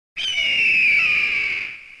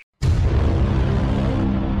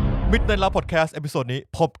Midnight Love Podcast เอพิโซดนี้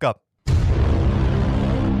พบกับ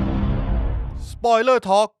Spoiler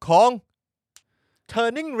Talk ของ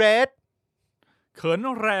Turning Red เขิน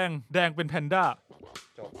แรงแดงเป็นแพนด้า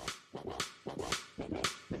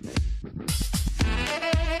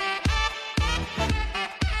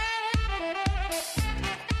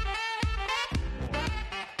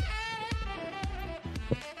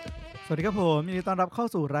สวัสดีครับผมยินดีต้อนรับเข้า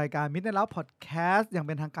สู่รายการ Midnight Love Podcast อย่างเ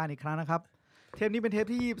ป็นทางการอีกครั้งนะครับเทปนี้เป็นเทป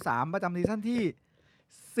ที่23ประจำซีซั่น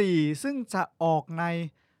ที่4ซึ่งจะออกใน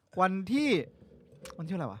วันที่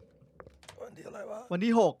อะไรวะวัน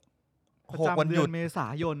ที่6ประจำเดือนเมษา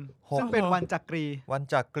ยนซึ่งเป็นวันจักรี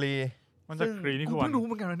นี่คือวันเพิ่งรู้เห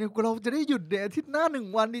มือนกันว่าเนี่ยเราจะได้หยุดเดือนอาทิตย์หน้า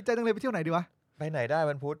1วันดีใจจังเลยไปเที่ยวไหนดีวะไปไหนได้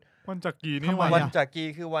วันพุธวันจักรีนี่วันจักรี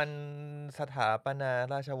คือวันสถาปนา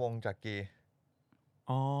ราชวงศ์จักรี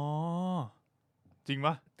อ๋อจริงป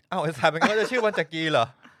ะอ้าวไอ้สัตว์มันก็จะชื่อวันจักรีเหรอ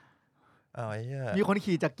อ้าวไอ้เหี้ยมีคน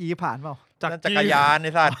ขี่จักรีผ่านเปล่าจักรยานไ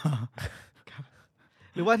อ้สัตว์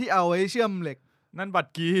หรือว่าที่เอาไว้เชื่อมเหล็กนั่นบัต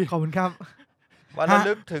รกีขอบคุณครับวันระ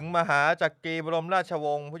ลึกถึงมหาจักรีบรมราชว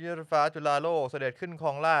งศ์พระเจ้าฟ้าจุฬาโลกเสด็จขึ้นคร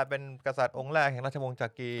องราชย์เป็นกษัตริย์องค์แรกแห่งราชวงศ์จั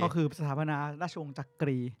กรีก็คือสถาปนาราชวงศ์จัก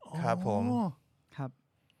รีครับผมครับ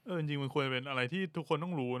จริงๆมันควรเป็นอะไรที่ทุกคนต้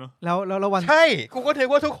องรู้เนาะแล้ววันใช่กูก็ถือ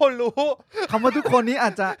ว่าทุกคนรู้คำว่าทุกคนนี้อ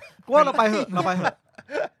าจจะว่าเราไปเหอะ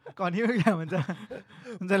ก่อนที่ทุกอย่างมัน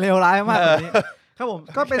จะเลวร้ายมากกว่านี้ครับผม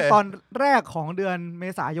ก็เป็นตอนแรกของเดือนเม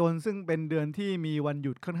ษายนซึ่งเป็นเดือนที่มีวันห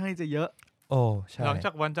ยุดค่อนข้างจะเยอะโอ้ใช่หลังจ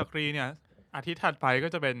ากวันจักรีเนี่ยอาทิตย์ถัดไปก็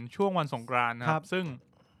จะเป็นช่วงวันสงกรานต์นะครับซึ่ง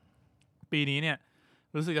ปีนี้เนี่ย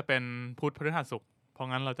รู้สึกจะเป็นพุธพฤหัสศุกร์เพราะ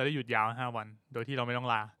งั้นเราจะได้หยุดยาว5วันโดยที่เราไม่ต้อง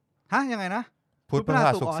ลายังไงนะพุธพฤ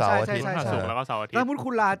หัสศุกร์เสาร์อาทิตย์แล้วก็เสาร์อาทิตย์แล้วมุดคุ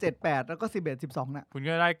ณลา7-8แล้วก็11 12น่ะคุณ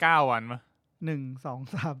ก็ได้9วันมั้ย1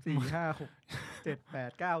 2 3 4 5 6 7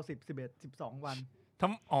 8 9 10 11 12วัน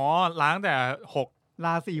ล้างแต่6ล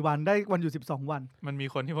า4วันได้วันหยุด12วันมันมี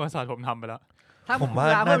คนที่บริษัทผมทำไปแล้วผมว่า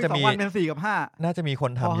น่าจะมีเป็น4กับ5น่าจะมีค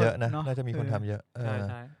นทำเยอะนะน่าจะมีคนทำเยอะ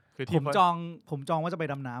ใช่คือผมจองว่าจะไป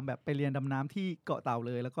ดำน้ำแบบไปเรียนดำน้ำที่เกาะเต่าเ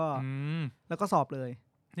ลยแล้วก็สอบเลย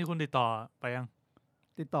นี่คุณติดต่อไปยัง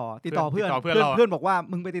ติดต่อเพื่อนบอกว่า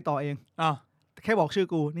มึงไปติดต่อเองแค่บอกชื่อ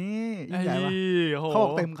กูนี่ยิ่งใหญ่วะเขาบอ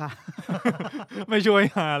กเต็มค่ะ ไม่ช่วย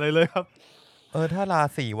หาเลยครับถ้าลา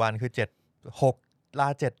4วันคือ7 6ลา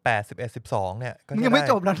7 8 11 12เนี่ยก็ยังไม่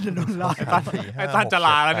จบนะโดนลาไอ้ตันจะล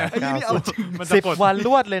าแล้วเนี่ยนี่เอาจริง10วันร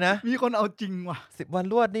วดเลยนะมีคนเอาจริงว่ะ10วัน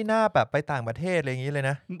รวดนี่น่าแบบไปต่างประเทศอะไรอย่างงี้เลย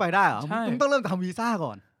นะมึงไปได้เหรอมึงต้องเริ่มทำวีซ่าก่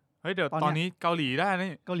อนเฮ้ยเดี๋ยวตอนนี้เกาหลีได้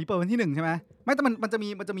นี่เกาหลีเปิดวันที่1ใช่ไหมไม่แต่มันจะ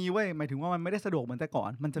มีเว้ยหมายถึงว่ามันไม่ได้สะดวกเหมือนแต่ก่อ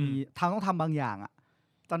นมันจะมีต้องทำบางอย่างอ่ะ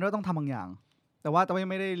ตอนนี้ต้องทำบางอย่างแต่ว่า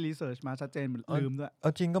ไม่ได้รีเสิร์ชมาชัดเจนลืมด้วย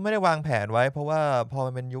จริงก็ไม่ได้วางแผนไว้เพราะว่าพอ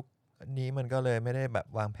มันเป็นยุคนี้มันก็เลยไม่ได้แบบ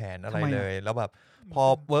วางแผนอะไรเลยแล้วแบบพอ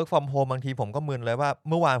work from home บางทีผมก็มึนเลยว่า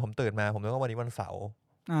เมื่อวานผมตื่นมาผมนึกว่าวันนี้วันเสาร์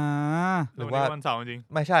หรือว่าวันเสาร์จริง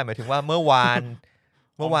ไม่ใช่หมายถึงว่าเมื่อว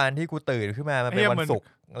านที่กูตื่นขึ้นมามันเป็นวันศุกร์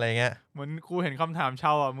อะไรเงี้ยเหมือนกูเห็นคำถามเช่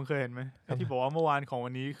าอ่ะมึงเคยเห็นไหมที่บอกว่าเมื่อวานของวั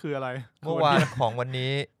นนี้คืออะไรเมื่อวานของวัน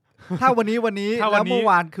นี้ถ้าวันนี้แล้วเมื่อ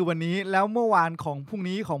วานคือวันนี้แล้วเมื่อวานของพรุ่ง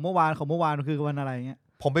นี้ของเมื่อวานคือวันอะไรเงี้ย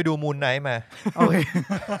ผมไปดูมูนไนท์มาโอเค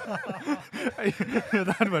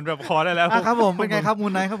ท่านเหมือนแบบคอได้แล้วครับผมเป็นไงครับมู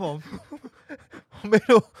นไนท์ครับผมไม่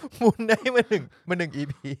รู้มูนไนท์มาหนึ่ง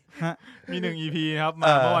EP มี1 EP ครับมา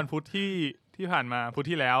เมื่อวันพุธที่ผ่านมาพุธ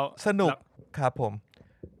ที่แล้วสนุกครับผม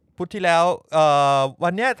พุธที่แล้ววั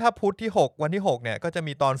นเนี้ยถ้าพุธที่6วันที่6เนี่ยก็จะ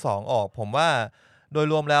มีตอน2ออกผมว่าโดย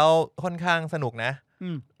รวมแล้วค่อนข้างสนุกนะ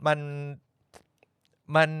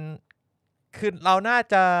มันคือเราน่า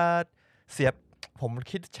จะเสียผม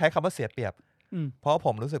คิดใช้คำว่าเสียเปรียบเพราะผ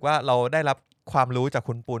มรู้สึกว่าเราได้รับความรู้จาก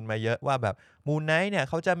คุณปุณมาเยอะว่าแบบมูนไนท์เนี่ย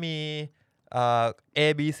เขาจะมีA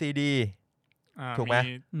B C D ถูกไหม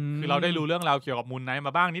คือเราได้รู้เรื่องราวเกี่ยวกับมูนไนท์ม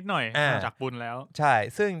าบ้างนิดหน่อยจากปุณแล้วใช่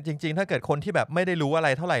ซึ่งจริงๆถ้าเกิดคนที่แบบไม่ได้รู้อะไร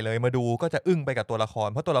เท่าไหร่เลยมาดูก็จะอึ้งไปกับตัวละคร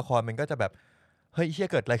เพราะตัวละครมันก็จะแบบเฮ้ยเหี้ย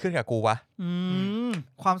เกิดอะไรขึ้นกับกูวะ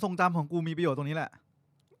ความทรงจำของกูมีประโยชน์ตรงนี้แหละ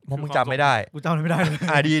เพราะมึงจำไม่ได้กูจำไม่ได้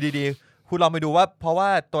ดีคุณลองไปดูว่าเพราะว่า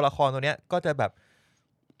ตัวละครตัวเนี้ยก็จะแบบ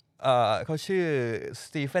เขาชื่อส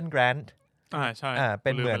ตีเฟนแกรนท์ใช่เ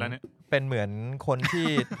ป็นเหมือนคนที่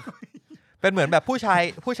เป็นเหมือนแบบผู้ช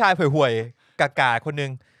ายห่วยๆกากาคนนึ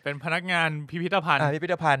งเป็นพนักงานพิพิธภั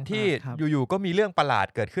ณฑ์ที่อยู่ๆก็มีเรื่องประหลาด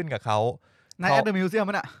เกิดขึ้นกับเขานายแอดเดอะมิวเซียม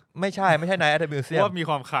มั้ยน่ะไม่ใช่นายแอดเดอะมิวเซียมว่ามี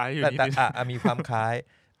ความคล้ายอยู่นิดนึงมีความคล้าย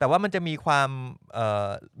แต่ว่ามันจะมีควา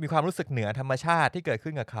มรู้สึกเหนือธรรมชาติที่เกิด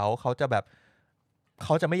ขึ้นกับเขาจะแบบเข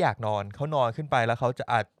าจะไม่อยากนอนเขานอนขึ้นไปแล้วเข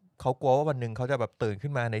ากลัวว่าวันนึงเขาจะแบบตื่นขึ้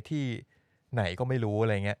นมาในที่ไหนก็ไม่รู้อะ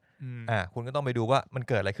ไรเงี้ยคุณก็ต้องไปดูว่ามัน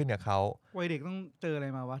เกิดอะไรขึ้นกับเขาวัยเด็กต้องเจออะไร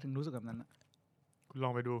มาวะถึงรู้สึกแบบนั้นคุณลอ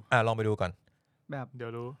งไปดูลองไปดูก่อนแบบเดี๋ย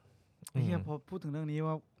วรู้ ไอ้เหี้ยพอพูดถึงเรื่องนี้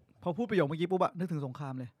ว่าพอพูดประโยคเมื่อกี้ปุ๊บอะนึกถึงสงครา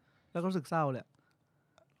มเลยแล้วก็รู้สึกเศร้าเลย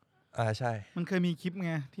ใช่มันเคยมีคลิปไ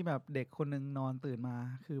งที่แบบเด็กคนนึงนอนตื่นมา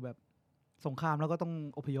คือแบบสงครามแล้วก็ต้อง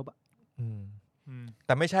อพยพอะแ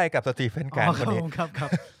ต่ไม่ใช่กับสตีเฟนการ์คนนี้ครับ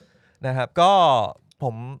นะครับก็ผ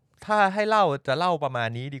มถ้าให้เล่าจะเล่าประมาณ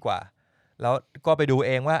นี้ดีกว่าแล้วก็ไปดูเ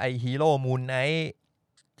องว่าไอฮีโร่มูนไนท์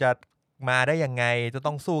จะมาได้ยังไงจะ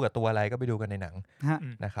ต้องสู้กับตัวอะไรก็ไปดูกันในหนัง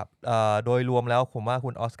นะครับโดยรวมแล้วผมว่าคุ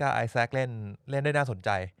ณออสการ์ไอแซคเล่นได้น่าสนใจ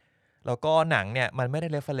แล้วก็หนังเนี่ยมันไม่ได้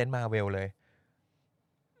เรฟเฟอเรนซ์มาเวลเลย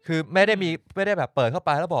คือไม่ได้แบบเปิดเข้าไป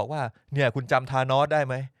แล้วบอกว่าเนี่ยคุณจำธานอสได้ไ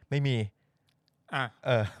หมไม่มี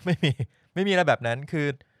ไม่มีอะไรแบบนั้นคือ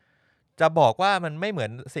จะบอกว่ามันไม่เหมือ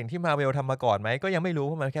นสิ่งที่มาเวลทำมาก่อนไหมก็ยังไม่รู้เ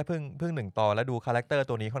พราะมันแค่เพิ่ง1 ตอนแล้วดูคาแรคเตอร์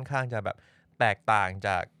ตัวนี้ค่อนข้างจะแบบแตกต่างจ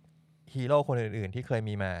ากฮีโร่คนอื่นๆที่เคย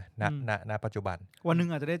มีมาณปัจจุบันวันหนึ่ง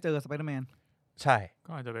อาจจะได้เจอสไปเดอร์แมนใช่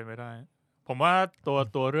ก็อาจจะเป็นไปได้ผมว่า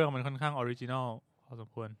ตัวเรื่องมันค่อนข้างออริจินอลพอสม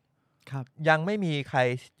ควรครับยังไม่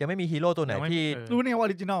มีฮีโร่ตัวไหนที่รู้เนี่ยว่าอ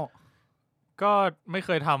อริจินอลก็ไม่เค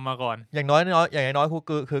ยทำมาก่อนอย่างน้อย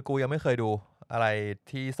คือกูยังไม่เคยดูอะไร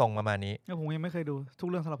ที่ทรงประมาณนี้ผมยังไม่เคยดูทุก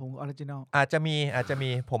เรื่องสำหรับผมออริจินอลอาจจะมี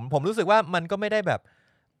ผมรู้สึกว่ามันก็ไม่ได้แบบ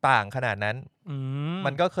ต่างขนาดนั้นมั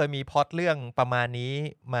นก็เคยมีพล็อตเรื่องประมาณนี้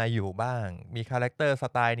มาอยู่บ้างมีคาแรคเตอร์ส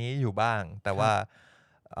ไตล์นี้อยู่บ้างแต่ว่า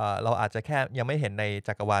เราอาจจะแค่ยังไม่เห็นใน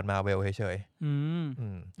จักรวาลมาเวลเฉย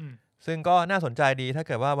ๆซึ่งก็น่าสนใจดีถ้าเ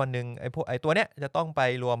กิดว่าวันนึงไอ้ตัวเนี้ยจะต้องไป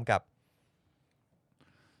รวมกับ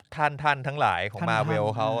ท่านทั้งหลายของมาเวล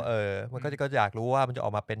เขามันก็อยากรู้ว่ามันจะอ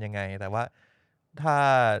อกมาเป็นยังไงแต่ว่าถ้า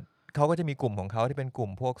เขาก็จะมีกลุ่มของเขาที่เป็นกลุ่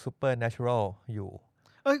มพวกซูเปอร์เนเชอรัลอยู่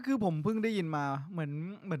คือผมเพิ่งได้ยินมาเหมื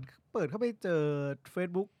อนเปิดเข้าไปเจอ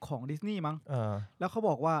Facebook ของดิสนีย์มั้งแล้วเขา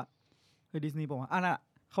บอกว่าดิสนีย์บอกว่าน่ะ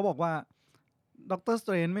เขาบอกว่าด็อกเตอร์สเต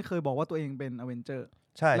รนจ์ไม่เคยบอกว่าตัวเองเป็นอเวนเจอร์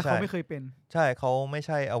ใช่แล้วเขาไม่เคยเป็นใช่เขาไม่ใ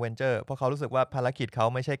ช่อเวนเจอร์เพราะเขารู้สึกว่าภารกิจเขา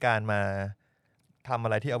ไม่ใช่การมาทำอะ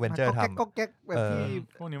ไรที่อเวนเจอร์ทำก็แก๊กแบบที่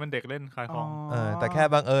พวกนี้มันเด็กเล่นขายของแต่แค่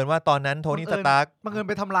บังเอิญว่าตอนนั้นโทนี่สตาร์กบังเอิญ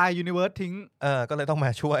ไปทำลายยูนิเวิร์สทิ้งก็เลยต้องมา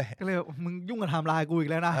ช่วยก็เลยมึงยุ่งกับไทม์ไลน์กูอีก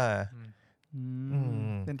แล้วนะ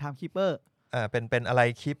เป็นไทม์คีปเปอร์เป็นอะไร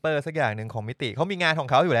คีปเปอร์สักอย่างหนึ่งของมิติเขามีงานของ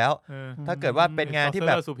เขาอยู่แล้วถ้าเกิดว่าเป็นงานที่แ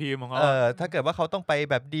บบถ้าเกิดว่าเขาต้องไป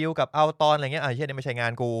แบบดีลกับเอาตอนอะไรเงี้ยเช่นนี้ไม่ใช่งา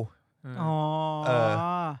นกู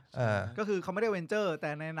ก็คือเขาไม่ได้เวนเจอร์แต่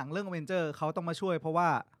ในหนังเรื่องเวนเจอร์เขาต้องมาช่วยเพราะ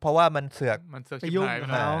ว่ามันเสือกไปยุ่งกับ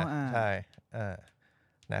เขาใช่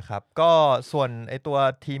นะครับก็ส่วนไอตัว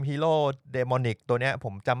ทีมฮีโร่เดมอนิกตัวเนี้ยผ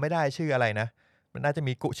มจำไม่ได้ชื่ออะไรนะมันน่าจะ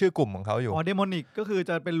มีชื่อกลุ่มของเขาอยู่เดมอนิกก็คือ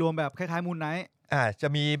จะเป็นรวมแบบคล้ายๆมูนไนท์จะ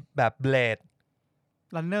มีแบบเบลด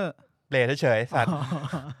รันเนอร์เบลดเฉยๆสัตว์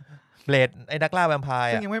เบลดไอ้นักล่าแวมไพ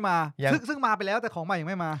ร์ซึ่งยังไม่มาซึ่งมาไปแล้วแต่ของใหม่ยัง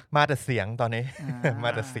ไม่มาแต่เสียงตอนนี้ มา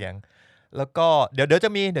แต่เสียงแล้วก็เดี๋ยวจะ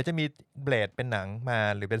มีเบลดเป็นหนังมา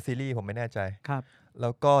หรือเป็นซีรีส์ผมไม่แน่ใจครับแล้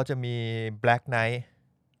วก็จะมี Black Knight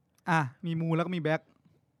มีมูนแล้วก็มีแบ็ค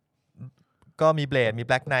ก็มีเบลดมี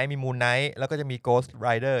Black Knight มี Moon Knight แล้วก็จะมี Ghost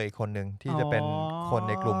Rider อีกคนหนึ่งที่จะเป็นคน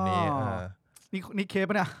ในกลุ่มนี้นี่เค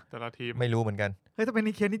ปะเนี่ยแต่ละทีมไม่รู้เหมือนกันถ้าเป็น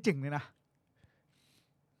นี่เคนี่เจ๋งเลยนะ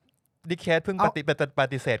ดิเคสเพิ่งป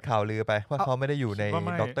ฏิเสธข่าวลือไปว่าเขาไม่ได้อยู่ใน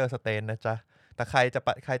ด็อกเตอร์สเตนนะจ๊ะแต่ใคร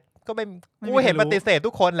ก็ไม่กูเห็นปฏิเสธ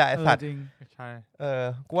ทุกคนแหละไอ้สัตว์จริงใช่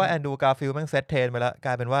กูว่าแอนดรูการ์ฟิลด์แม่งเซตเทรนไปแล้วก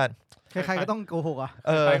ลายเป็นว่าใครก็ต้องโกหก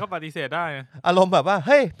ใครก็ปฏิเสธได้อารมณ์แบบว่าเ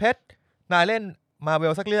ฮ้ยเพชรนายเล่นมาเว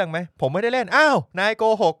ลสักเรื่องไหมผมไม่ได้เล่นอ้าวนายโก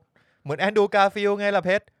หกเหมือนแอนดรูการ์ฟิลด์ไงล่ะเ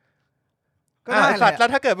พชรก็ได้สัตว์แล้ว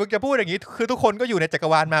ถ้าเกิดมึงจะพูดอย่างนี้คือทุกคนก็อยู่ในจักร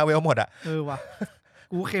วาลมาเวลหมดอ่ะว่ะ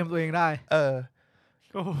กูเคลมตัวเองได้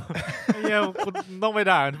ก็เฮียคุณต้องไป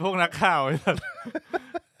ด่าพวกนักข่าว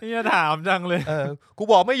เฮียถามจังเลยกู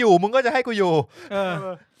บอกไม่อยู่มึงก็จะให้กูอยู่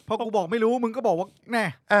พอกูบอกไม่รู้มึงก็บอกว่าแน่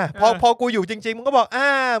พอกูอยู่จริงๆมึงก็บอก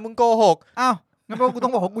มึงโกหกงั้นเพราะกูต้อ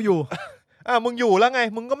งบอกว่ากูอยู่มึงอยู่แล้วไง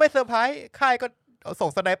มึงก็ไม่เซอร์ไพรส์ค่ายก็ส่ง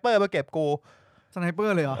สไนเปอร์มาเก็บกูสไนเปอ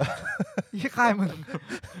ร์เลยเหรอยี่ค่าย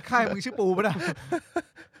มึงชื่อปูป่ะนะ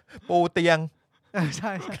ปูเตียงใ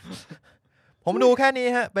ช่ผมดูแค่นี้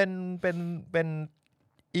ฮะเป็น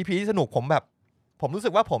EP ที่สนุกผมรู้สึ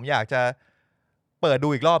กว่าผมอยากจะเปิดดู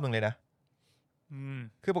อีกรอบนึงเลยนะ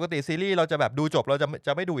คือปกติซีรีส์เราจะแบบดูจบเราจ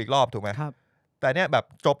ะไม่ดูอีกรอบถูกไหมครับแต่เนี้ยแบบ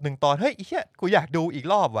จบ1 ตอนเฮ้ยเหี้ยกูอยากดูอีก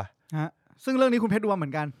รอบว่ะซึ่งเรื่องนี้คุณเพชรดูมาเหมื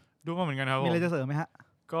อนกันครับมีอะไรจะเสริมไหมฮะ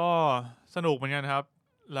ก็สนุกเหมือนกันครับ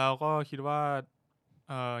แล้วก็คิดว่า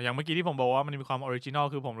อย่างเมื่อกี้ที่ผมบอกว่ามันมีความออริจินอล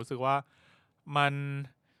คือผมรู้สึกว่ามัน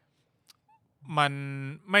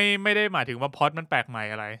ไม่ได้หมายถึงว่าพล็อตมันแปลกใหม่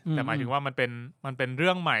อะไรแต่หมายถึงว่ามันเป็นเ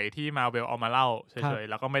รื่องใหม่ที่มาเวลเอามาเล่าเฉยๆ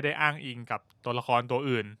แล้วก็ไม่ได้อ้างอิงกับตัวละครตัว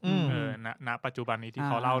อื่นณปัจจุบันนี้ที่เ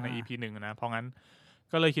ขาเล่าใน EP 1นะเพราะงั้น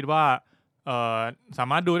ก็เลยคิดว่า สา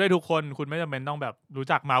มารถดูได้ทุกคนคุณไม่จำเป็นต้องแบบรู้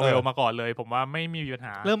จักมาเวลมาก่อนเลยผมว่าไม่มีปัญห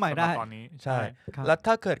า เริ่มใหม่ได้ตอนนี้ใช่แล้ว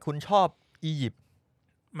ถ้าเกิดคุณชอบอียิปต์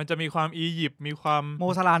มันจะมีความอียิปต์มีความโม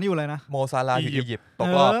ซาลานี่อยู่เลยนะโมซาลาอยู่อียิปต์ตก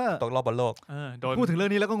รอบบอลโลกพูดถึงเรื่อ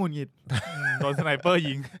งนี้แล้วก็หงุดหงิดโดนสไนเปอร์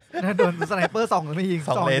ยิงโดนสไนเปอร์ส่องไม่ยิง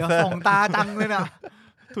ส่องตาจังเลยนะ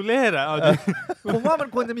ทุเรศอ่ะเอาจริงผมว่ามัน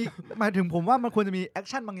ควรจะมีหมายถึงผมว่ามันควรจะมีแอค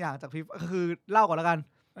ชั่นบางอย่างจากฟีฟ่าคือเล่าก่อนแล้วกัน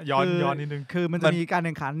ย้อนนิดนึงคือมันจะมีการแ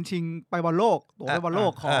ข่งขันชิงไปบอลโลกตั๋วไปบอลโล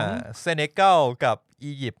กของเซเนกัลกับ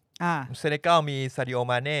อียิปต์เซเนกัลมีซาดิโอ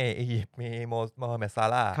มาเน่อียิปต์มีโมฮัมเหม็ดซา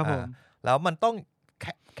ลาห์แล้วมันต้อง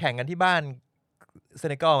แข่งกันที่บ้านเซ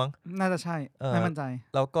เนกัลมั้งน่าจะใช่ไม่มั่นใจ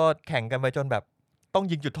แล้วก็แข่งกันไปจนแบบต้อง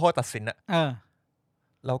ยิงจุดโทษตัดสินอะ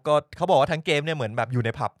แล้วก็เขาบอกว่าทั้งเกมเนี่ยเหมือนแบบอยู่ใน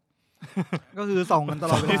ผับก็คือส่องกันต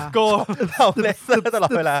ลอดเวลาดิสโก้เราเลเซอร์ตลอ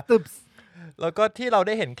ดเวลาแล้วก็ที่เราไ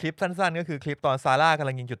ด้เห็นคลิปสั้นๆก็คือคลิปตอนซาร่ากำ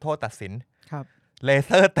ลังยิงจุดโทษตัดสินครับเลเ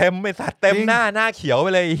ซอร์เต็มไม่สัตว์เต็มหน้าเขียวไป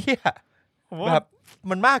เลยเหี้ยแบบ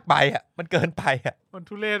มันมากไปอ่ะมันเกินไปอ่ะมัน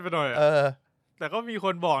ทุเรศไปหน่อยแต่ก็มีค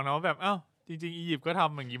นบอกนะว่าแบบจริงๆอียิปต์ก็ท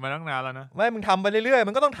ำอย่างนี้มาตั้งนานแล้วนะไม่มึงทำไปเรื่อยๆ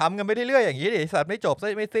มันก็ต้องทำกันไปเรื่อยๆอย่างนี้ดิสัตว์ไม่จบ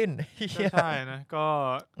ไม่สิ้นใช่นะก็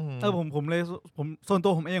ผมเลยผมส่วนตั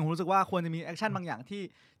วผมเองผมรู้สึกว่าควรจะมีแอคชั่นบางอย่าง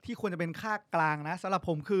ที่ควรจะเป็นค่ากลางนะสำหรับผ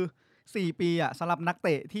มคือ4ปีอ่ะสำหรับนักเต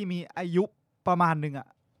ะที่มีอายุประมาณนึงอ่ะ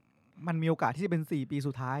มันมีโอกาสที่จะเป็น4ปี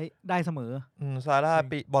สุดท้ายได้เสมอซาร่า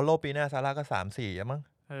ปีบอลโลกปีหน้าซาร่าก็ 3-4 มั้ง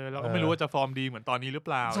เราก็ไม่รู้ว่าจะฟอร์มดีเหมือนตอนนี้หรือเป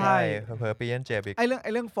ล่าใช่เผลอๆปีนั้นเจ็บอีกไอ้เ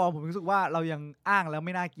รื่องฟอร์มผมรู้สึกว่าเรายังอ้างแล้วไ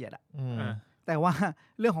ม่น่าเกลียดอ่ะแต่ว่า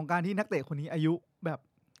เรื่องของการที่นักเตะคนนี้อายุแบบ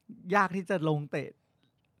ยากที่จะลงเตะ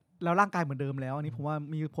แล้วร่างกายเหมือนเดิมแล้วอันนี้ผมว่า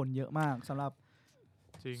มีผลเยอะมากสำหรั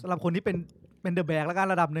บคนที่เป็นเดอะแบกแล้วกัน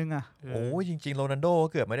ระดับนึงอ่ะโอ้ยจริงๆโรนัลโด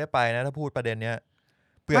เกือบไม่ได้ไปนะถ้าพูดประเด็นเนี้ย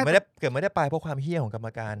เกือบไม่ได้ไปเพราะความเหี้ยของกรรม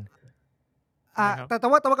การแต่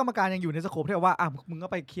ว่ากรรมการยังอยู่ในสโคปที่ว่ามึงก็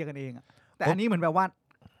ไปเคลียร์กันเองอ่ะแต่อันนี้เหมือนแบบว่า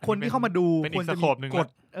คนที่เข้ามาดูควรจะมีกฎ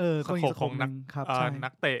สโคปของนั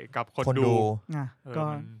กเตะกับคนดูก็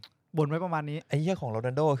บ่นไว้ประมาณนี้ไอ้เหี้ยของโร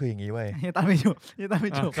นัลโดคืออย่างนี้เว้ยตั้งไม่ถูก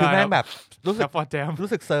คือแม่งแบบรู้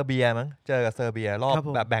สึกเซอร์เบียมั้งเจอกับเซอร์เบียรอบ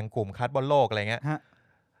แบบแบ่งกลุ่มคัดบอลโลกอะไรเงี้ย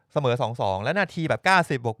เสมอ 2-2 แล้วนาทีแบบ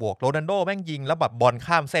90บวกโรนัลโดแม่งยิงแล้วแบบบอล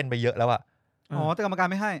ข้ามเส้นไปเยอะแล้วอะแต่กรรมการ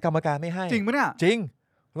ไม่ให้จริงปะเนี่ยจริง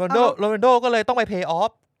โรนัลโดก็เลยต้องไปเพย์ออ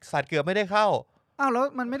ฟสัตว์เกือบไม่ได้เข้าแล้ว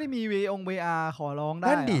มันไม่ได้มี VR ขอร้องได้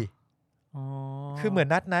นั่นดิคือเหมือน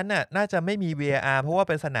นัดนั้นน่ะน่าจะไม่มี VR เพราะว่า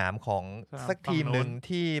เป็นสนามของสักทีมนึง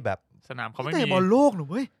ที่แบบสนามเขาไม่มีบอลโลกหนู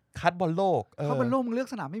เว้ยคัดบอลโลกเขาบอลโลกมึงเลือก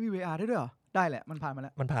สนามไม่มี VR ได้ด้วยเหรอได้แหละมันผ่านมาแ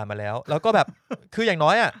ล้วแล้วก็แบบคืออย่างน้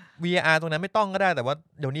อยอ่ะ VR ตรงนั้นไม่ต้องก็ได้แต่ว่า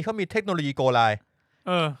เดี๋ยวนี้เขามีเทคโนโลยีโกไลน์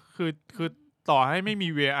คือต่อให้ไม่มี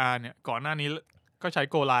VR เนี่ยก่อนหน้านี้ก็ใช้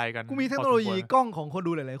โกไลน์กันกูมีเทคโนโลยีกล้องของคน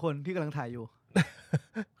ดูหลายๆคนที่กำลังถ่ายอยู่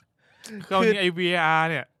คือไอ้ VR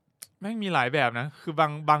เนี่ยแม่งมีหลายแบบนะคือ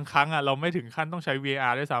บางครั้งอ่ะเราไม่ถึงขั้นต้องใช้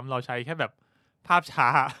VR ด้วยซ้ำเราใช้แค่แบบภาพช้า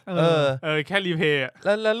แค่รีเพย์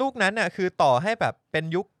แล้วลูกนั้นน่ะคือต่อให้แบบเป็น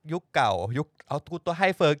ยุคเก่ายุคเอาตัวให้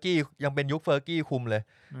เฟอร์กี้ยังเป็นยุคเฟอร์กี้คุมเลย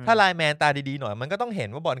ถ้าไลน์แมนตาดีๆหน่อยมันก็ต้องเห็น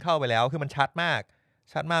ว่าบอลเข้าไปแล้วคือมันชัดมาก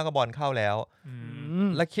ก็บอลเข้าแล้ว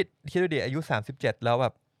แล้วคิดดูดิอายุ37แล้วแบ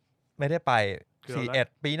บไม่ได้ไป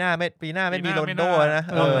41ปีหน้าไม่มีโรนัลโดนะ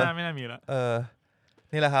ไม่น่ามีแล้ว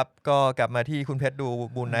นี่แหละครับก็กลับมาที่คุณเพชรดู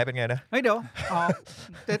มูนไนท์เป็นไงนะเฮ้ยเดี๋ยว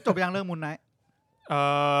จะจบยังเรื่องมูนไนท์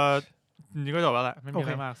นี่ก็จบแล้วแหละไม่มีอะไ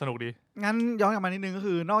รมากสนุกดีงั้นย้อนกลับมานิดนึงก็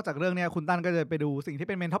คือนอกจากเรื่องนี้คุณตั้นก็จะไปดูสิ่งที่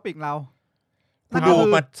เป็นเมนท็อปิกเราดู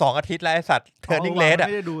มา2 อาทิตย์แล้วไอ้สัตว์เทอร์นิ่งเลสอ่ะไ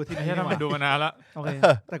ม่ได้ดูทีนี้ทำไมดูมานานแล้วโอเค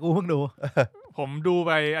แต่กูเพิ่งดูผมดูไ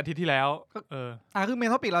ปอาทิตย์ที่แล้วคือเมน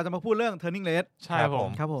ท็อปิกเราจะมาพูดเรื่อง Turning Red ใช่ผม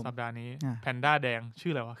สัปดาห์นี้แพนด้าแดงชื่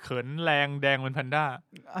ออะไรวะเขินแรงแดงเป็นแพนด้า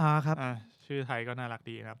ครับชื่อไทยก็น่ารัก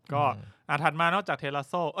ดีครับก็ถัดมานอกจากเทเล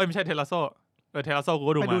โซไม่ใช่เทเลโซเทเลโซกู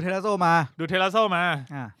ก็ดูมาไปดูเทเลโซมา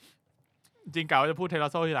จริงเก่าจะพูดเทเล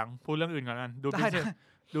โซทีหลังพูดเรื่องอื่นก่อนกัน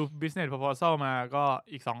ดู business proposal มาก็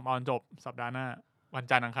อีก2 ตอนจบสัปดาห์หน้าวัน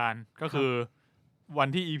จันทร์อังคารก็คือวัน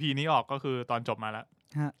ที่ EP นี้ออกก็คือตอนจบมาแล้ว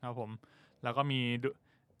ครับผมแล้วก็มี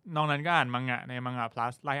นอกนั้นก็อ่านมังงะในมังงะ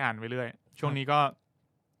plus ไล่อ่านไปเรื่อยช่วงนี้ก็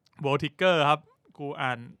World Trigger ครับกูอ่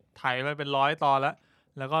านไทยไปเป็น100 ตอน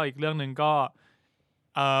แล้วก็อีกเรื่องนึงก็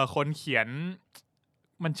คนเขียน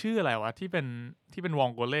มันชื่ออะไรวะที่เป็นวอง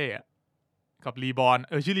โกเล่กับรีบอน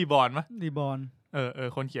ชื่อรีบอนมั้ยรีบอน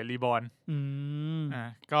คนเขียนรีบอน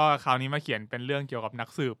ก็คราวนี้มาเขียนเป็นเรื่องเกี่ยวกับนัก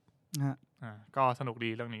สืบก็สนุกดี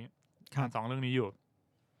เรื่องนี้2 เรื่องนี้อยู่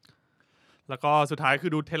แล้วก็สุดท้ายคื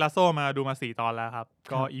อดูเทเลโซมาดูมา4 ตอนแล้วครับ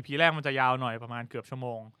ก็ EP แรกมันจะยาวหน่อยประมาณเกือบชั่วโม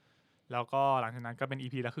งแล้วก็หลังจากนั้นก็เป็น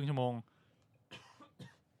EP ละครึ่งชั่วโมง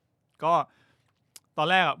ก็ตอน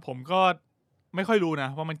แรกผมก็ไม่ค่อยรู้นะ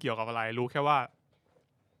ว่ามันเกี่ยวกับอะไรรู้แค่ว่า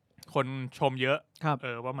คนชมเยอะ ครับ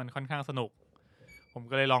ว่ามันค่อนข้างสนุกผม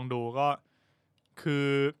ก็เลยลองดูก็คือ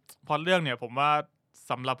พอเรื่องเนี่ยผมว่า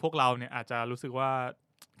สำหรับพวกเราเนี่ยอาจจะรู้สึกว่า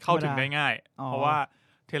เข้าถึงได้ง่ายเพราะว่า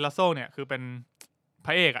เทด ลัสโซเนี่ยคือเป็นพ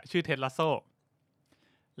ระเอกอะชื่อเท็ด ลัสโซ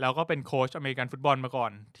แล้วก็เป็นโค้ชอเมริกันฟุตบอลมาก่อ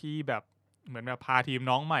นที่แบบเหมือนแบบพาทีม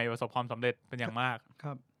น้องใหม่ประสบความสำเร็จเป็นอย่างมาก ค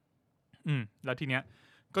รับ แล้วทีเนี้ย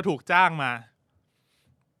ก็ถูกจ้างมา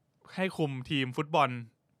ให้คุมทีมฟุตบอล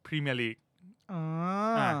พรีเมียร์ลีก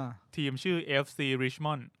ทีมชื่อ FC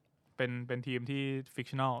Richmond เป็นทีมที่ฟิก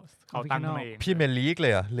ชัน a ลเขาตั้งขึ้นมาเอง พรีเมียร์ลีกเล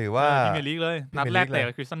ยเหรอหรือว่า พรีเมียร์ลีกเลยนัดแรกเตะ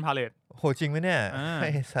กับคริสตัลพาเลซ โหจริงไหมเนี่ยไอ้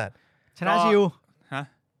สัตว์ชนะชิวฮะ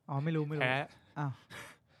ไม่รู้แพ้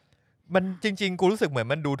มันจริงๆกูรู้สึกเหมือน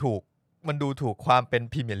มันดูถูกความเป็น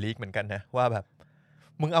พรีเมียร์ลีกเหมือนกันนะว่าแบบ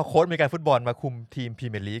มึงเอาโค้ชในการฟุตบอลมาคุมทีมพรี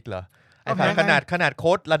เมียร์ลีกเหรอไอ้ขนาดโ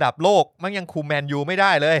ค้ชระดับโลกมันยังคุมแมนยูไม่ไ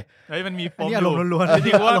ด้เลยมันมีปมอยู่ล้วนๆจ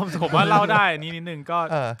ริงๆว่าผมว่าเล่าได้นิดนึงก็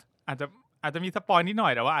อาจจะมีสปอยนิดหน่อ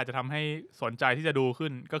ยแต่ว่าอาจจะทำให้สนใจที่จะดูขึ้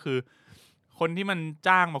นก็คือคนที่มัน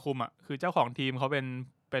จ้างมาคุมอ่ะคือเจ้าของทีมเขาเ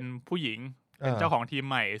ป็นผู้หญิงเป็นเจ้าของทีม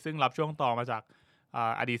ใหม่ซึ่งรับช่วงต่อมาจาก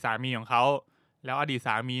อดีตสามีของเขาแล้วอดีตส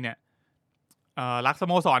ามีเนี่ยรักสโ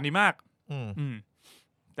มสรดีมาก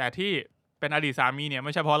แต่ที่เป็นอดีตสามีเนี่ยไ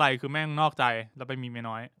ม่ใช่เพราะอะไรคือแม่งนอกใจแล้วไปมีเมีย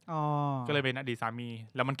น้อยก็เลยเป็นอดีตสามี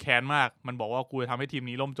แล้วมันแค้นมากมันบอกว่ากูจะทำให้ทีม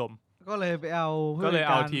นี้ล่มจมก็เลยไปเอา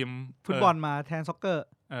ทีมฟุตบอลมาแทนซ็อกเกอร์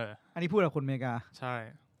อันนี้พูดกับคนอเมริกาใช่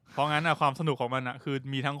เพราะงั้นความสนุกของมันคือ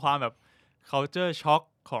มีทั้งความแบบ culture shock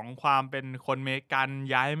ของความเป็นคนอเมริกัน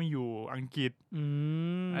ย้ายมาอยู่อังกฤษ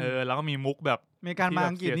แล้วก็มีมุกแบบอเมริกันมา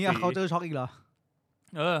อังกฤษนี่culture shock อีกเหรอ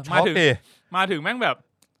มาถึงแม่งแบบ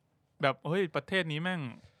เฮ้ยประเทศนี้แม่ง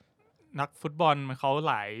นักฟุตบอลเขา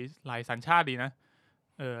หลายสัญชาติดีนะ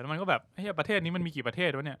แล้วมันก็แบบเฮ้ยประเทศนี้มันมีกี่ประเทศ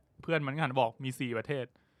วะเนี่ยเพื่อนมันก็หันบอกมี4ประเทศ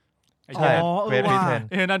ใช่เวลส์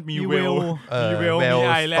นั่นมีเวลมี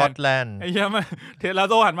ไอร์แลนด์ไอ้เหี้ยมันเทสลา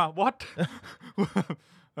โซหันมา what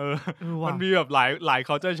มันมีแบบหลาย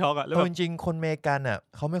culture shock อ่ะแล้วจริงๆคนอเมริกันอ่ะ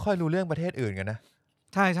เขาไม่ค่อยรู้เรื่องประเทศอื่นกันนะ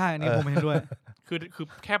ใช่ๆอันนี้ผมเห็นด้วยคือ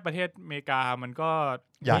แค่ประเทศอเมริกามันก็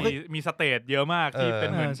มีสเตทเยอะมากที่เป็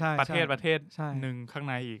นเหมือนประเทศหนึ่งข้าง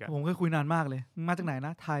ในอีกอ่ะผมเคยคุยนานมากเลยมาจากไหนน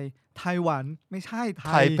ะไทยหวันไม่ใช่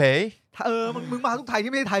ไทยเป๋มึงมาทุกไทยที่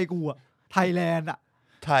ไม่ใช่ไทยกูอ่ะไทยแลนด์อ่ะ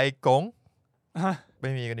ไทยกงไ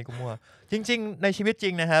ม่มีกันนี่กูมั่วจริงๆในชีวิตจริ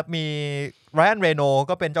งนะครับมีไรอันเรโน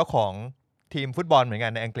ก็เป็นเจ้าของทีมฟุตบอลเหมือนกั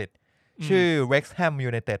นในอังกฤษชื่อ Wrexham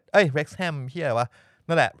United Wrexham เหี้ยอะไรวะ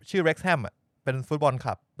นั่นแหละชื่อ Wrexham อ่ะเป็นฟุตบอลค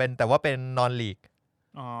ลับแต่ว่าเป็นนอนลีก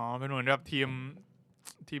เป็นเหมือนแบบที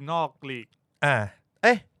มนอกลีก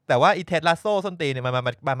แต่ว่าอีเท็ด ลัสโซส้นตีเนี่ยมา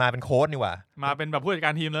เป็นโค้ชนี่หว่ามาเป็นแบบผู้จัดก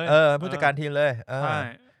ารทีมเลยผู้จัดการทีมเลยใช่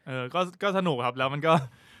ก็สนุกครับแล้วมันก็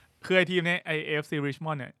คือไอทีมนี้ไอ AFC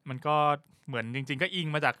Richmond เนี่ยมันก็เหมือนจริงๆก็อิง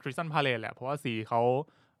มาจาก Crystal Palace แหละเพราะว่าสีเขา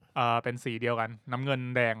เป็นสีเดียวกันน้ำเงิน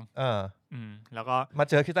แดงแล้วก็มา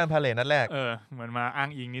เจอ Crystal Palace นัดแรกเหมือนมาอ้าง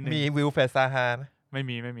อิงนิดนึงมีวิลเฟรดซาฮาไหมไม่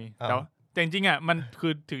มีแต่จริงๆมันคื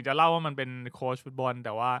อถึงจะเล่าว่ามันเป็นโค้ชฟุตบอลแ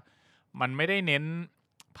ต่ว่ามันไม่ได้เน้น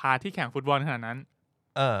พาที่แข่งฟุตบอลขนาดนั้น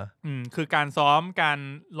คือการซ้อมการ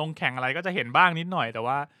ลงแข่งอะไรก็จะเห็นบ้างนิดหน่อยแต่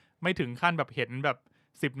ว่าไม่ถึงขั้นแบบเห็นแบบ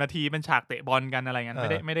10 นาทีเป็นฉากเตะบอลกันอะไรเงี้ยไ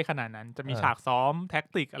ม่ได้ขนาดนั้นจะมีฉากซ้อมแท็ก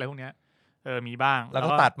ติกอะไรพวกเนี้ยมีบ้างแล้วก็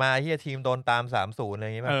ตัดมาที่ทีมโดนตาม 3-0 อะไรอ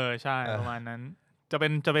ย่างเงี้ยใช่ประมาณนั้นจะเ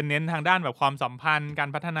ป็นเน้นทางด้านแบบความสัมพันธ์การ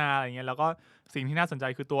พัฒนาอะไรเงี้ยแล้วก็สิ่งที่น่าสนใจ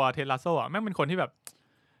คือตัวเท็ด ลัสโซอ่ะแม่งเป็นคนที่แบบ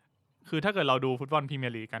คือถ้าเกิดเราดูฟุตบอลพรีเมี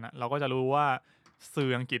ยร์ลีกกันเราก็จะรู้ว่าสื่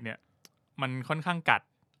ออังกฤษเนี่ยมันค่อนข้างกัด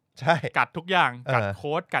ใช่กัดทุกอย่างกัดโ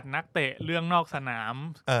ค้ชกัดนักเตะเรื่องนอกสนาม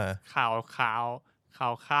ข่าวเช้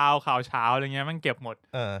าอะไรเงี้ยมันเก็บหมด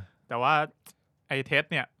แต่ว่าไอ้เท็ด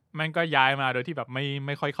เนี่ยแม่งก็ย้ายมาโดยที่แบบไ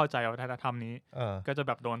ม่ค่อยเข้าใจวัฒนธรรมนี้ก็จะแ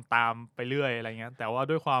บบโดนตามไปเรื่อยอะไรเงี้ยแต่ว่า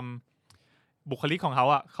ด้วยความบุคลิกของเขา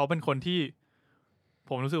อ่ะเขาเป็นคนที่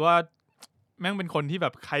ผมรู้สึกว่าแม่งเป็นคนที่แบ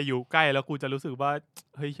บใครอยู่ใกล้แล้วกูจะรู้สึกว่า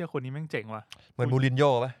เฮ้ยเชี่ยคนนี้แม่งเจ๋งว่ะเหมือนมูรินโ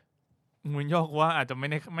ญ่ป่ะมูรินโญ่ว่าอาจจะไม่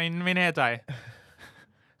แน่ใจ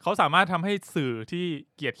เขาสามารถทำให้สื่อที่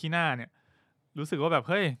เกลียดขี้หน้าเนี่ยรู้สึกว่าแบบ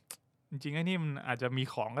เฮ้ยจริงๆไอ้นี่มันอาจจะมี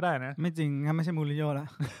ของก็ได้นะไม่จริงงั้นไม่ใช่มูรินโญ่ละ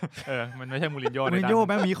มันไม่ใช่มูรินโญ่มูรินโญ่แ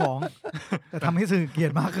ม่งมีของแต่ทำให้สื่อเกลีย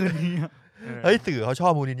ดมากขึ้นนี่เฮ้ยสื่อเขาชอ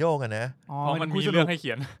บมูรินโญ่กันนะเพราะมันมีเรื่องให้เ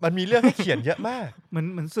ขียนมันมีเรื่องให้เขียนเยอะมากเห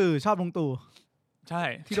มือนสื่อชอบลุงตู่ใช่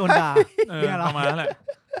ที่โดนด่าประมาณนั้นแหละ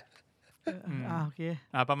โอเค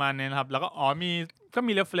ประมาณนี้นะครับแล้วก็ก็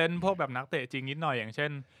มีเรฟเฟรนซ์พวกแบบนักเตะจริงนิดหน่อยอย่างเช่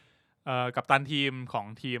นกัปตันทีมของ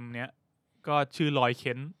ทีมเนี้ยก็ชื่อลอยเค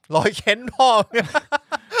นพ่อ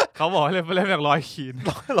เขาบอกเลยเล่นแบบลอยคีน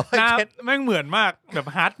หน้าแม่งเหมือนมากแบบ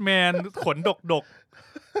ฮาร์ดแมนขนดก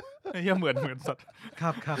ไอ้เหี้ยเหมือนสัตว์ค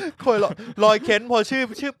รับโคยลอยเคนพอ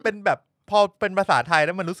ชื่อเป็นแบบ พอเป็นภาษาไทยแ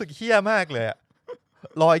ล้วมันรู้สึกเหี้ยมากเลยอะ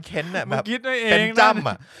รอยเค้นอะ มึ แบ ง บ คิดได้เอ เป็น ง จ้ำ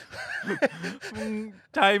อะ มึง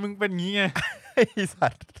ใจมึงเป็นงี้ไง ไอ้สั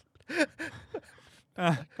ตว์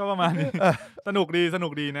ก็ประมาณนี้ สนุก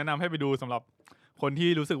ดีแนะนำให้ไปดูสำหรับคนที่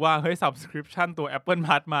รู้สึกว่าเฮ้ย subscription ตัว Apple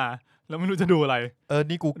Plus มา แล้วไม่รู้จะดูอะไร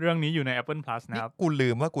นี่กู เรื่องนี้อยู่ใน Apple Plus นะครับ กูลื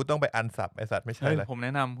มว่ากูต้องไปอันสับไอ้สัตว์ไม่ใช่ เฮ้ย เลย ผมแน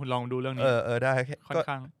ะนำคุณลองดูเรื่องนี้ ได้ ค่อน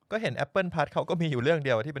ข้าง ก็เห็น Apple Plus เขาก็มีอยู่เรื่องเ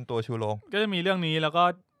ดียวที่เป็นตัวชูโรง ก็จะมีเรื่องนี้แล้วก็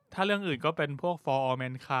ถ้าเรื่องอื่นก็เป็นพวก For All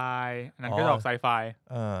Mankind อันนั้นก็จะออกไซไฟ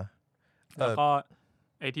แล้วก็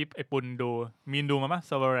ไอที่ไอปุนดูมีนดูมาปะ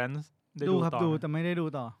Severance ได้ ดู ดู ครับ ต่อ ดูแต่ไม่ได้ดู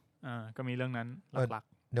ต่อ ก็มีเรื่องนั้นหลัก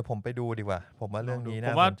เดี๋ยวผมไปดูดีกว่า ผมว่า ๆ เรื่องนี้ ผ น่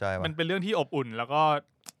าม ว่า สนใจว่ะ มันเป็นเรื่องที่อบอุ่น แล้วก็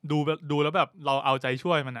ดูแล้วแบบเราเอาใจ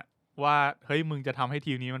ช่วยมันอะว่าเฮ้ยมึงจะทำให้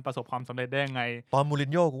ทีมนี้มันประสบความสำเร็จได้ยังไง ตอนมูริ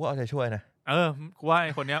นโญ่กูก็เอาใจช่วยนะ กูว่าไอ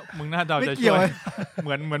คนเนี้ยมึงน่าจะเอาใจ ไม่เกี่ ช่ ยว วย เห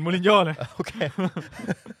มือนมูรินโญ่เลย โอเค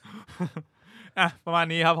ประมาณ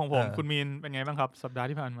นี้ครับของผม เออ คุณมีนเป็นไงบ้างครับ สัปดาห์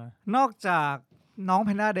ที่ผ่านมา นอกจากน้องแพ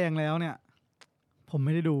นด้าแดงแล้วเนี่ย ผมไ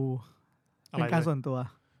ม่ได้ดู อะไร เป็นการ เลย ส่วนตัว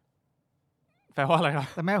แปลว่าอะไรครับ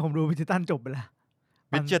แต่แม่ผมดูวิจิตันจบไปแล้ว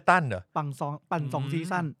บิดเจตันเหรอ ปั่นสองซี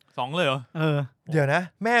ซั่น 2เลยเหรอ เดี๋ยวนะ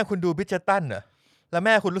แม่คุณดูบิดเจตันเหรอแล้วแ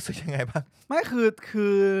ม่คุณรู้สึกยังไงบ้าง ไม่คื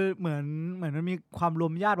อเหมือนมันมีความรว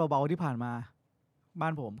มญาติเบาๆที่ผ่านมา บ้า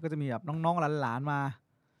นผมก็จะมีแบบน้องๆหลานๆมา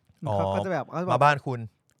อ๋อ เขาก็จะแบบ มาบ้านคุณ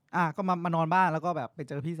ก็มานอนบ้านแล้วก็แบบไป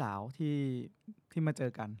เจอพี่สาวที่มาเจ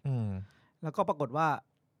อกัน แล้วก็ปรากฏว่า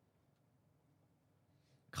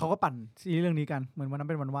เขาก็ปั่นซีรีส์เรื่องนี้กันเหมือนวันนั้น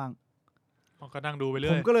เป็นวันว่าง ก็นั่งดูไปเรื่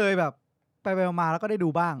ผ อ ม ย ก็เลยแบบไปมาแล้วก็ได้ดู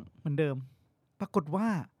บ้างเหมือนเดิม ปรากฏว่า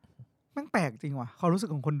แม่งแปลกจริงว่ะความรู้สึก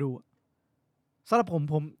ของคนดูสำหรับผ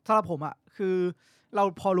มอ่ะคือเรา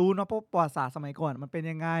พอรู้เนาะประวัติศาสตร์สมัยก่อนมันเป็น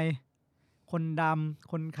ยังไง คนด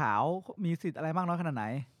ำคนขาวมีสิทธิ์อะไรมากน้อยขนาดไหน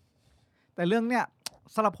แต่เรื่องเนี้ย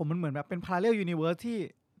สำหรับผมมันเหมือนแบบเป็น parallel universe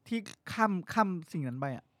ที่ข้ามสิ่งนั้นไป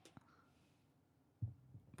อ่ะ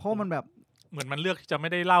เพราะมันแบบ เหมือนมันเลือกที่จะไม่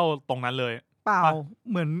ได้เล่าตรงนั้นเลย เปล่า ป่ะ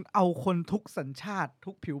เหมือนเอาคนทุกสัญชาติ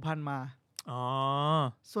ทุกผิวพรรณมา อ๋อ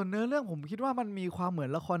ส่วนเนื้อเรื่องผมคิดว่ามันมีความเหมือน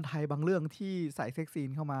ละครไทยบางเรื่องที่ใส่เซ็กซีน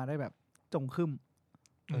เข้ามาได้แบบจงครึม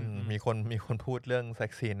มีคนพูดเรื่องเซ็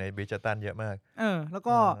กซีนในบิดเจตันเยอะมาก แล้ว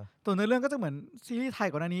ก็ตัวเนื้อเรื่องก็จะเหมือนซีรีส์ไทย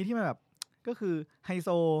ก่อนหน้านี้ที่มันแบบก็คือไฮโซ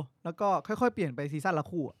แล้วก็ค่อยๆเปลี่ยนไปซีซั่นละ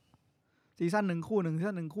คู่อะซีซั่นหนึ่งคู่หนึ่งซี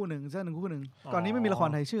ซั่นหนึ่งคู่หนึ่งซีซั่นหนึ่งคู่หนึ่งก่อนนี้ไม่มีละคร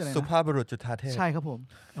ไทยชื่ออะไร สุ นะ ภาพบุรุษจุฑาเทพ ใช่ครับผม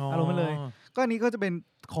อารมณ์นั้นเลย ก็อันนี้ก็จะเป็น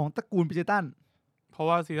ของตระกูลปิเจตัน เพราะ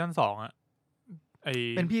ว่าซีซั่น2อะไอ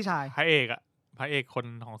เป็นพี่ชาย พระเอกคน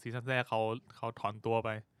ของซีซั่นแรกเขาถอนตัวไป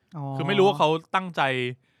อ๋อ คือไม่รู้ว่าเขาตั้งใจ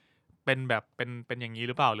เป็นแบบเป็นอย่างนี้ห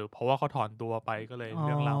รือเปล่าหรือเพราะว่าเขาถอนตัวไปก็เลยเ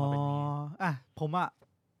รื่องราวมาเป็นอย่างนี้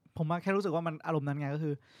ผมแค่รู้สึกว่ามันอารมณ์นั้นไงก็คื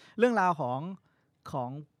อ เรื่องราวข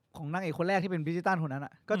องนางเอกคนแรกที่เป็นปิเจตันคนนั้นอ่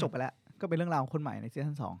ะก็จบไปแล้วก็เป็นเรื่องราวของคนใหม่ในซี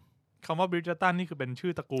ซั่น2 คำว่าบริดจตันนี่คือเป็นชื่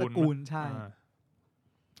อตระกู ต ล ระกูลใช่ อ่า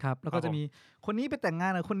ครับ แล้ว ครั ก็ บ จะมีคนนี้ไปแต่งงา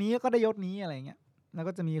นกับคนนี้ก็ได้ยศนี้อะไรเงี้ยแล้ว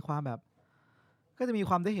ก็จะมีความแบบ ก็จะมี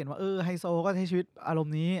ความได้เห็นว่าไฮโซก็ใช้ชีวิตอารม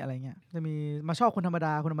ณ์นี้อะไรเงี้ยจะมีมาชอบคนธรรมด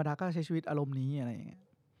าก็ใช้ชีวิตอารมณ์นี้อะไรอย่างเงี้ย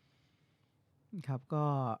ครับ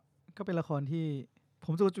ก็เป็นละครที่ผ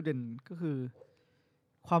มรู้สึกว่าจุดเด่นก็คือ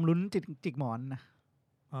ความลุ้นจิกหมอนนะ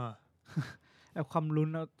อ่า แบบความลุ้น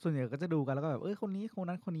ส่วนใหญ่ก็จะดูกันแล้วก็แบบคนนี้คน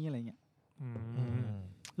นั้นคนนี้อะไรเงี้ย อื อื ม ม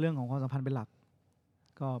เรื่องของความสัมพันธ์เป็นหลัก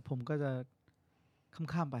ก็ผมก็จะข้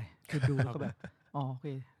ามๆไปดูแล้วก็แบบอ๋อโอเค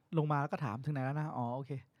ลงมาแล้วก็ถามถึงไหนแล้วนะอ๋อโอเ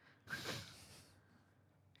ค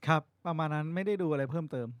ครับประมาณนั้นไม่ได้ดูอะไรเพิ่ม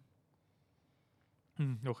เติม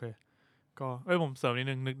โอเค ก็ผมเสริมนิด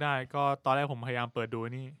นึงนึกได้ ก็ตอนแรกผมพยายามเปิดดู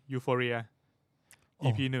นี่ Euphoria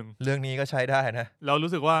EP 1 เรื่องนี้ก็ใช้ได้นะ แล้ว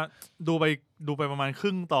รู้สึกว่าดูไปประมาณค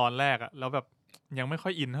รึ่งตอนแรกอะแล้วแบบยังไม่ค่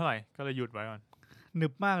อยอินเท่าไหร่ก็เลยหยุดไว้ก่อน หนึ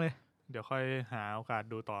บมากเลย เดี๋ยวค่อยหาโอกาส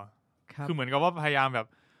ดูต่อ ครับ คือเหมือนกับว่าพยายามแบบ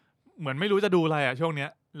เหมือนไม่รู้จะดูอะไรอะช่วงเนี้ย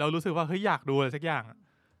แล้วรู้สึกว่าเฮ้ยอยากดูอะไรสักอย่างอะ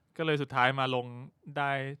ก็เลยสุดท้ายมาลงได้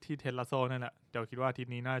ที่เทสลาโซนั่นแหละเดี๋ยวคิดว่าอาทิต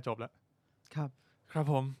ย์นี้น่าจะจบแล้ว ครับ ครับ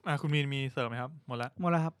ผมคุณมีนมีเสริมไหมครับหมดละ หม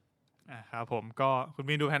ดแล้วครับ ครับผมก็คุณ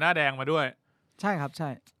มีนดูแพนด้าแดงมาด้วย ใช่ครับใช่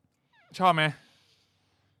ชอบไหม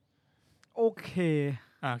โอเค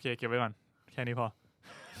โอเคเก็บไว้ก่อนแค่นี้พอ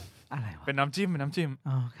อะไรวะ เป็นน้ำจิ้ม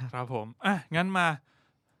อ๋อครับ ครับผมงั้นมา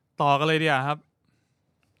ต่อกันเลยดีกว่าครับ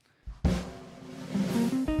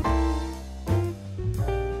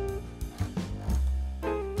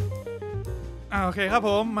โอเคครับ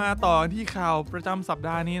ผมมาต่อที่ข่าวประจำสัปด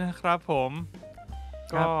าห์นี้นะครับผม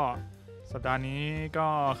ครั ก็ บ สัปดาห์นี้ก็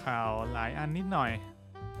ข่าวหลายอันนิดหน่อย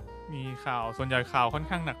มีข่าวส่วนใหญ่ข่าวค่อน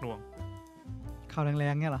ข้างหนักหน่วง ข่าวแร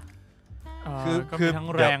งๆเนี่ยเหรอ ก็มีทั้ง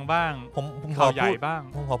แรงบ้าง ผมข ข่า อ วใหญ่ พูด บ้าง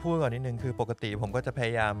ผมขอพูดก่อนนิดนึงคือปกติผมก็จะพย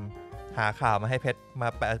ายามหาข่าวมาให้เพชรม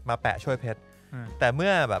าแปะช่วยเพชร อืม แต่เมื่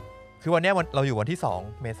อแบบ คือวันเนี้ยเราอยู่วันที่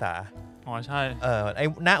2เมษา อ๋อใช่ ไอ้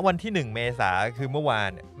ณวันที่1เมษาคือเมื่อวาน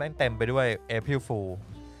เนี่ยแม่งเต็มไปด้วย April Fool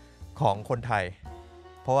ของคนไทย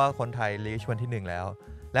เพราะว่าคนไทยรีชวันที่1แล้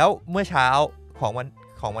วเมื่อเช้าของ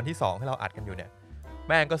วันที่2ที่เราอัดกันอยู่เนี่ยแ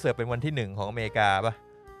ม่งก็เสือกเป็นวันที่1ของอเมริกาป่ะ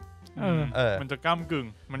มันจะก้ำกึ่ง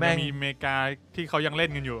มัน แม่ จะ ง มีอเมริกาที่เขายังเล่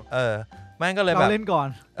นกันอยู่ แม่งก็เลย เรา แบบ เล่นก่อน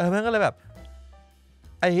แม่งก็เลยแบบ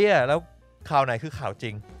ไอ้เหี้ยแล้วข่าวไหนคือข่าวจ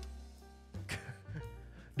ริง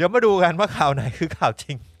เดี๋ยวมาดูกันว่าข่าวไหนคือข่าวจ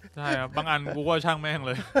ริง ใช่ครับบางอันกูก็ช่างแม่งเ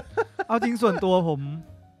ลย เอาจริงส่วนตัวผม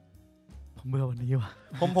เบื่อวันนี้ว่ะ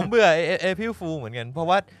ผมเบื่อApril Fool เหมือนกันเพราะ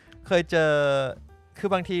ว่าเคยเจอคือ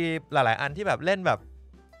บางทีหลายๆอันที่แบบเล่นแบบ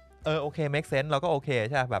โอเค make sense เราก็โอเค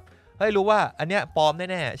ใช่ป่ะแบบเฮ้ยรู้ว่าอันเนี้ยปลอมแ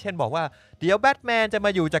น่ๆเช่นบอกว่าเดี๋ยวแบทแมนจะม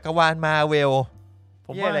าอยู่จักรวาลมาเวล ผ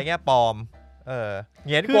ม เหี้ย ว่า อะไรเงี้ยปลอมเห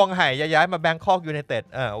งียนกวงไห่จะย้ายมาแบงคอกยูไนเต็ด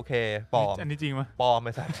โอเคปลอม อันนี้จริงปะ ปลอมไ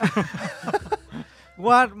อ้สัส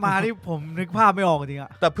ว่ามาที่ผมนึกภาพไม่ออกจริงอ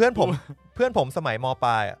ะ แต่เพื่อนผมสมัยมป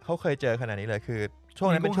ลายอะเขาเคยเจอขนาดนี้เลยคือช่วง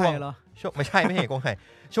นั้นเป็นช่วง เหรอ ไม่ใช่ไม่เห็นกวงไห่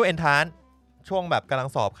ช่วงเอนทานช่วงแบบกำลัง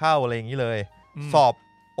สอบเข้าอะไรอย่างนี้เลย สอบ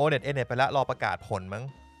โอเน็ตไปแล้วรอประกาศผลมั้ง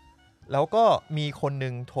แล้วก็มีคนนึ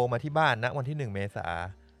งโทรมาที่บ้านณวันที่1เมษา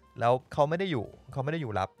แล้วเขาไม่ได้อ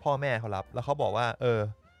ยู่รับพ่อแม่เขารับแล้วเขาบอกว่าเ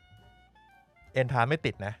อ็นทานไม่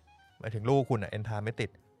ติดนะหมายถึงลูกคุณเอ็นทานไม่ติด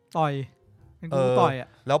ต่อยเป็นกูต่อยอะ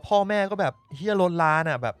แล้วพ่อแม่ก็แบบเฮียลนลาน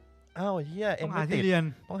แบบอ้าวเฮียเอ็ ต้อน งหา ไม่ติ ที่ ด เรียน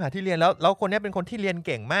ต้องหาที่เรียนแล้วคนนี้เป็นคนที่เรียนเ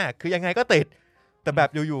ก่งมากคือยังไงก็ติด แต่แบบ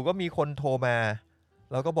อยู่ๆก็มีคนโทรมา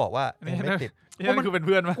แล้วก็บอกว่าเอ็นไม่ติด นี่มันคือเป็นเ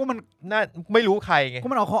พื่อนปะ ก็มัน น่าไม่รู้ใครไง ก็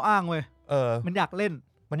มันเอาข้ออ้างเว้ย มันอยากเล่น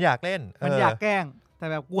มันอยากเล่น มันอยากแกล้ง แต่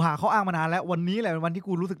แบบกูหาข้ออ้างมานานแล้ววันนี้แหละเป็นวันที่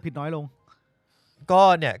กูรู้สึกผิดน้อยลง ก็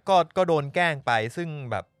เนี่ยก็โดนแกล้งไปซึ่ง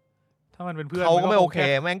แบบ ถ้ามันเป็นเพื่อน เขาก็ไม่โอเค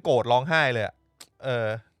แ แม่งโกรธร้องไห้เลย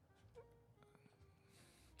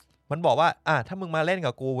มันบอกว่าถ้ามึงมาเล่น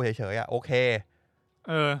กับกูเฉยๆโอเค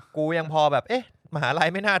กูยังพอแบบมหาลัย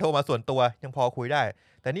ไม่น่าโทรมาส่วนตัวยังพอคุยได้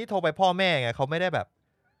แต่นี่โทรไปพ่อแม่ไงเขาไม่ได้แบบ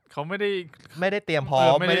เขาไม่ได้ เตรียมพร้อ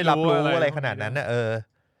ม ไม่ ไม่ ได้ ได้รับรู้ รู้ อะไร อะไร ขนาดนั้นนะ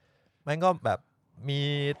มันก็แบบมี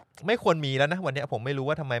ไม่ควรมีแล้วนะวันเนี้ยผมไม่รู้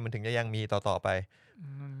ว่าทำไมมันถึงจะยังมีต่อไป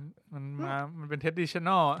มันเป็น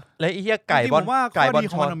traditional และไอ้เหี้ยไก่ จริงๆ บอล ผมว่า ไก่บอล ข้อดี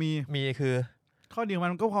ข ช อง อ มัน นมี มีคือ ข้อดีของมั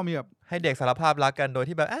นก็พอมีแบบ ให้เด็กสารภาพรักกันโดย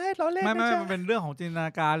ที่แบบเราเล่น ไม่ นะจ๊ะ มันเป็นเรื่องของจินตนา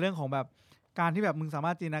การเรื่องของแบบการที่แบบมึงสาม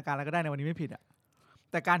ารถจินตนาการอะไรก็ได้ในวันนี้ไม่ผิดอะ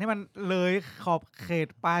แต่การที่มันเลยขอบเขต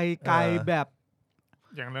ไปไกลแบบ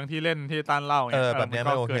อย่างเรื่องที่เล่นที่ต้านเล่าเนี่ย แบบเนี้ย มั ไ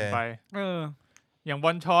ม่ ก็ โอเค เกินไป อย่างบ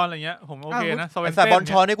อลชอนอะไรเงี้ยผมโอเคนะ ไอ้สัตว์บอล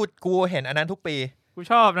ชอนนี่กูเห็นอันนั้นทุกปี กู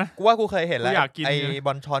ชอบนะ กูว่ากูเคยเห็นแล้ว กูอยากกิน ไอ้บ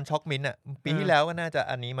อลชอนช็อกมิ้นท์ปีที่แล้วก็น่าจะ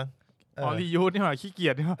อันนี้มั้ง รียูทนี่หว่าขี้เกี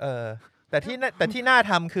ยจนี่หว่า แต่ที่น่า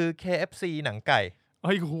ทำคือ KFC หนังไก่ เ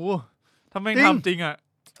ฮ้ยกูถ้าไม่ จริง ทำจริงอ่ะ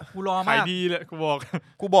กูรอ ขาย มาก ดีเลยกูบอก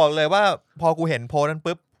กูบอกเลยว่าพอกูเห็นโพสต์นั้น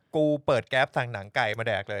ปุ๊บกูเปิดแก๊ปสั่งหนังไก่มา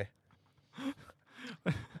แดกเลย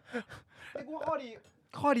ไอ้กูว่า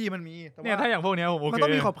ข้อดีมันมีแต่ เนี่ย ว่า ถ้าอย่างพวกเนี้ยผมโอ มัน เค ต้อ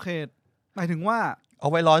งมีขอบเขตหมายถึงว่า เอา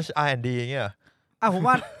ไว้ launch R&D อย่างเงี้ยเหรอ ผม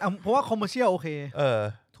ว่าเพราะว่าคอมเมอร์เชียลโอเค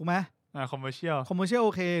ถูกไหม คอมเมอร์เชียล คอมเมอร์เชียลโอ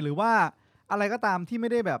เค หรือว่าอะไรก็ตามที่ไม่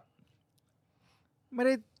ได้แบบ ไม่ไ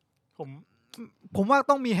ด้ ผมว่า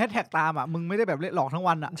ต้องมีแฮชแท็กตามมึงไม่ได้แบบเล่นหลอกทั้ง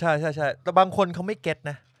วัน ใช่แต่บางคนเขาไม่เก็ต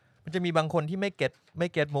นะมันจะมีบางคนที่ไม่เ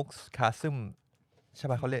ก็ตมุกคาซึมใช่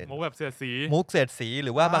ป่ะเขาเรียก มุกแบบเสียดสี มุกเศษสีห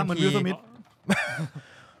รือว่าบาง เหมือน ที วิลสมิธ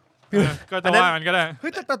ก็จะว่ามันก็ได้ เฮ้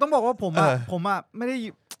ยแต่ต้องบอกว่าผมไม่ได้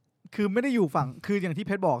คือไม่ได้อยู่ฝั่งคืออย่างที่เ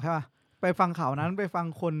พชรบอกใช่ป่ะไปฟังข่าวนั้นไปฟัง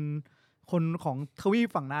คนของทวีป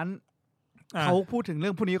ฝั่งนั้นเขาพูดถึงเรื่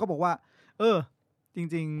องพวกนี้ก็บอกว่า จ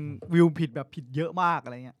ริงๆวิวผิดแบบผิดเยอะมากอะ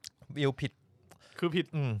ไรเงี้ย วิวผิด คือผิด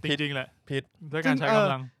จริงๆแหละ ผิด ด้วยการใช้ก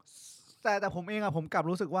ำลัง แต่ผมเองผมกลับ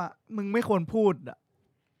รู้สึกว่ามึงไม่ควรพูด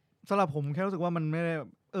สำหรับผมแค่รู้สึกว่ามันไม่ได้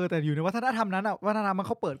แต่อยู่ในวัฒนธรรมนั้นวัฒนธรรมมันเ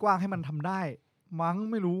ขาเปิดกว้างให้มันทำได้มั้ง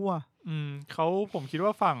ไม่รู้ว่ะ ผมคิดว่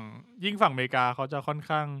ายิ่งฝั่งอเมริกาเขาจะค่อน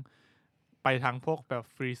ข้างไปทางพวกแบบ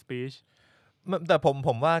free speech แต่ผ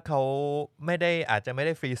มว่าเขาอาจจะไม่ไ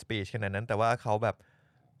ด้ free speech ขนาดนั้นแต่ว่าเขาแบบ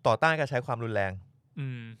ต่อต้านการใช้ความรุนแรง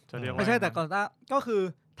จะเรียกว่า ไม่ใช่แต่ก่อนก็คือ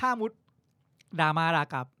ถ้ามุดด่ามาด่า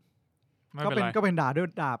กลับ ไม่ ก็ เป็น เป็น ไร ก็เป็นด่าด้วย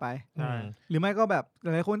ด่าไป ใช่ หรือไม่ก็แบบหล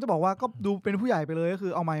ายๆคนจะบอกว่าก็ดูเป็นผู้ใหญ่ไปเลยก็คื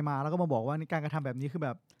อเอาไมค์มาแล้วก็มาบอกว่านี่การกระทำแบบนี้คือแบ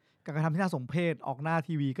บการกระทำที่น่าสมเพชออกหน้า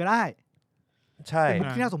ทีวีก็ได้ ใช่ เป็นมุ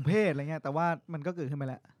กที่น่าสมเพชอะไรเงี้ยแต่ว่ามันก็เกิดขึ้นไป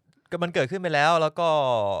แล้ว ก็มันเกิดขึ้นไปแล้วแล้วก็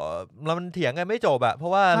มันเถียงกันไม่จบเพรา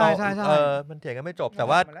ะว่าเรามันเถียงกันไม่จบแต่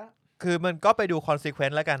ว่าคือมันก็ไปดู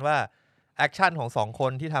consequence แล้วกันว่าแอคชั่นของ2ค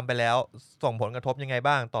นที่ทำไปแล้วส่งผลกระทบยังไง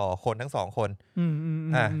บ้างต่อคนทั้ง2คน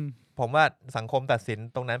ผมว่าสังคมตัดสิน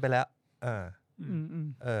ตรงนั้นไปแล้ว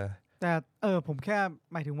แต่ผมแค่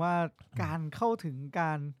หมายถึงว่าการเข้าถึงก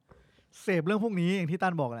าร เสพเรื่องพวกนี้อย่างที่ต้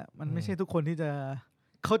านบอกแหละมันไม่ใช่ทุกคนที่จะ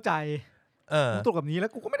เข้าใจมุกตลกแบบนี้แล้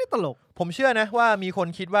วกูก็ไม่ได้ตลกผมเชื่อนะว่ามีคน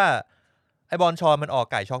คิดว่าไอบอลชอนมันออก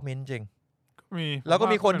ไก่ช็อกมิ้นจริงมีแล้วก็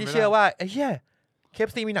มีคนที่เชื่อว่าไอ้เหี้ย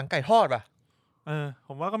KFC มีหนังไก่ทอดป่ะผ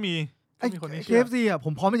มว่าก็มีคนที่เชื่อ KFC อ่ะผ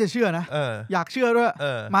มพร้อมที่จะเชื่อนะอยากเชื่อด้วย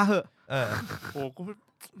มาเหอะโอ้กู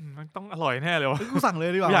มันต้องอร่อยแน่เลยวะกูสั่งเลย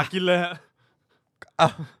ดีกว่าอยากกินเลยฮะ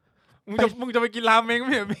มึงจะไปกินรามเมงไ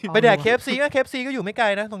ม่ไปแดก KFC ก็ KFC ก็อยู่ไม่ไกล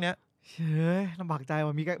นะตรงเนี้ยเฮ้ยลำบากใจ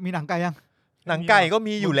ว่ามีหนังไก่ยังหนังไก่ก็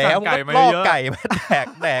มีอยู่แล้วมึงก็ลอกไก่มา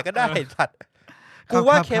แดกก็ได้สัตว์กู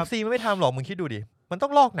ว่า KFC มันไม่ทำหรอกมึงคิดดูดิมันต้อ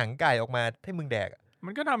งลอกหนังไก่ออกมาให้มึงแดกมั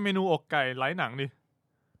นก็ทำเมนูอกไก่ไร้หนังดิ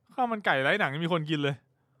ข้าวมันไก่ไร้หนังมีคนกินเลย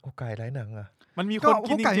อกไก่ไร้หนังอ่ะมันมีคน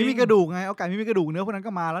กินจริงๆไก่ไม่มีกระดูกไงเอาไก่ไม่มีกระดูกเนื้อพวกนั้น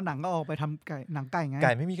ก็มาแล้วหนังก็ออกไปทำไก่หนังไก่ไงไ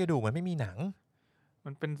ก่ไม่มีกระดูกมันไม่มีหนังมั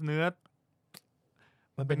นเป็นเนื้อ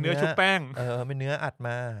มันเป็นเนื้อชุบแป้งเป็นเนื้ออัดม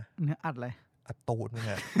าเนื้ออัดอะไรอัดตูดมึง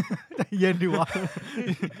อะใจเย็นดิวะ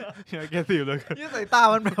แกสิวเลยยี่สายตา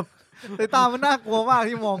มันแบบสายตามันน่ากลัวมาก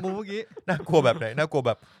ที่มองกูเมื่อกี้น่ากลัวแบบไหนน่ากลัวแ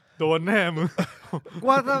บบโดนแน่มึง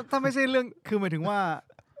ว่าถ้าไม่ใช่เรื่องคือหมายถึงว่า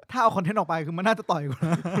ถ้าเอาคอนเทนต์ออกไปคือมันน่าจะต่อยกู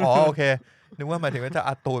นะอ๋อโอเคนึกว่าหมายถึงว่าจะ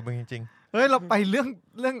อัดตูดมึงจริงๆเฮ้ยเราไปเรื่อ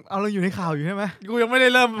งเอาเราอยู่ในข่าวอยู่ใช่ไหมกูยังไม่ได้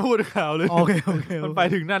เริ่มพูดข่าวเลยโอเคมันไป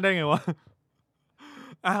ถึงนั่นได้ไงวะ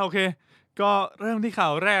โอเคก็เริ่มที่ข่า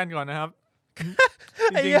วแรกก่อนนะครับ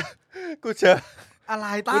จริงๆกูเจออะไร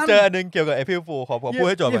ตั้งกูเจออันนึงเกี่ยวกับ April Fool ขอพูด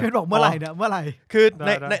ให้จบพี่เพชรบอกเมื่อไหร่เนี่ยเมื่อไหร่คือ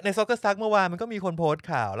ในSoccer Stuck เมื่อวานมันก็มีคนโพสต์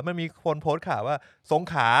ข่าวแล้วมันมีคนโพสต์ข่าวว่าสง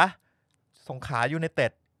ขลายูไนเต็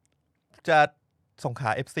ดจะสงขลา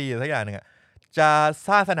FC สักอย่างนึงอ่ะจะส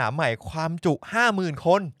ร้างสนามใหม่ความจุ 50,000 ค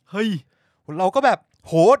นเฮ้ยเราก็แบบ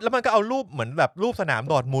โหดแล้วมันก็เอารูปเหมือนแบบรูปสนาม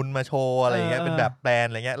ดอร์ทมุนด์มาโชว์อะไรเงี้ยเป็นแบบแปลน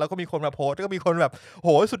อะไรเงี้ยแล้วก็มีคนมาโพสต์ก็มีคนแบบโห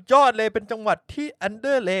สุดยอดเลยเป็นจังหวัดที่อันเด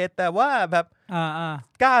อร์เลย์แต่ว่าแบบ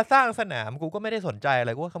กล้าสร้างสนามกูก็ไม่ได้สนใจอะไร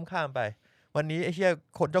กูก็ข้ามไปวันนี้ไอ้เหี้ย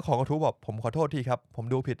คนเจ้าของกระทู้บอกผมขอโทษทีครับผม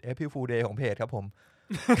ดูผิด April Fool Day ของเพจครับผม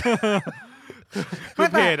คือ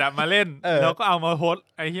เพจมาเล่นแล้วก็เอามาโพส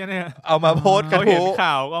ไอ้เหี้ยเนี่ยเอามาโพสกระทู้เขาเห็น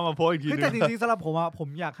ข่าวก็เอามาโพสอีกทีนึงแต่จริงๆสำหรับผมผม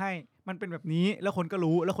อยากให้มันเป็นแบบนี้แล้วคนก็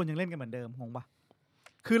รู้แล้วคนยังเล่นกันเหมือนเดิมงงปะ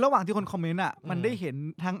คือระหว่างที่คนคอมเมนต์มันได้เห็น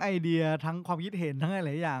ทั้งไอเดียทั้งความคิดเห็นทั้งอะไรห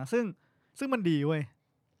ลายอย่างซึ่งมันดีเว้ย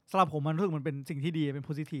สำหรับผมมันรู้สึกมันเป็นสิ่งที่ดีเป็นโพ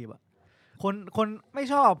สิทีฟอะคนไม่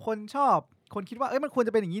ชอบคนชอบคนคิดว่ามันควรจ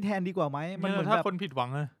ะเป็นอย่างนี้แทนดีกว่าไหมมันเหมือนถ้าคนผิดหวัง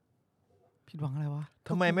ผิดหวังอะไรวะ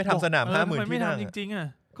ทำไมไม่ทำสนาม 50,000 ที่นั่งจริง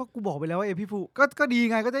ๆก็กูบอกไปแล้วว่าApril Foolก็ดี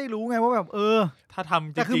ไงก็ได้รู้ไงว่าแบบถ้าท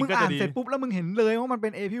ำจริงๆก็จะดีแต่คือมึงอ่านเสร็จปุ๊บแล้วมึงเห็นเลยว่ามันเป็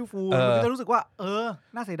นApril Foolมึงก็จะรู้สึกว่า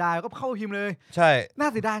น่าเสียดายก็เข้าพิมพ์เลยใช่น่า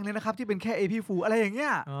เสียดายเลยนะครับที่เป็นแค่ April Fool อะไรอย่างเงี้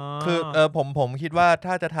ยคือผมคิดว่า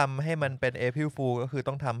ถ้าจะทำให้มันเป็น April Fool ก็คือ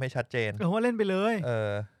ต้องทำให้ชัดเจนว่าเล่นไปเลย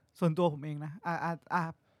ส่วนตัวผมเองนะ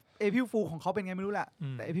April Fool ของเขาเป็นไงไม่รู้แหละ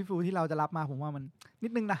แต่ April Fool ที่เราจะรับมาผมว่ามันนิ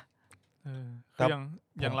ดนึงนะคืออ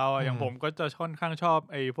ย่างเราอย่างผมก็จะค่อนข้างชอบ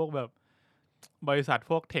ไอ้พวกแบบบริษัท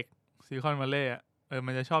พวกเทคซิลิคอนวัลเลย์มั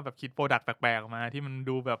นจะชอบแบบคิดโปรดักต์แปลกๆออกมาที่มัน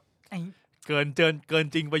ดูแบบเกิน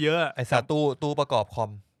จริงไปเยอะไอ้สาตู้ประกอบคอ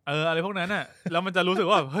มอะไรพวกนั้นน่ะแล้วมันจะรู้สึก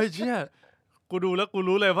ว่าเฮ้ยเชี่ยกูดูแล้วกู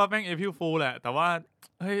รู้เลยว่าแม่งApril Foolแหละแต่ว่า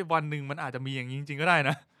เฮ้ยวันนึงมันอาจจะมีอย่างนี้จริงๆก็ได้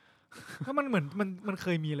นะถ้ามันเหมือนมันเค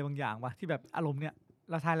ยมีอะไรบางอย่างว่ะที่แบบอารมณ์เนี้ย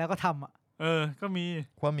เราทายแล้วก็ทำก็มี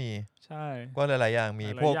ใช่ก็หลายๆอย่างมี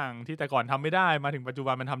พวกอย่างที่แต่ก่อนทำไม่ได้มาถึงปัจจุ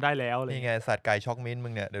บันมันทำได้แล้วเลยนี่ไงสัตว์ไก่ช็อกมิ้นมึ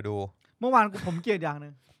งเนี่ยเดี๋ยวดูเมื่อวานผมเกลียดอย่างนึ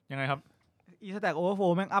งยังไงครับStack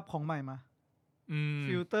Overflow แม่งอัพของใหม่มา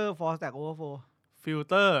Filter for Stack Overflow ฟิล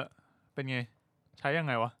เตอร์เป็นไงใช้ยังไ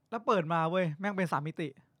งวะแล้วเปิดมาเว้ยแม่งเป็น3มิติ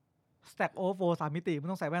Stack Overflow 3มิติมึง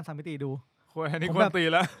ต้องใส่แว่น3มิติดูโอ้ยอันนี้ควรตี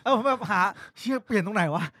แล้วผมแบบหาเชื่อเปลี่ยนตรงไหน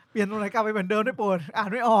วะเปลี่ยนตรงไหนกลับไปเหมือนเดิมได้โปรดอ่าน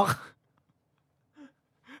ไม่ออก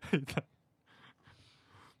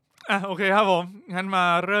โอเคครับผมงั้นมา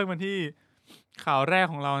เริ่มกันที่ข่าวแรก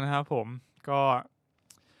ของเรานะครับผมก็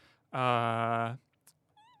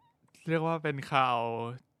เรียกว่าเป็นข่าว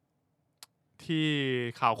ที่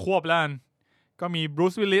ข่าวควบแล้วก็มีบรู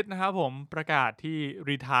ซวิลลิสนะครับผมประกาศที่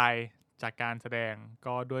รีไทร์จากการแสดง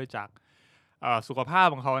ก็ด้วยจากสุขภาพ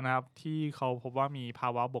ของเขานะครับที่เขาพบว่ามีภา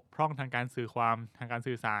วะบกพร่องทางการสื่อความทางการ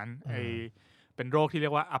สื่อสารเป็นโรคที่เรี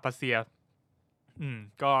ยกว่าอะพาเซีย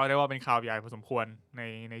ก็เรียกว่าเป็นข่าวใหญ่พอสมควร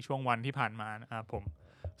ในช่วงวันที่ผ่านมานะครับผม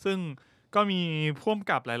ซึ่งก็มีพ่วง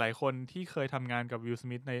กับหลายๆคนที่เคยทำงานกับวิลส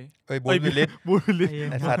มิธในบูธวิลลิส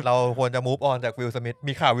ไอสัตว์เราควรจะมูฟออนจากวิลสมิธ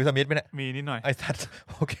มีข่าววิลสมิธไหมเนี่ยมีนิดหน่อยไอสัตว์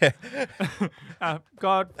โอเค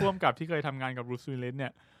ก็พ่วงกับที่เคยทำงานกับบูธวิลลิสเนี่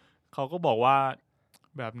ยเขาก็บอกว่า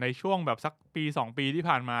แบบในช่วงแบบสักปี2ปีที่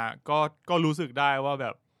ผ่านมาก็รู้สึกได้ว่าแบ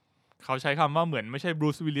บเขาใช้คำว่าเหมือนไม่ใช่บรู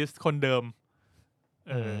ซวิลลิสคนเดิม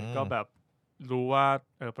ก็แบบรู้ว่า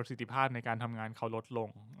ประสิทธิภาพในการทำงานเขาลดลง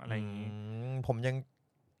อะไรอย่างนี้ผมยัง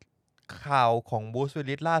ข่าวของบูสวิล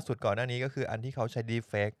ลิสล่าสุดก่อนหน้านี้ก็คืออันที่เขาใช้ดี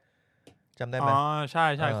เฟกจำได้ไหมอ๋อใช่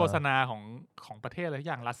เออ โฆษณาของประเทศอะไร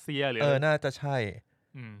อย่างรัสเซียหรือ น่าจะใช่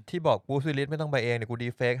ม ที่บอกบูสวิลลิสไม่ต้องไปเองเดี๋ยวกูดี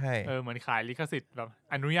เฟกให้ เหมือนขายลิขสิทธิ์แบบ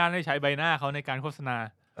อนุญาตให้ใช้ใบหน้าเขาในการโฆษณา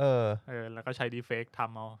แล้วก็ใช้ดีเฟกท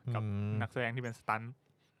ำเอากับนักแสดงที่เป็นสตันท์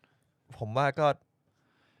ผมว่าก็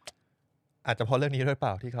อาจจะเพราะเรื่องนี้ด้วยเป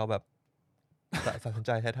ล่าที่เขาแบบ ตัดสินใ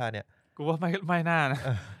จใช้ท่าเนี่ย กูว่าไม่น่านะ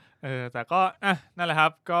แต่ก็นั่นแหละครั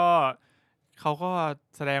บ ก็เขาก็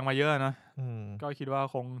แสดงมาเยอะเนอะ ก็คิดว่า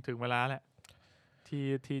คงถึงเวลาแหละ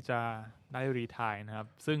ที่จะได้รีไทร์นะครับ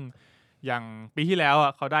ซึ่งอย่างปีที่แล้ว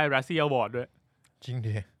เขาได้ Razzie Award ด้วย จริง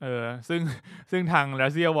ดิ ซึ่งทาง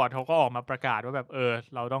Razzie Award เขาก็ออกมาประกาศว่าแบบ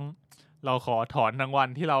เราขอถอนรางวัล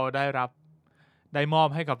ที่เราได้มอบ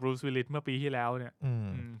ให้กับ Bruce Willis เมื่อปีที่แล้วเนี่ย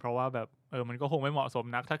เพราะว่าแบบมันก็คงไม่เหมาะสม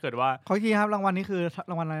นักถ้าเกิดว่าขออีกทีครับรางวัลนี้คือ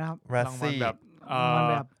รางวัลอะไรนะครับ รัส รางวัล ซี่ แบบ รางวัล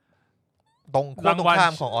แบบ ตรงขั้วตรงข้า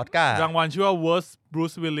มของออสการ์ รางวัลชื่อว่า Worst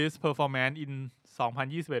Bruce Willis Performance in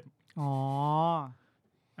 2021 อ๋อ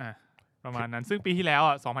ประมาณนั้นซึ่งปีที่แล้ว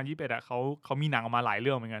2021เขามีหนังออกมาหลายเ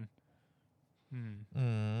รื่องเหมือนกัน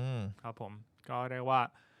ครับผมก็เรียกว่า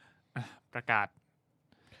ประกาศ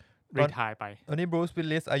รีไทร์ไปตอนนี้บรูซวิล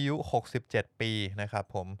ลิสอายุ67ปีนะครับ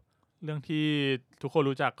ผมเรื่องที่ทุกคน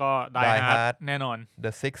รู้จักก็ Die Hard แน่นอน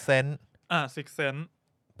The Sixth Sense Sixth Sense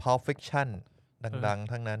Pulp Fiction ดัง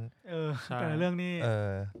ๆทั้งนั้นแต่เรื่องนี้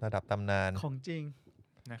ระดับตำนานของจริง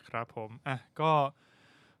นะครับผมก็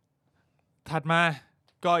ถัดมา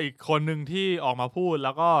ก็อีกคนหนึ่งที่ออกมาพูดแ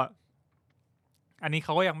ล้วก็อันนี้เข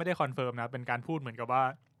าก็ยังไม่ได้คอนเฟิร์มนะเป็นการพูดเหมือนกับว่า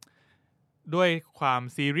ด้วยความ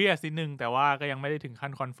ซีเรียสนิดนึงแต่ว่าก็ยังไม่ได้ถึงขั้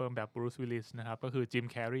นคอนเฟิร์มแบบบรูซวิลลิสนะครับก็คือจิม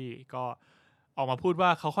แคร์รีก็ออกมาพูดว่า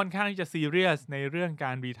เขาค่อนข้างที่จะซีเรียสในเรื่องก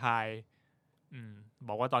ารรีไทร์บ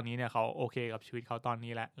อกว่าตอนนี้เนี่ยเขาโอเคกับชีวิตเขาตอน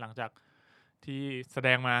นี้แหละหลังจากที่แสด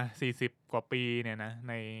งมา40กว่าปีเนี่ยนะ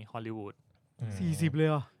ในฮอลลีวูด40เลย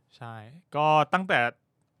เหรอใช่ก็ตั้งแต่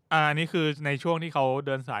อันนี้คือในช่วงที่เขาเ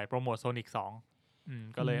ดินสายโปรโมทโซนิก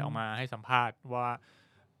2ก็เลยออกมาให้สัมภาษณ์ว่า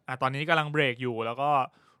ตอนนี้กำลังเบรกอยู่แล้วก็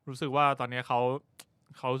รู้สึกว่าตอนนี้เขา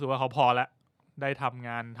รู้สึกว่าเขาพอแล้วได้ทำง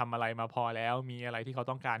านทำอะไรมาพอแล้วมีอะไรที่เขา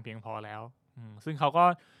ต้องการเพียงพอแล้วซึ่งเขาก็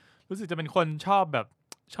รู้สึกจะเป็นคนช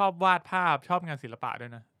อบวาดภาพชอบงานศิลปะด้ว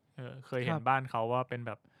ยนะเคยเห็นบ้านเขาว่าเป็นแ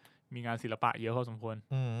บบมีงานศิลปะเยอะพอสมควร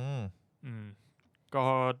ก็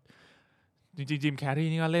จริงๆจิมแคร์รี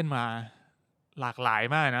นี่ก็เล่นมาหลากหลาย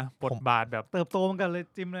มากนะบทบาทแบบเติบโตเหมือนกันเลย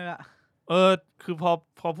จิมเลยอะคือพ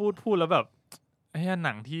อพูดแล้วแบบไอ้ห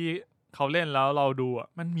นังที่เขาเล่นแล้วเราดู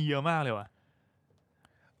มันมีเยอะมากเลยว่ะ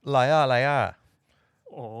อะไร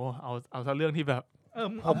โอ้เอาซะเรื่องที่แบบ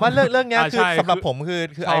ผมว่าเรื่องนี้คือสำหรับผมคือ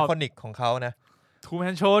ไอคอนิกของเขานะทูแม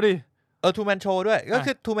นโชว์ดิทูแมนโชว์ด้วยก็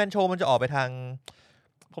คือทูแมนโชว์มันจะออกไปทาง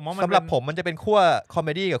ผมว่าสำหรับผมมันจะเป็นขั้วคอมเม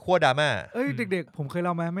ดี้กับขั้วดราม่าเด็กๆผมเคยเ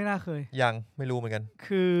ล่าไหมไม่น่าเคยยังไม่รู้เหมือนกัน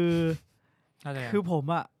คือผม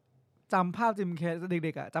จำภาพจิมแคร์เ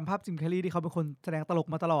ด็กๆจำภาพจิมแคร์รีที่เขาเป็นคนแสดงตลก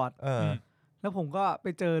มาตลอดแล้วผมก็ไป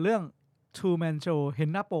เจอเรื่อง Two Man Show เห็น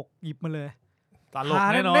หน้าปกหยิบมาเลยตลก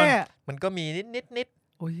แน่นอนมันก็มีนิด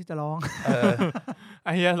โอ้ยจะร้องไ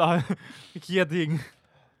อ้เหี้ยร้องเครียดจริง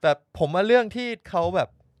แต่ผมว่าเรื่องที่เขาแบบ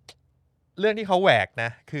เรื่องที่เขาแหวกนะ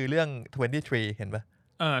คือเรื่อง23เห็นปะ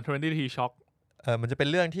23 Shock มันจะเป็น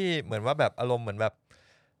เรื่องที่เหมือนว่าแบบอารมณ์เหมือนแบบ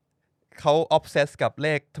เขาออฟเซสกับเล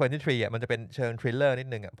ข23มันจะเป็นเชิงทริลเลอร์นิด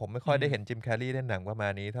นึงผมไม่ค่อยได้เห็นจิมแคร์รีเล่นหนังประมา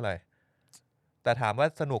ณนี้เท่าไหร่แต่ถามว่า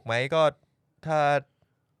สนุกไหมก็ถ้า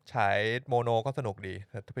ฉายโมโนก็สนุกดี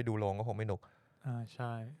แต่ถ้าไปดูโรงก็คงไม่สนุกใ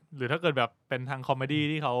ช่หรือถ้าเกิดแบบเป็นทางคอมเมดี้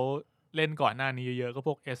ที่เขาเล่นก่อนหน้านี้เยอะๆก็พ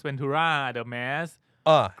วก Ace Ventura The Mask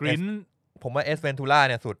Grin ผมว่า Ace Ventura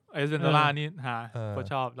เนี่ยสุด Ace Ventura นี่ก็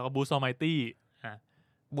ชอบแล้วก็ Bruce Almighty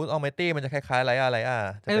Bruce Almighty มันจะคล้ายๆอะไร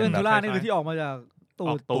จะเป็น Ace Ventura นี่คือที่ออกมาจาก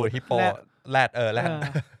ตูดฮิปโปแรดแรด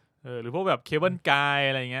หรือพวกแบบ Cable Guy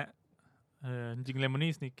อะไรเงี้ยจริง Lemony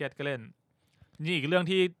Snicket ก็เล่นนี่อีกเรื่อง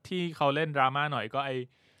ที่เขาเล่นดราม่าหน่อยก็ไอ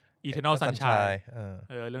Eternal Sunshine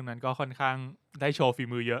เรื่องนั้นก็ค่อนข้างได้โชว์ฝี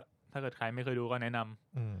มือเยอะถ้าเกิดใครไม่เคยดูก็แนะน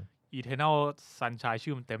ำEternal Sunshine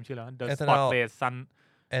ชื่อมันเต็มชื่อแล้ว The Spotless Sun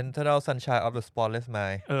Eternal Sunshine of the Spotless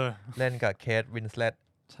Mind เล่นกับเคทวินสเลต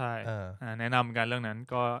ใช่แนะนำกันเรื่องนั้น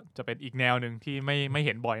ก็จะเป็นอีกแนวหนึ่งที่ไม่เ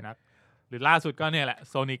ห็นบ่อยนักหรือล่าสุดก็เนี่ยแหละ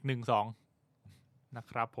Sonic 1-2 นะ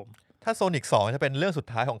ครับผมถ้า Sonic 2จะเป็นเรื่องสุด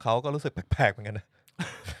ท้ายของเขาก็รู้สึกแปลกๆเหมือนกันนะ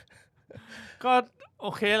ก็โอ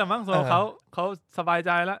เคแหละมั้งเขาสบายใ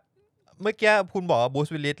จแล้วเมื่อกี้คุณบอกว่าบูส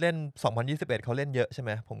วิลลิสเล่น2021เขาเล่นเยอะใช่ไห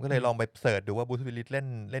มผมก็เลยลองไปเสิร์ชดูว่าบูสวิลลิสเ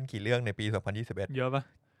ล่นกี่เรื่องในปี2021เยอะปะ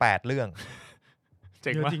8เรื่องเ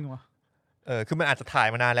จ๋งจริงวะคือมันอาจจะถ่าย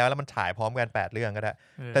มานานแล้วมันฉายพร้อมกัน8เรื่องก็ได้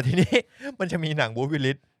แต่ทีนี้มันจะมีหนังบูสวิล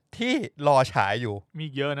ลิสที่รอฉายอยู่มี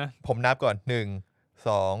เยอะนะผมนับก่อน1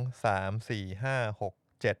 2 3 4 5 6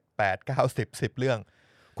 7 8 9 10เรื่อง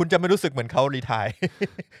คุณจะไม่รู้สึกเหมือนเขารีไทร์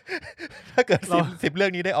ถ้าเกิด10เรื่อ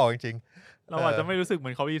งนี้ได้ออกจริงเราอาจจะไม่รู้สึกเหมื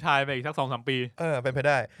อนเขารีไทร์ไปอีกสัก 2-3 ปีเป็นไป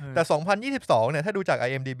ได้แต่2022เนี่ยถ้าดูจาก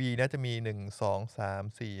IMDb เนี่ยจะมี1 2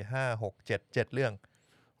 3 4 5 6 7เรื่อง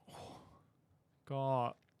ก็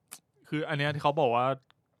คืออันเนี้ยที่เขาบอกว่า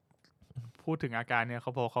พูดถึงอาการเนี่ยเข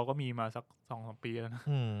าก็มีมาสัก 2-3 ปีแล้วนะ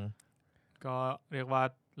ก็เรียกว่า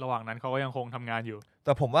ระหว่างนั้นเขาก็ยังคงทำงานอยู่แ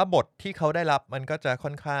ต่ผมว่าบทที่เขาได้รับมันก็จะค่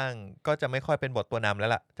อนข้างก็จะไม่ค่อยเป็นบทตัวนำแล้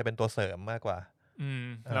วล่ะจะเป็นตัวเสริมมากกว่า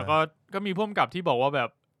แล้วก็มีผู้กำกับที่บอกว่าแบบ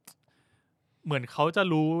เหมือนเขาจะ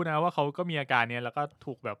รู้นะว่าเขาก็มีอาการเนี้ยแล้วก็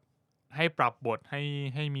ถูกแบบให้ปรับบท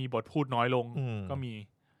ให้มีบทพูดน้อยลงก็มี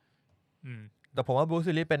แต่ผมว่าบรูซ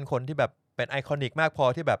วิลลิสเป็นคนที่แบบเป็นไอคอนิกมากพอ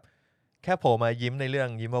ที่แบบแค่โผล่มายิ้มในเรื่อง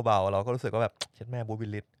ยิ้มเบาๆเราก็รู้สึกว่าแบบเช็ดแม่บรูซ วิ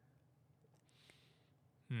ลลิส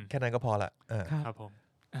แค่นั้นก็พอละครับผ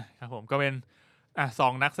มก็เป็น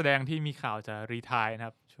2 นักแสดงที่มีข่าวจะรีไทร์นะค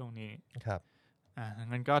รับช่วงนี้ครับ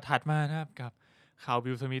งั้นก็ถัดมานะครับกับข่าว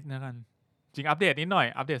วิล สมิธนะกันจริงอัปเดตนิดหน่อย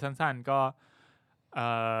อัปเดตสั้นๆก็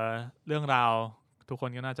เรื่องราวทุกคน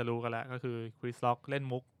ก็น่าจะรู้กันแล้วก็คือคริส ร็อกเล่น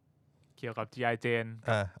มุกเกี่ยวกับ G.I. Jane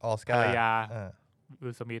ออสการ์ภรรยาวิ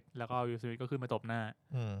ล สมิธแล้วก็วิล สมิธก็ขึ้นมาตบหน้า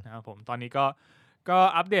นะครับผมตอนนี้ก็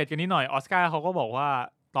อัปเดตกันนิดหน่อยออสการ์เขาก็บอกว่า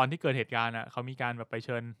ตอนที่เกิดเหตุการณ์เขามีการแบบไปเ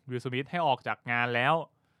ชิญวิล สมิธให้ออกจากงานแล้ว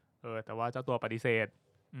แต่ว่าเจ้าตัวปฏิเสธ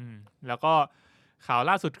แล้วก็ข่าว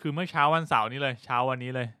ล่าสุดคือเมื่อเช้าวันเสาร์นี้เลยเช้าวัน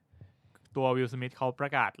นี้เลยตัววิล สมิธเขาปร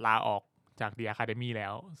ะกาศลาออกจาก The Academy แล้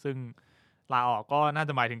วซึ่งลาออกก็น่าจ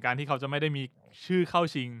ะหมายถึงการที่เขาจะไม่ได้มีชื่อเข้า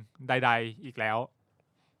ชิงใดๆอีกแล้ว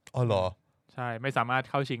อ๋อเหรอใช่ไม่สามารถ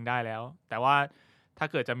เข้าชิงได้แล้วแต่ว่าถ้า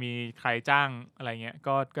เกิดจะมีใครจ้างอะไรเงี้ย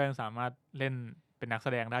ก็ยังสามารถเล่นเป็นนักแส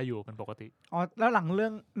ดงได้อยู่เป็นปกติแล้วหนังเรื่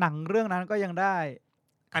องนั้นก็ยังได้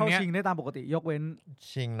เข้าชิงได้ตามปกติยกเว้น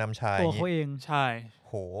ชิงนำชายตัวเขาเองใช่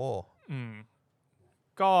โห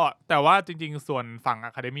ก็แต่ว่าจริงๆส่วนฝั่ง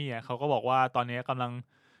Academy เขาก็บอกว่าตอนนี้กำ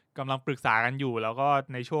ลังปรึกษากันอยู่แล้วก็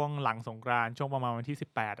ในช่วงหลังสงกรานต์ช่วงประมาณวันที่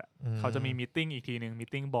18เขาจะมีมีตติ้งอีกทีนึงมีต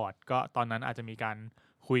ติ้งบอร์ดก็ตอนนั้นอาจจะมีการ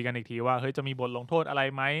คุยกันอีกทีว่าเฮ้ยจะมีบทลงโทษอะไร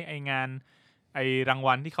ไหมไองานไอราง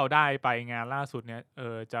วัลที่เขาได้ไปงานล่าสุดเนี่ย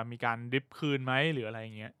จะมีการริบคืนไหมหรืออะไร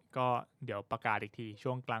เงี้ยก็เดี๋ยวประกาศอีกที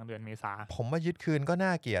ช่วงกลางเดือนเมษาผมว่ายึดคืนก็น่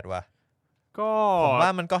าเกลียดว่ะก็ผมว่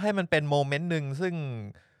ามันก็ให้มันเป็นโมเมนต์นึงซึ่ง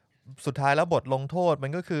สุดท้ายแล้วบทลงโทษมั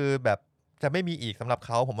นก็คือแบบจะไม่มีอีกสำหรับเ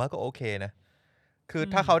ขาผมว่าก็โอเคนะคือ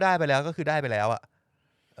ถ้าเขาได้ไปแล้วก็คือได้ไปแล้วอะ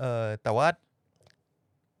แต่ว่า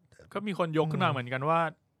ก็มีคนยกขึ้นมาเหมือนกันว่า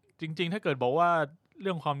จริงๆถ้าเกิดบอกว่าเ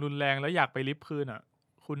รื่องความรุนแรงแล้วอยากไปริบคืน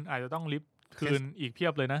คุณอาจจะต้องริบคืนอีกเพีย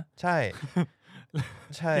บเลยนะใช่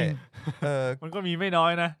ใช่มันก็มีไม่น้อ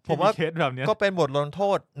ยนะผมว่าเคสแบบนี้ก็เป็นบทลงโท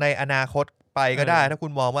ษในอนาคตไปก็ได้ถ้าคุ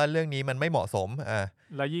ณมองว่าเรื่องนี้มันไม่เหมาะสม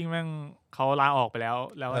แล้วยิ่งแม่งเขาลาออกไปแล้ว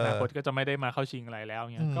อนาคตก็จะไม่ได้มาเข้าชิงอะไรแล้วเ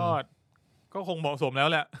งี้ยก็คงเหมาะสมแล้ว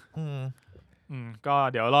แหละก็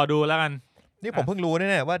เดี๋ยวรอดูแล้วกันนี่ผมเพิ่งรู้เนี่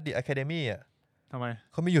ยว่า The Academy ทำไม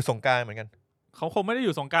เขามีอยู่สงกรานต์เหมือนกันเขาคงไม่ได้อ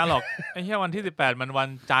ยู่สงกรานต์หรอก ไอ้แค่วันที่18มันวัน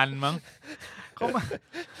จันทร์มั้ง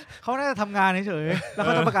เขาน่าจะทำงานเฉยๆแล้ว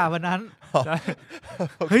ก็จะประกาศวันนั้น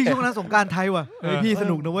เฮ้ยช่วงนั้นสงกรานต์ไทยว่ะเฮ้ยพี่ส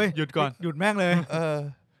นุกนะเว้ยหยุดก่อนหยุดแม่งเลย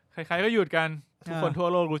ใครๆก็หยุดกันทุกคนทั่ว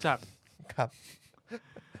โลกรู้จักครับ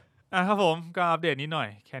ครับผมก็อัปเดตนิดหน่อย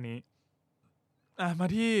แค่นี้มา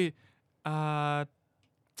ที่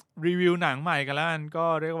รีวิวหนังใหม่กันแล้วกันก็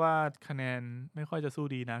เรียกว่าคะแนนไม่ค่อยจะสู้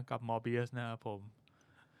ดีนะกับ Morbius นะครับผม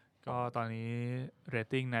ก็ตอนนี้เรต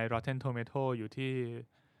ติ้งใน Rotten Tomato อยู่ที่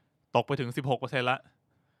ตกไปถึง 16% ละ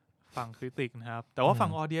ฝั่งคริติกนะครับแต่ว่าฝั่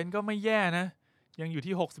งออเดียนก็ไม่แย่นะยังอยู่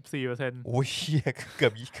ที่ 64% โอ้ยเกือ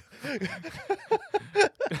บ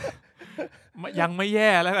ยังไม่แ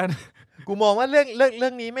ย่แล้วกันกูมองว่าเรื่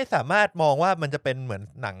องนี้ไม่สามารถมองว่ามันจะเป็นเหมือน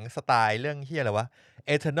หนังสไตล์เรื่องเหี้ยอะไรวะ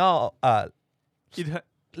Eternal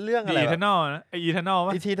เรื่องอะไร Eternal นะไอ้ Eternal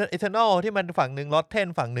ป่ะ Eternal ที่มันฝั่งนึง Rotten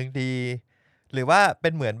ฝั่งนึงดีหรือว่าเป็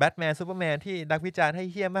นเหมือนแบทแมนซูเปอร์แมนที่นักวิจารณ์ให้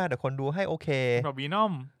เหี้ยมากแต่คนดูให้โอเคแบบวีน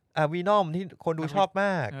อมที่คนดูชอบม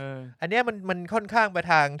ากอันเนี้ยมันค่อนข้างไป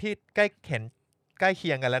ทางที่ใกล้เ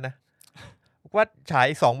คียงกันแล้วนะว่าฉาย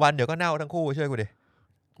2 วันเดี๋ยวก็เน่าทั้งคู่ช่วยกูดิ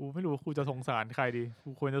กูไม่รู้กูจะสงสารใครดีกู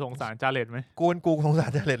ควรจะสงสารจาเลตไหมกูสงสาร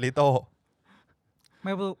จาเลตลิโต้ไ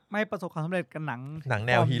ม่ประสบความสำเร็จกับหนังแ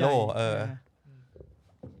นวฮีโร่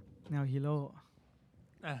แนวฮีโร่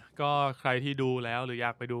ก็ใครที่ดูแล้วหรืออย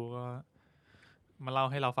ากไปดูก็มาเล่า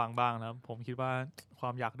ให้เราฟังบ้างนะผมคิดว่าควา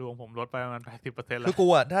มอยากดูของผมลดไปประมาณ 80% แล้วคือกู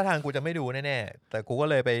ถ้าทางกูจะไม่ดูแน่ๆแต่กูก็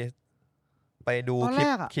เลยไปดู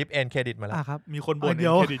คลิป end credit มาแล้วมีคนบ่น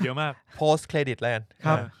end credit เยอะมาก post credit แล้วกันค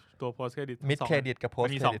รับตัว post credit mid credit กับ post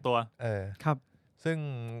credit มี2ตัวครับซึ่ง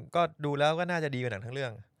ก็ดูแล้วก็น่าจะดีกว่าหนังทั้งเรื่อ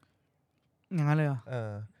ง อย่างนั้นเลยเหรอ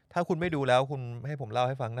ถ้าคุณไม่ดูแล้วคุณให้ผมเล่าใ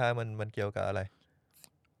ห้ฟังได้มันเกี่ยวกับอะไร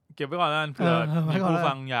เก็บไว้ก่อนแล้วกันเผื่อ ไว้ มี ก่อน ผู้ แล้ว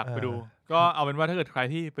ฟังอยากไปดู ก็เอาเป็นว่าถ้าเกิดใคร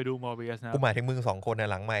ที่ไปดูมอร์เบียสนะ กูหมายถึงมึง2คนเนี่ย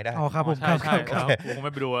หลังไมค์ได้ อ๋อครับผม ใช่ ครับ ใช่ ครับ ครับผมคงไ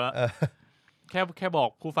ม่ไปดูแล้ว เออ แค่บอก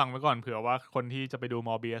ผู้ฟังไว้ก่อนเผื่อว่าคนที่จะไปดูม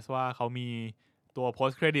อร์เบียสว่าเขามีตัว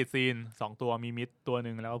post credit scene 2 ตัวมีมิดตัวห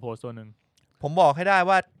นึ่งแล้วก็ post ตัวหนึ่ง ผมบอกให้ได้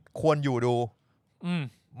ว่าควรอยู่ดู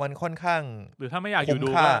มันค่อนข้าง หรือถ้าไม่อยากอยู่ดู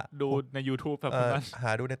คุ้มค่า ก็ดูใน YouTube แบบคุณนั้น ห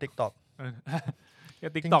าดูใน TikTok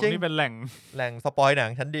TikTok จริงๆ นี่เป็นแหล่ง แหล่งสปอยหนัง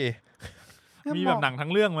ชั้นดี มีแบบหนังทั้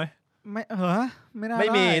งเรื่องไหม ไม่ไม่น่า ไม่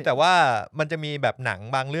มี ด้ แต่ว่ามันจะมีแบบหนัง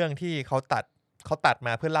บางเรื่องที่เขาตัดม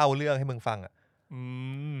าเพื่อเล่าเรื่องให้มึงฟังอ่ะ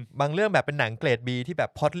บางเรื่องแบบเป็นหนังเกรด B ที่แบบ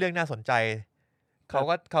พล็อตเรื่องน่าสนใจเข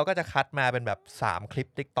าก็จะคัดมาเป็นแบบ3คลิป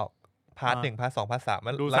TikTok พาร์ท 1พาร์ท 2พาร์ท 3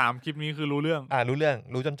มัน ดู3คลิปนี้คือรู้เรื่อง รู้เรื่อง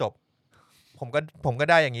รู้จนจบ ผมก็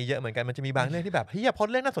ได้อย่างนี้เยอะเหมือนกันมันจะมีบางเรื่องที่แบบเฮ้ยพล็อต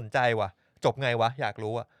เรื่องน่าสนใจว่ะจบไงวะอยาก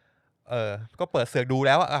รู้อ่ะก็เปิดเสือกดูแ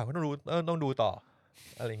ล้วอ่ะก็ต้องดูต่อ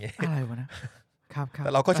อะไรอย่างเงี้ย อะไรวะนะครับ แ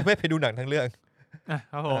ต่เราก็จะไม่ไปดูหนังทั้งเรื่อง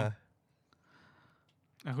ครับผม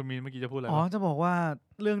คุณมีนเมื่อกี้จะพูดอะไร อ๋อจะบอกว่า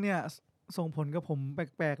เรื่องเนี้ยส่งผลกับผมแ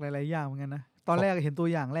ปลกๆหลายๆอย่างเหมือนกันนะตอนแรกเห็นตัว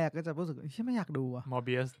อย่างแรกก็จะรู้สึกเฮ้ยไม่อยากดูอ่ะ มอร์เ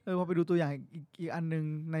บียส พอไปดูตัวอย่างอีกอันนึง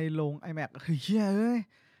ในโรง iMac เฮ้ยเอ้ย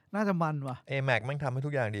น่าจะมันว่ะ AMAC มันทำให้ทุ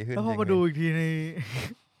กอย่างดีขึ้น แล้วพอ จริงๆ มาดูอีกทีใน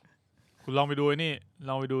คุณลองไปดูนี่ล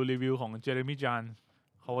องไปดูรีวิวของเจเรมี่จาน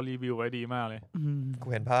เขารีวิวไว้ดีมากเลย กู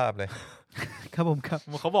เห็นภาพเลย ครับผมครับ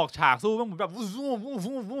เขาบอกฉากสู้มันเหมือนแบบฟู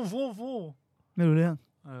ไม่รู้เรื่อง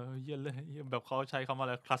เยี่ยเลยแบบเขาใช้คำว่าอะไ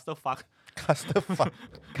ร cluster fuck Clusterfuck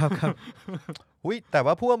ครับ อุ้ยแต่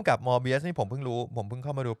ว่าผู้กำกับมอร์เบียสนี่ผมเพิ่งเข้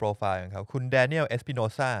ามาดูโปรไฟล์ของเขาคุณแดเนียลเอสปิโน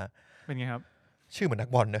ซา เป็นไงครับ ชื่อเหมือนนัก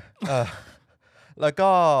บอลเนอะแล้วก็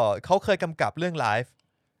เขาเคยกำกับเรื่องไลฟ์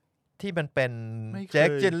ที่มันเป็น ไม่เคย แจ็ค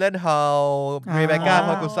จินเลนฮาล อ่า เรเบคก้าพ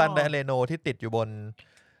ากูสันและเลโนที่ติดอยู่บน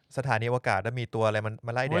สถานีอวกาศแล้วมีตัวอะไรมันม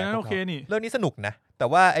าไล่แด โอ้ย ก นั่น พ โอ วก เค เขา นี่ เรื่องนี้สนุกนะ แต่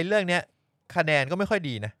ว่าไอ้เรื่องเนี้ยคะแนนก็ไม่ค่อย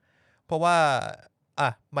ดีนะ เพราะว่า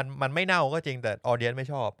มันไม่เน่าก็จริงแต่ออเดียนไม่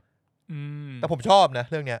ชอบ แต่ผมชอบนะ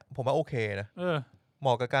เรื่องเนี้ยผมว่าโอเคนะเหม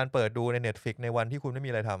าะกับการเปิดดูใน Netflix ในวันที่คุณไม่มี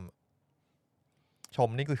อะไรทำชม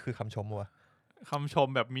นี่คือคำชมวะ คำชม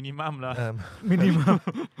แบบมินิมัมแล้ว มินิมัม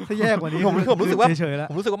ถ้าแยกกว่านี้ ผมรู้สึกว่า เฉยๆแล้ว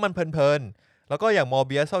ผมรู้สึกว่ามันเพลินๆแล้วก็อย่างมอร์เ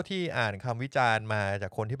บียสเท่าที่อ่านคำวิจารณ์มาจา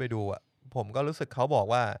กคนที่ไปดูอ่ะผมก็รู้สึกเขาบอก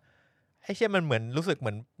ว่าไอ้เช่นมันเหมือนรู้สึกเห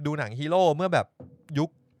มือนดูหนังฮีโร่เมื่อแบบยุค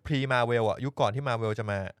พรีมาเวลอ่ะยุคก่อนที่มาเวลจะ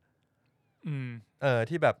มา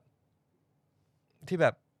ที่แบบ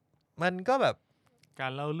มันก็แบบ กา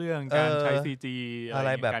รเล่าเรื่องการใช้ CG อะไร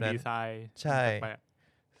แบบนั้น การดีไซน์ ใช่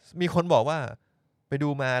มีคนบอกว่าไปดู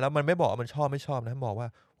มาแล้วมันไม่บอกมันชอบไม่ชอบนะบอกว่า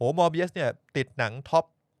โหมอร์เบียสเนี่ยติดหนังท็อ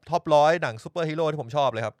ป100หนังซูเปอร์ฮีโร่ที่ผมชอบ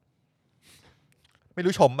เลยครับไม่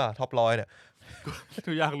รู้ชมป่ะท็อป100เนี่ย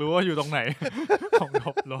คืออยากรู้ว่าอยู่ตรงไหน ของท็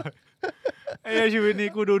อป100ไอ้ชีวิตนี้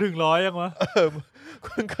กูดูถึง100ยังวะ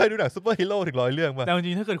คุณเคยดูหนังซูเปอร์ฮีโร่ถึง100เรื่องป่ะ แต่จ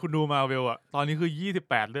ริงๆถ้าเกิดคุณดูมาเวลอะตอนนี้คือ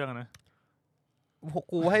28เรื่องนะ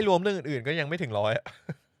กูให้รวมเรื่องอื่นๆก็ยังไม่ถึง100อ่ะ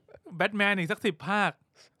แบทแมนอีกสัก10 ภาค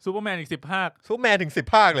ซูเปอร์แมนอีก10 ภาค ซูเปอร์แมนถึง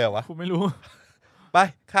10 ภาคเลยเหรอวะ กูไม่รู้ ไป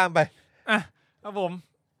ข้ามไป ครับผม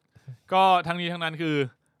ก็ทั้งนี้ทั้งนั้นคือ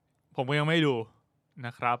ผมก็ยังไม่ดูน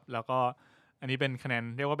ะครับ แล้วก็อันนี้เป็นคะแนน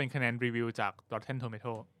เรียกว่าเป็นคะแนนรีวิวจาก Rotten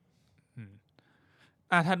Tomato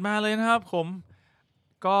ถัดมาเลยนะครับผม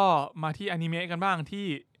ก็มาที่อนิเมะกันบ้างที่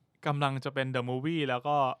กำลังจะเป็น The Movie แล้ว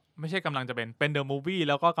ก็ไม่ใช่กำลังจะเป็น The Movie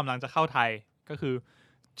แล้วก็กำลังจะเข้าไทยก็คือ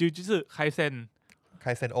Jujutsu Kaisen ไค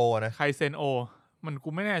เซนโอนะ Kaisen O มันกู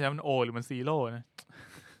ไม่แน่ใจมันโอหรือมันซีโร่นะ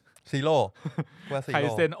ซีโร่ว่าซีโร่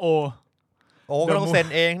Kaisen O โอ้ก็ต้องเซ็น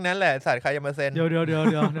เองนั่นแหละสัตว์ใครจะมาเซ็น เดี๋ยว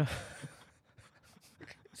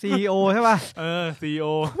CEO ใช่ป่ะ CEO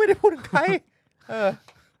ไม่ได้พูดถึงใคร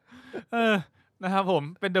นะครับผม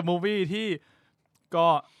เป็น The Movie ที่ก็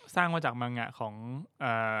สร้างมาจากมังงะของ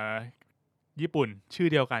ญี่ปุ่นชื่อ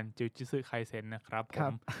เดียวกันจูจิสึไคเซ็นนะครับผ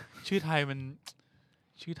มชื่อไทยมัน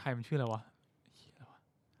ชื่ออะไรวะ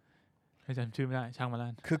จำชื่อไม่ได้ช่างมาแล้ว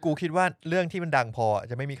คือกูคิดว่าเรื่องที่มันดังพอ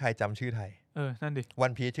จะไม่มีใครจำชื่อไทย นั่นดิ วั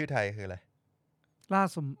นพีชชื่อไทยคืออะไร ล่า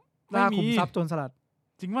ขุมทรัพย์โจรสลัด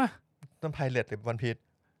จริงป่ะ ต้นไพเรตหรือวันพีช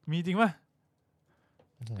มีจริงป่ะ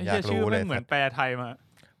ไอ้ชื่อมันเหมือนแปลไทยมา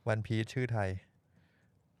วันพีชชื่อไทย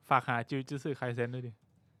ฝากหาจูจิสึไคเซ็นด้วยดิ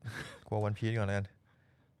กลัววันพีชก่อนแล้วกัน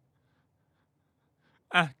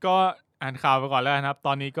ก็อ่านข่าวไปก่อนแล้วนะครับต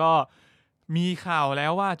อนนี้ก็มีข่าวแล้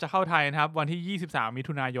วว่าจะเข้าไทยนะครับวันที่23มิ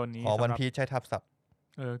ถุนายนนี้วันพีชใช้ทับศัพท์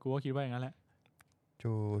กูก็คิดว่าอย่างนั้นแหละ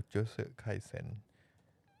จูจุสึไคเซ็น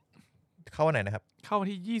เข้าวันไหนนะครับเข้าวัน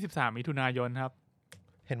ที่23มิถุนายนครับ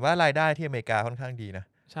เห็นว่ารายได้ที่อเมริกาค่อนข้างดีนะ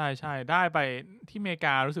ใช่ได้ไปที่อเมริก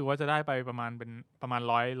ารู้สึกว่าจะได้ไปประมาณเป็นประมาณ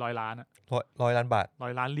100 ล้านอะ 100 ล้านบาท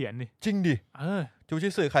 100 ล้านเหรียญดิ จริงดิ จูจิ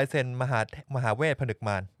สึไคเซ็นมหาเวทผนึกม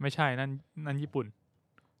าร ไม่ใช่นั่นญี่ปุ่น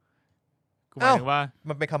กูหมายถึงว่า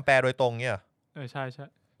มันเป็นคำแปลโดยตรงเนี่ย ใช่ไ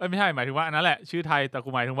ม่ใช่หมายถึงว่าอันนั้นแหละชื่อไทยแต่กู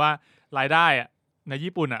หมายถึงว่ารายได้อะใน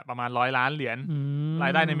ญี่ปุ่นอะประมาณ100 ล้านเหรียญรา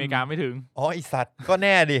ยได้ในอเมริกาไม่ถึงอ๋อไอสัตว์ก็แ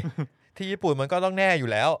น่ดิ ที่ญี่ปุ่นมันก็ต้องแน่อยู่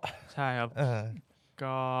แล้ว ใช่ครับ เออ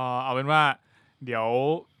ก็เอาเป็นว่าเดี๋ยว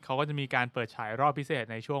เขาก็จะมีการเปิดฉายรอบพิเศษ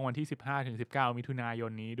ในช่วงวันที่ 15-19 มิถุนาย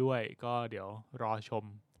นนี้ด้วย ก็เดี๋ยวรอชม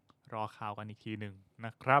รอข่าวกันอีกทีหนึ่งน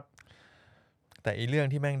ะครับ แต่อีเรื่อง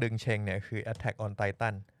ที่แม่งดึงเชงเนี่ยคือ Attack on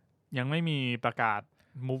Titan ยังไม่มีประกาศ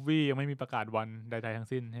มูฟวี่ยังไม่มีประกาศวันใดๆทั้ง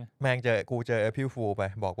สิ้นใช่ไหม แม่งกูเจอ April Fool ไป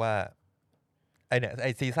บอกว่าไอเนี่ยไอ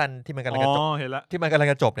ซีซั่นที่มันกำลังจะจบ เห็นละ ที่มันกำลัง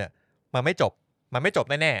จะจบเนี่ยมันไม่จบ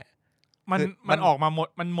แน่มัน คือ มันออกมา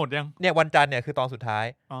หมดยัง ๆเนี่ยวันจันทร์เนี่ยคือตอนสุดท้าย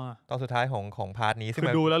อ๋อ ตอนสุดท้ายของพาร์ทนี้ซึ่ง คือ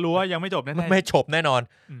มัน ดูแล้วรู้ว่ายังไม่จบแน่ มันไม่จบแน่นอน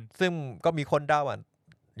อืม ซึ่งก็มีคนเดาอ่ะ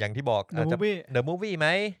อย่างที่บอก The อาจจะ Movie The Movie ไหม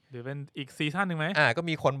หรือเป็นอีกซีซั่นหนึ่งไหม ก็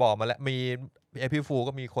มีคนบอกมาแล้วมี April Fool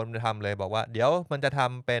ก็มีคนทำเลยบอกว่าเดี๋ยวมันจะท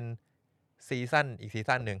ำเป็นซีซั่นอีกซี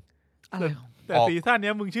ซั่นหนึ่ง อะไร แต่ซีซั่นเ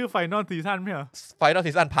นี้ยมึงชื่อไฟนอลซีซั่นไม่เหรอ Final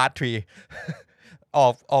Season Part 3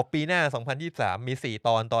 ออกปีหน้า 2023 มี4 ต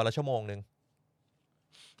อนละชั่วโมงนึง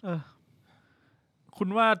เออ คุณ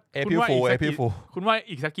ว่า April Fool April Fool คุณว่า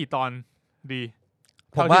อีกสักกี่ตอนดี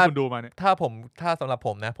ผม เท่า ว่า ที่คุณดูมาเนี่ย ถ้าสำหรับผ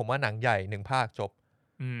มนะ ผมว่าหนังใหญ่1 ภาคจบ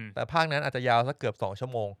แต่ภาคนั้นอาจจะยาวสักเกือบ2 ชั่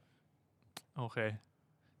วโมง โอเค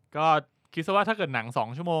ก็คิดซะว่าถ้าเกิดหนัง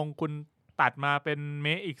2 ชั่วโมง คุณตัดมาเป็น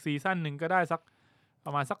อีกซีซั่นหนึ่งก็ได้สักป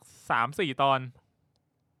ระมาณสัก3-4 ตอน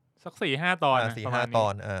สัก4-5 ตอนนะ สี่ ประ ห้า มาณ ต นี้ อ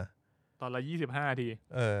นตอนละ25 นาที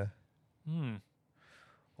อืม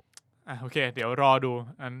โอเค เดี๋ยวรอดู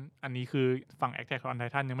อันนี้คือฝั่ง Attack on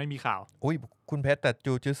Titan ยังไม่มีข่าว อุ้ยคุณเพชรแต่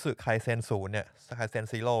จูจิสึไคเซน0เนี่ยไคเซน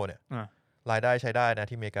0เนี่ย อ่ะ รายได้ใช้ได้นะ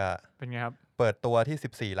ที่อเมริกา เป็นไงครับ เปิดตัว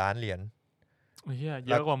ที่14 ล้านเหรียญ เฮียเ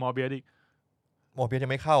ยอะกว่ามอร์เบียสอีก โมเบียยั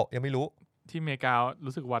งไม่เข้ายังไม่รู้ ที่อเมริกา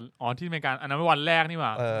รู้สึกวันที่อเมริกาอันนั้นวันแรกนี่หว่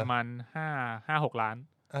า เออ ประมาณ5-6 ล้าน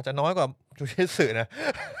อาจจะน้อยกว่าจูจิสึนะ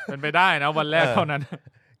เป็นไปได้นะวันแรกเท่านั้น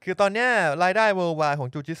คือตอนเนี้ยรายได้ worldwide ของ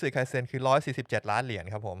จูจิสึไคเซนคือ147 ล้านเหรียญ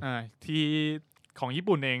ครับผม ที่ของญี่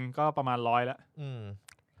ปุ่นเองก็ประมาณ100แล้ว อื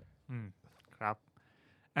ม ครับ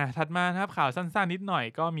ถัดมานะครับข่าวสั้นๆนิดหน่อย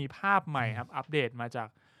ก็มีภาพใหม่ครับ อัปเดตมาจาก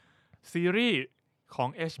ซีรีส์ของ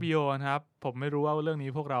HBO นะครับ ผมไม่รู้ว่าเรื่องนี้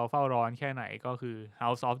พวกเราเฝ้าร้อนแค่ไหนก็คือ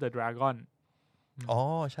House of the Dragon อ๋อ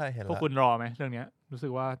ใช่เห็น พวก แล้ว คุณรอไหมเรื่องนี้รู้สึ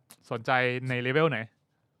กว่าสนใจในเลเวลไหน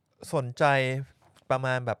สนใจประม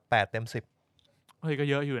าณแบบ8 เต็ม 10 เฮ้ยก็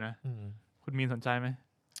เยอะอยู่นะ อืม คุณมีนสนใจไหม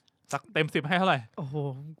สักเต็ม 10ให้เท่าไหร่ โอ้โห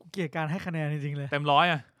กูเกลียดการให้คะแนนจริงๆเลย เต็ม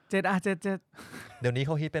100อ่ะ 7 7 เดี๋ยวนี้เข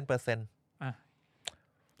าฮิตเป็นเปอร์เซ็นต์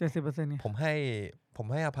 70%ไง ผม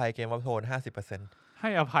ให้อภัยเกมวัฟโทน 50% ให้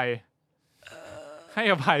อภัย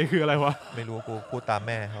คืออะไรวะ ไม่รู้กูพูดตามแ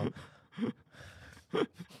ม่เขา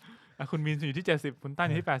คุณมีนอยู่ที่70คุณตั้นอ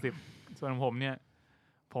ยู่ที่80ส่วนของผมเนี่ย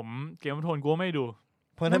ผมเกมโทนกูไม่ดู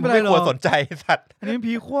เพราะฉะนั้นไม่ควรสนใจสัตว์ อันนี้มัน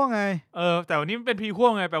พีขั้วไง แต่วันนี้มันเป็นพรีคั่ว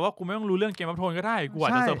ไงแปลว่ากูไม่ต้องรู้เรื่องเกมอัพโทนก็ได้กูอา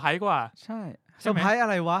จจะ ใช่ เซอร์ไพรส์กว่า ใช่ ใช่ เซอ ไหม ร์ไพรส์อะ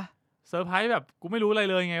ไรวะ เซอร์ไพรส์แบบกูไม่รู้อะไร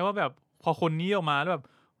เลยไงว่าแบบพอคนนี้ออกมาแล้วแบบ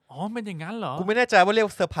อ๋อเป็นอย่างนั้นเหรอ กูไม่แน่ใจว่าเรียก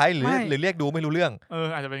เซอร์ไพรส์หรือ ไม่ เรียกดูไม่รู้เรื่อง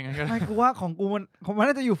อาจจะเป็นอย่างนั้นก็ได้ ไม่กูว่าของกูมัน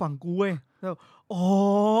น่าจะอยู่ฝั่งกูเว้ยแล้วอ๋อ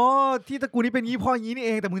ที่ตระกูลนี้เป็นงี้เพ่ออย่างนี้นี่เ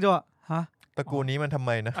องแต่มึงจะว่าฮะ ตระกูลนี้มันทำไ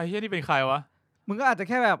มนะ ไอ้เหี้ยนี่เป็นใครวะ มึงก็อาจจะ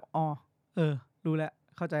แค่แบบอ๋อรู้แล้ว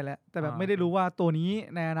เข้าใจแล้วแต่แบบไม่ได้รู้ว่าตัวนี้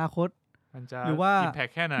ในอนาคต มันจะ หรือว่า อิมแพค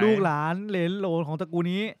แค่ไหน ลูกหลานเหลนโหลนของตระกูล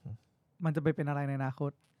นี้ มันจะไปเป็นอะไรในอนาค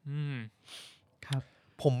ต ครับ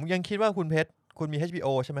ผมยังคิดว่าคุณเพชรคุณมี HBO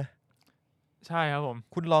ใช่ไหม ใช่ครับผม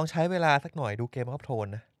คุณลองใช้เวลาสักหน่อยดูเกมออฟโทน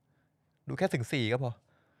นะดูแค่ถึง4ก็พอ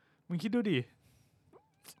มึงคิดดูดิ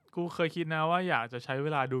กูเคยคิดนะว่าอยากจะใช้เว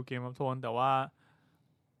ลาดูเกมอัพโทนแต่ว่า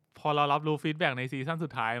พอเรารับรู้ฟีดแบ็กในซีซั่นสุ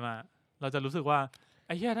ดท้ายมา เราจะรู้สึกว่าไ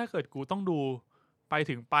อ้เหี้ยถ้าเกิดกูต้องดูไป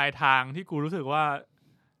ถึงปลายทางที่กูรู้สึกว่า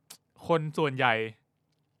คนส่วนใหญ่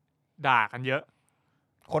ด่ากันเยอะ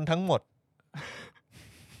คนทั้งหมด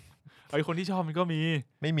ไอ้คนที่ชอบมันก็มี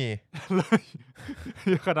ไม่มี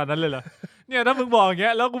ขนาดนั้นเลยเหรอเนี่ยถ้ามึงบอกอย่างเงี้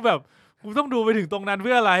ยแล้วกูแบบกูต้องดูไปถึงตรงนั้นเ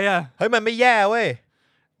พื่ออะไรอ่ะ เฮ้ยมันไม่แย่เว้ย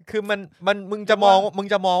คือมึงจะมอง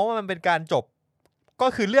ว่ามันเป็นการจบ ก็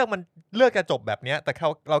คือเลือกจะจบแบบเนี้ยแต่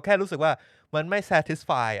เราแค่รู้สึกว่ามันไม่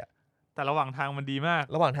satisfy อ่ะ แต่ระหว่างทางมันดีมาก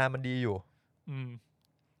ระหว่างทางมันดีอยู่ อืม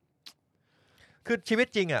คือชีวิต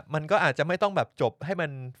จริงอ่ะมันก็อาจจะไม่ต้องแบบจบให้มัน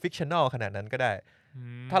fictional ขนาดนั้นก็ได้ อื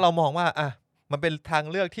ม ถ้าเรามองว่ามันเป็นทาง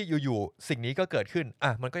เลือกที่อยู่ๆสิ่งนี้ก็เกิดขึ้น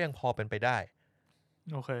มันก็ยังพอเป็นไปได้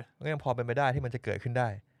โอเค มันก็ยังพอเป็นไปได้ที่มันจะเกิดขึ้นได้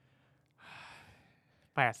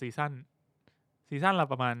 8 ซีซั่น ซีซั่นละ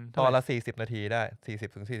ประมาณ ตอนละ40นาทีได้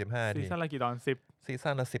40ถึง45นา ซี ที ซั่นละกี่ตอน10 ซี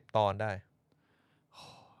ซั่นละ10ตอนได้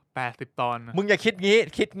 80ตอนนะ มึงอย่าคิดงี้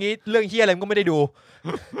เรื่องเฮียอะไรมึงก็ไม่ได้ดู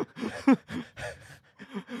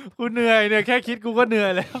กูเหนื่อยเนี่ยแค่คิดกูก็เหนื่อ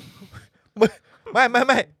ยแล้ว ไม่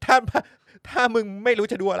ถ้ามึงไม่รู้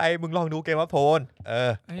จะดูอะไรมึงลองดูเกมออฟโทน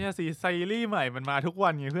ไอ้เหี้ยซีรีส์ใหม่มันมาทุกวั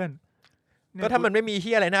นไงเพื่อนเย ก็ถ้ามันไม่มีเ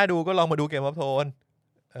ฮียอะไรน่าดูก็ลองมาดูเกมออฟโทน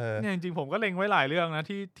เนี่ยจริงๆผมก็เล็งไว้หลายเรื่องนะ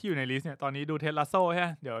ที่อยู่ในลิสต์เนี่ยตอนนี้ดูเทสลาโซ่ใช่ไหม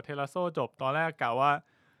เดี๋ยวเทสลาโซ่จบตอนแรกกะว่า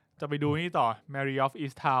จะไปดูนี่ต่อ Mary of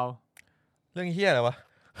Easttown เรื่องเฮียอะไรวะ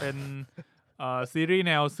เป็นซีรีส์แ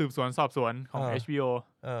นวสืบสวนสอบสวนของ HBO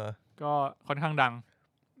ก็ค่อนข้างดัง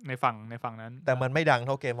ในฝั่งนั้น แต่มันไม่ดังเ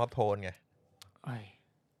ท่าเกมออฟโทนไง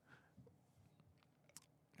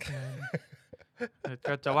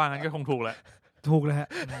ก็จะว่างั้นก็คงถูกแหละ ถูกเลยฮะ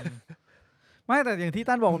ไม่แต่อย่างที่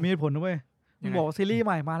ตั้นบอกมันมีเหตุผลนะเว้ยมึงบอกซีรีส์ใ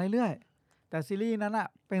หม่มาเรื่อยๆแต่ซีรีส์นั้นอ่ะ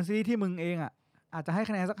เป็นซีรีส์ที่มึงเองอ่ะอาจจะให้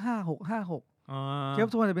คะแนนสัก5-6 เทียบ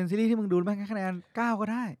ทวนจะเป็นซีรีส์ที่มึงดูแม่งให้คะแนน9ก็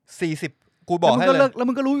ได้40กูบอกให้เลยแล้ว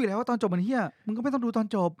มึงก็รู้อยู่แล้วว่าตอนจบมันเหี้ยมึงก็ไม่ต้องดูตอน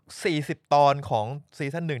จบ40ตอนของซี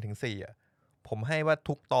ซั่น1ถึง4อ่ะผมให้ว่า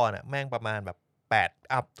ทุกตอนอ่ะแม่งประมาณแบบ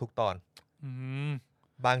8อัพทุกตอน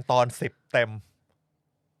บางตอน10เต็ม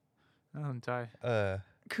น่าสนใจ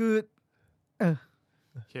คือ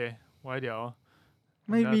โอเคไว้เดี๋ยว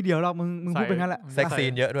ไม่มีเดี๋ยวหรอกมึงพูดเป็นงั้นแหละเซ็กซี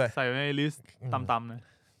นเยอะด้วยใส่ในลิสต์ต่ำๆนะ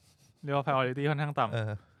เรียกว่า priority ค่อนข้างต่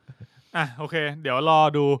ำโอเคเดี๋ยวรอ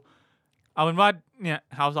ดูเอาเป็นว่าเนี่ย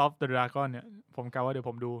House of the Dragon เนี่ยผมกะว่าเดี๋ยว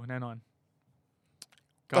ผมดูแน่นอน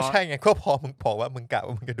ก็ใช่ไงก็พอมึงบอกว่ามึงกะ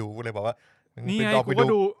ว่ามึงจะดูเลยบอกว่านี่ไงกูก็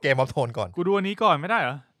ดูเกมออฟโทนก่อนกูดูอันนี้ก่อนไม่ได้เหร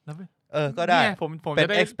อก็ได้ผมเป็นจะ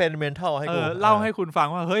ได้ experimental ให้กูเล่าให้คุณฟัง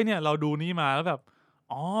ว่าเฮ้ยเนี่ยเราดูนี้มาแล้วแบบ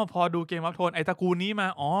พอดูเกมออฟโทนไอ้ตระกูลนี้มา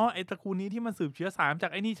ไอ้ตระกูลนี้ที่มันสืบเชื้อสายจา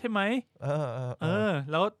กไอ้นี่ใช่ไหม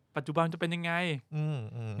แล้วปัจจุบันจะเป็นยังไง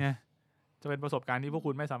เนี่ยจะเป็นประสบการณ์ที่พวก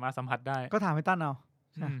คุณไม่สามารถสัมผัสได้ก็ถามให้ตั้นเอา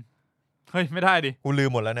เฮ้ยไม่ได้ดิกูลืม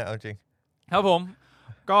หมดแล้วเนี่ยเอาจริงครับผม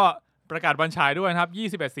ก็ประกาศวันฉายด้วยนะครับ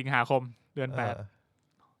21สิงหาคมเดือน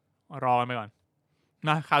8รอกันไปก่อนน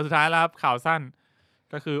ะข่าวสุดท้ายแล้วครับข่าวสั้น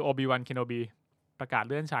ก็คือ Obi-Wan Kenobi ประกาศ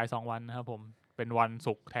เลื่อนฉาย2วันนะครับผมเป็นวัน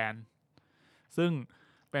ศุกร์แทนซึ่ง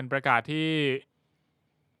เป็นประกาศที่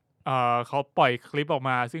เขาปล่อยคลิปออก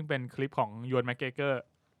มาซึ่งเป็นคลิปของยวนแมคเกรเกอร์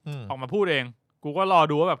ออกมาพูดเองกูก็รอ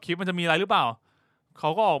ดูว่าแบบคลิปมันจะมีอะไรหรือเปล่าเขา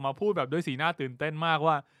ก็ออกมาพูดแบบด้วยสีหน้าตื่นเต้นมาก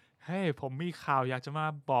ว่าเฮ้ยผมมีข่าวอยากจะมา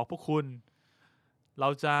บอกพวกคุณเรา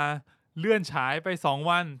จะเลื่อนฉายไป2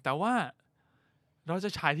วันแต่ว่าเราจะ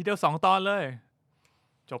ฉายทีเดียว2ตอนเลย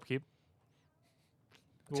จบคลิป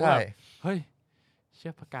ใช่เฮ้ยเชื่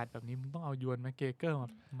อประกาศแบบนี้มึงต้องเอายวนแมคเกรเกอร์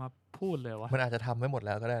มาพูดเลยวะมันอาจจะทำไม่หมดแ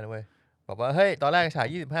ล้วก็ได้นะเว้ยบอกว่าเฮ้ยตอนแรกฉา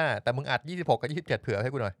ย25แต่มึงอัด26กับ27เผื่อให้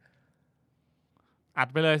กูหน่อยอัด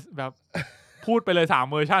ไปเลยแบบพูดไปเลย3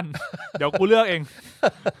เวอร์ชันเดี๋ยวกูเลือกเอง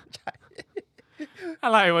ใช่อ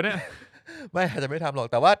ะไรวะเนี่ยไม่อาจจะไม่ทำหรอก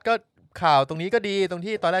แต่ว่าก็ข่าวตรงนี้ก็ดีตรง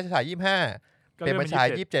ที่ตอนแรกจะฉาย25เป็นมาฉาย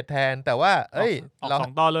27แทนแต่ว่าออก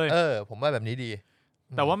2ตอนเลยผมว่าแบบนี้ดี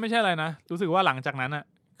แต่ว่าไม่ใช่อะไรนะรู้สึกว่าหลังจากนั้นอ่ะ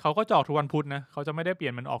เขาก็จะออกทุกวันพุธนะเขาจะไม่ได้เปลี่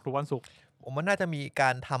ยนมันออกทุกวันศุกร์ผมมันน่าจะมีกา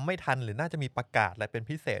รทำไม่ทันหรือน่าจะมีประกาศอะไรเป็น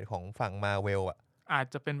พิเศษของฝั่งมาเวลอ่ะอาจ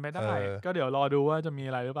จะเป็นไปได้ก็เดี๋ยวรอดูว่าจะมี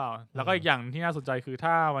อะไรหรือเปล่าแล้วก็อีกอย่างที่น่าสนใจคือ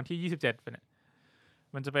ถ้าวันที่27เนี่ย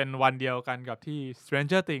มันจะเป็นวันเดียวกันกับที่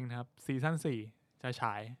Stranger Things นะครับซีซั่น4จะฉ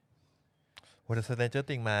ายโหแต่ Stranger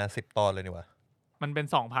Things มา10ตอนเลยนี่วะมันเป็น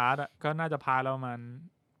2พาร์ทอ่ะก็น่าจะพาร์ทละประมาณ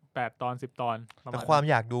8ตอน10ตอนแต่ความ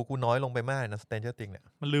อยากดูกูน้อยลงไปมากนะ Stranger Things เนี่ย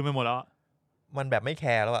มันลืมไปหมดแล้วมันแบบไม่แค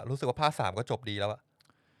ร์แล้วอะรู้สึกว่าภาค3ก็จบดีแล้วอะ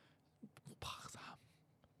ภาค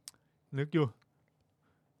3นึกอยู่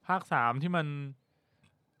ภาค3ที่มัน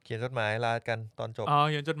เขียนจดหมายลากันตอนจบ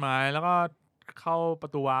เขียนจดหมายแล้วก็เข้าปร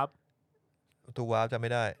ะตูวาร์ปจะไม่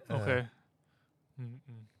ได้โอเค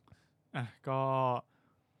ก็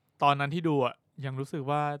ตอนนั้นที่ดูอะยังรู้สึก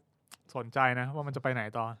ว่าสนใจนะว่ามันจะไปไหน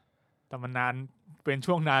ต่อแต่มันนานเป็น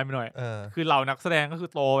ช่วงนานไปหน่อยคือเหล่านักแสดงก็คือ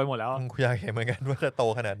โตไปหมดแล้วกูอยากเห็นเหมือนกันว่าจะโต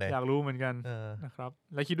ขนาดไหนอยากรู้เหมือนกันนะครับ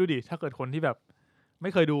แล้วคิดดูดิถ้าเกิดคนที่แบบไ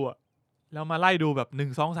ม่เคยดูอ่ะแล้วมาไล่ดูแบบ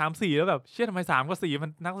1 2 3 4แล้วแบบเชื่อทำไม3กับ4มั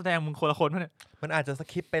นนักแสดงมึงคนละคนวะเนี่ยมันอาจจะส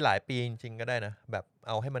คิปไปหลายปีจริงๆก็ได้นะแบบเ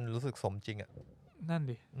อาให้มันรู้สึกสมจริงอ่ะนั่น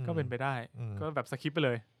ดิก็เป็นไปได้ก็แบบสคิปไปเ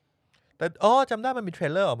ลยแต่จำได้มันมีเทร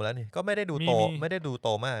ลเลอร์ออกมาแล้วนี่ก็ไม่ได้ดูโต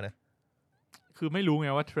มากนะคือไม่รู้ไง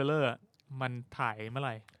ว่าเทรลเลอร์มันถ่ายเมื่อไห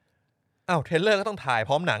ร่เทรลเลอร์ก็ต้องถ่ายพ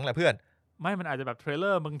ร้อมหนังแหละเพื่อนไม่มันอาจจะแบบเทรลเล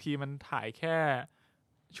อร์บางทีมันถ่ายแค่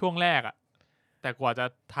ช่วงแรกอะแต่กว่าจะ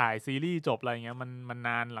ถ่ายซีรีส์จบอะไรเงี้ยมันน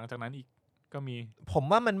านหลังจากนั้นอีกก็มีผม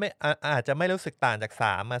ว่ามันไม่อาจจะไม่รู้สึกต่างจาก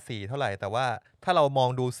3มา4เท่าไหร่แต่ว่าถ้าเรามอง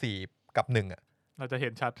ดู4กับ1อ่ะเราจะเห็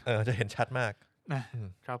นชัดจะเห็นชัดมาก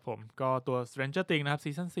ครับผมก็ตัว Stranger Things นะครับซี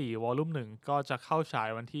ซั่น4 Volume 1ก็จะเข้าฉาย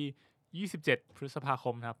วันที่27พฤษภาค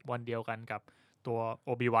มนะครับวันเดียวกันกับตัว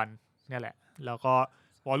Obi-Wan เนี่ยแหละแล้วก็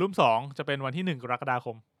Volume 2จะเป็นวันที่1กรกฎาค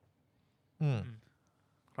ม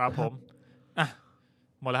ครับผมอ่ะ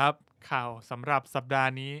หมดแล้วครับข่าวสำหรับสัปดาห์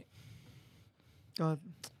นี้ก็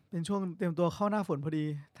เป็นช่วงเตรียมตัวเข้าหน้าฝนพอดี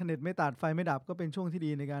ถ้าเน็ตไม่ตัดไฟไม่ดับก็เป็นช่วงที่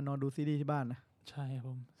ดีในการนอนดูซีรีส์ที่บ้านนะใช่ครับผ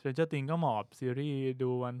ม Stranger Things ก็เหมาะกับซีรีส์ดู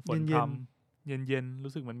วันฝนพรำเย็นๆ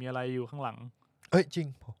รู้สึกเหมือนมีอะไรอยู่ข้างหลังจริง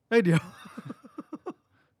เดี๋ยว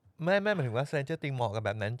ไม่หมายถึงว่า Stranger Things เหมาะกับแบ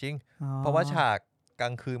บนั้นจริงเพราะว่าฉากกลา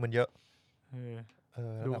งคืนมันเยอะ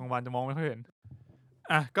ดูกลางวันจะมองไม่ค่อยเห็น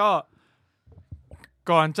ก็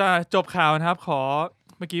ก่อนจะจบข่าวนะครับขอ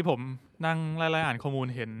เมื่อกี้ผมนั่งไล่ๆอ่านข้อมูล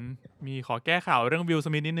เห็นมีขอแก้ข่าวเรื่องวิลส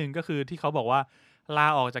มิธนิดนึงก็คือที่เขาบอกว่าลา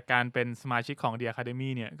ออกจากการเป็นสมาชิกของ The Academy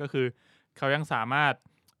เนี่ยก็คือเขายังสามารถ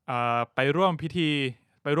ไปร่วมพิธี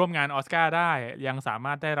ไปร่วมงานออสการ์ได้ยังสาม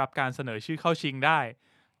ารถได้รับการเสนอชื่อเข้าชิงได้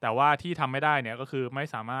แต่ว่าที่ทำไม่ได้เนี่ยก็คือไม่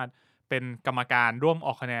สามารถเป็นกรรมการร่วมอ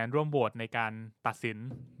อกคะแนนร่วมโหวตในการตัดสิน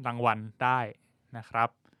รางวัลได้นะครับ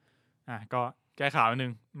ก็แก้ข่าวนึ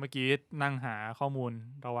งเมื่อกี้นั่งหาข้อมูล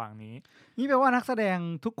ระหว่างนี้นี่แปลว่านักแสดง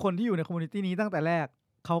ทุกคนที่อยู่ในคอมมูนิตี้นี้ตั้งแต่แรก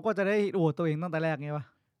เขาก็จะได้โหวตตัวเองตั้งแต่แรกไงวะ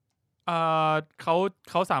เ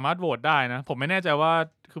ขาสามารถโหวตได้นะผมไม่แน่ใจว่า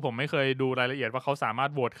คือผมไม่เคยดูรายละเอียดว่าเขาสามารถ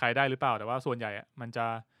โหวตใครได้หรือเปล่าแต่ว่าส่วนใหญ่มันจะ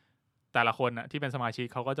แต่ละคนที่เป็นสมาชิก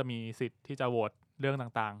เขาก็จะมีสิทธิ์ที่จะโหวตเรื่อง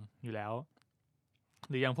ต่างๆอยู่แล้ว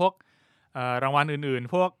หรืออย่างพวกรางวัลอื่น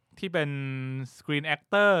ๆพวกที่เป็น Screen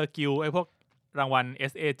Actor Guild ไอ้พวกรางวัล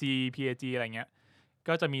SAG PAG อะไรเงี้ย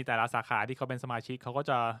ก็จะมีแต่ละสาขาที่เขาเป็นสมาชิกเขาก็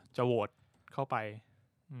จะโหวตเข้าไป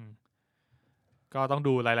ก็ต้อง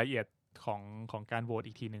ดูรายละเอียดของการโหวต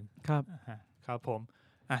อีกทีนึงครับผม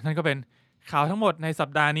นั่นก็เป็นข่าวทั้งหมดในสัป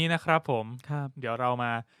ดาห์นี้นะครับผมเดี๋ยวเราม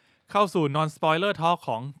าเข้าสู่ non spoiler talk ข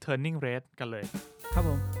อง Turning Red กันเลยครับ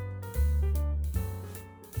ผม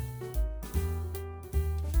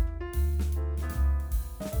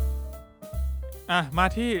มา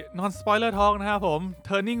ที่ non spoiler talk นะครับผม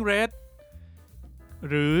Turning Red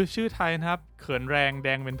หรือชื่อไทยนะครับเขินแรงแด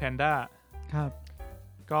งเป็นแพนด้าครับ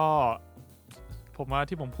ก็ผมว่า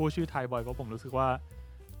ที่ผมพูดชื่อไทยบ่อยเพราะผมรู้สึกว่า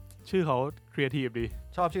ชื่อเขาครีเอทีฟดี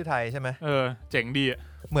ชอบชื่อไทยใช่ไหมเจ๋งดี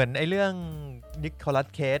เหมือนไอเรื่องนิคอลัส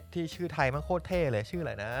เคสที่ชื่อไทยมันโคตรเท่เลยชื่ออะไ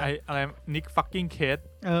รนะอะไรนิคฟักกิ้งเคส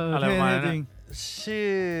อะไรประมาณนั้น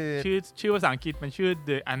ชื่อภาษาอังกฤษมันชื่อ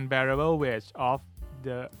The Unbearable Weight of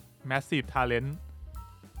the Massive Talent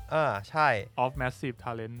ใช่ of Massive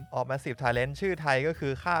Talent of Massive Talent ชื่อไทยก็คื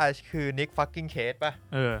อค่าคือ Nick Fucking Cage ป่ะ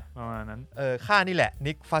ประมาณนั้นค่านี่แหละ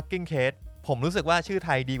Nick Fucking Cage ผมรู้สึกว่าชื่อไท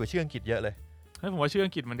ยดีกว่าชื่ออังกฤษเยอะเลยผมว่าชื่ออั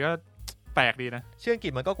งกฤษมันก็แปลกดีนะชื่ออังกฤ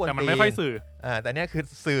ษมันก็กวนตีนแต่มันไม่ค่อยสื่อแต่เนี้ยคือ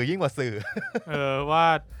สื่อยิ่งกว่าสื่อ ว่า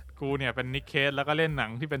กูเนี่ยเป็น Nick Cage แล้วก็เล่นหนั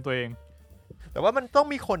งที่เป็นตัวเองแต่ว่ามันต้อง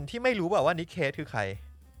มีคนที่ไม่รู้ว่า Nick Cage คือใคร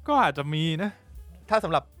ก็อาจจะมีนะถ้าส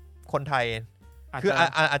ำหรับคนไทยคือ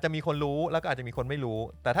อาจจะมีคนรู้แล้วก็อาจจะมีคนไม่รู้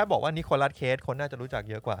แต่ถ้าบอกว่านิโคลัสเคสคนน่าจะรู้จัก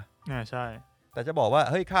เยอะกว่าใช่แต่จะบอกว่า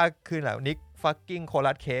เฮ้ยค่าคือแบบนิกฟักกิ้งโค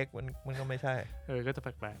ลัสเค้กมันก็ไม่ใช่ก็จะแป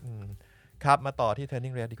ลกๆครับมาต่อที่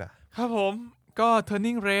Turning Red ดีกว่าครับผมก็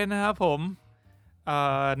Turning Red นะครับผม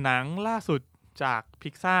หนังล่าสุดจาก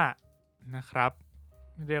Pixar นะครับ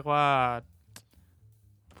เรียกว่า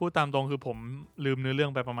พูดตามตรงคือผมลืมเนื้อเรื่อ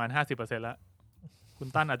งไปประมาณ 50% แล้วคุณ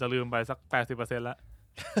ตั้นอาจจะลืมไปสัก 80% แล้ว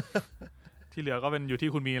ที่เหลือก็เป็นอยู่ที่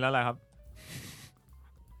คุณมีแล้วแหละครับ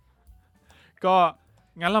ก็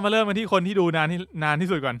งั้นเรามาเริ่มกันที่คนที่ดูนานที่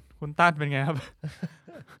สุดก่อนคุณตั้นเป็นไงครับ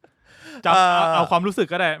จำเอาความรู้สึก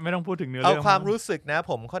ก็ได้ไม่ต้องพูดถึงเนื้อเรื่องเอาความรู้สึกนะ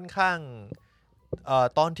ผมค่อนข้าง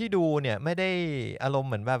ตอนที่ดูเนี่ยไม่ได้อารมณ์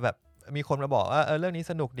เหมือนแบบมีคนมาบอกว่าเรื่องนี้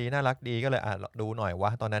สนุกดีน่ารักดีก็เลยดูหน่อยว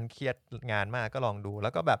ะตอนนั้นเครียดงานมากก็ลองดูแล้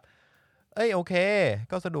วก็แบบโอเค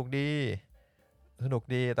ก็สนุกดี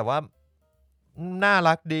แต่ว่าน่า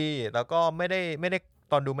รักดีแล้วก็ไม่ได้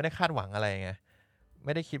ตอนดูไม่ได้คาดหวังอะไรไงไ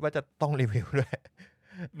ม่ได้คิดว่าจะต้องรีวิวด้วย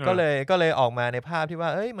ก็เลยออกมาในภาพที่ว่า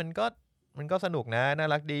มันก็สนุกนะน่า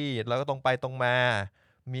รักดีแล้วก็ตรงไปตรงมา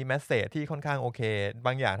มีแมสเสจที่ค่อนข้างโอเคบ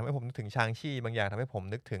างอย่างทำให้ผมนึกถึงชางชี่บางอย่างทำให้ผม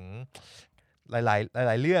นึกถึงห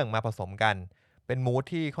ลายเรื่องมาผสมกันเป็นมูด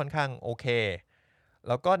ที่ค่อนข้างโอเคแ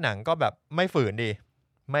ล้วก็หนังก็แบบไม่ฝืนดี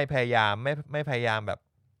ไม่พยายามแบบ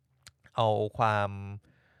เอาความ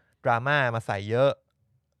ดราม่ามาใส่เยอะ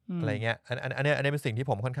อะไรเงี้ยอันนี้เป็นสิ่งที่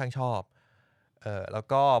ผมค่อนข้างชอบแล้ว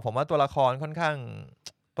ก็ผมว่าตัวละคร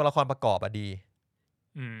ประกอบดี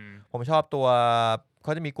ผมชอบตัวเข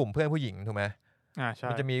าจะมีกลุ่มเพื่อนผู้หญิงถูกไหมใช่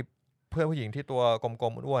มันจะมีเพื่อนผู้หญิงที่ตัวกล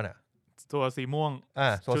มๆอ้วนตัวสีม่วง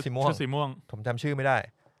ตัวสีม่วงผมจำชื่อไม่ได้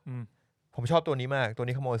ผมชอบตัวนี้มากตัว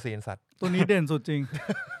นี้ขโมยซีนสัตว์ตัวนี้เด่นสุดจริง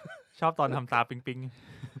ชอบตอนทำตาปิ๊ง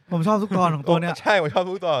ผมชอบทุกตอนของตัวเนี้ย ใช่ผมชอบ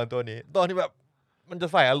ทุกตอนของตัวนี้ตอนที่แบบมันจะ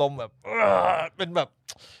ใส่อารมณ์แบบเป็นแบบ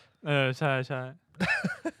ใช่ใช่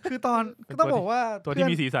คือตอน เป็น ต้องบอกว่า ตัวที่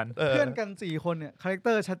มีสีสัน เพื่อนกัน4คนเนี่ยคาแรคเต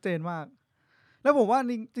อร์ชัดเจนมาก แล้วผมว่า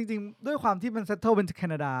จริงๆด้วยความที่มันเซตเทิลเป็นแค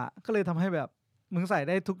นาดาก็เลยทำให้แบบมึงใส่ไ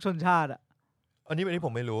ด้ทุกชนชาติอ่ะ อันนี้ผ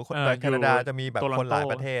มไม่รู้ เออ แต่แคนาดา อยู่ จะมีแบบ โตรอนโต คนหลาย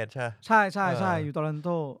ประเทศใช่ ใช่ใช่ใช่ เออ อ อยู่โตรอนโต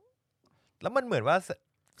แล้วมันเหมือนว่า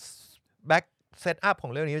แบ็คเซตอัพขอ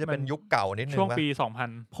งเรื่องนี้จะเป็นยุคเก่านิดนึง ช่วง ปะ ปี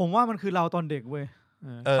 2000 ผมว่ามันคือเราตอนเด็กเว้ย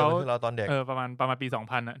เขา มันคือเราตอนเด็ก ประมาณปี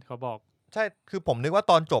 2000อ่ะเขาบอก ใช่คือผมนึกว่า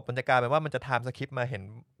ตอนจบมันจะกลายเป็นว่ามันจะไทม์สคริปต์มาเห็น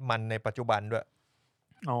มันในปัจจุบันด้วย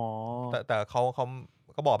อ๋อ แต่เขา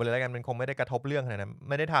ก็บอกไปเลยแล้วกันมันคงไม่ได้กระทบเรื่องขนาดนั้น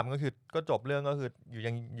ไม่ได้ทำก็คือก็จบเรื่องก็คือ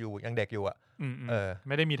ยังเด็กอยู่อ่ะ เออ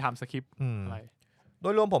ไม่ได้มีไทม์สคริปต์ อืม อะไร โด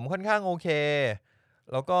ยรวมผมค่อนข้างโอเค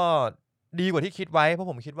แล้วก็ดีกว่าที่คิดไว้เพราะ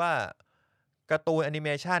ผมคิดว่าการ์ตูนแอนิเม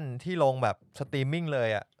ชันที่ลงแบบสตรีมมิ่งเลย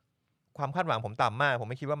อ่ะความคาดหวังผมต่ำมาก ผม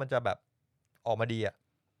ไม่คิดว่ามันจะแบบออกมาดีอ่ะ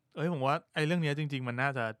ผมว่าไอ้เรื่องเนี้ยจริง ๆ มันน่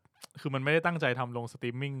าจะคือมันไม่ได้ตั้งใจทำลงสตรี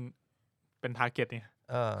มมิ่งเป็นทาร์เก็ตเนี่ย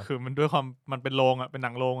คือมันด้วยความมันเป็นโรงอ่ะเป็นห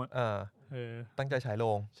นังโรงอ่ะตั้งใจฉายโร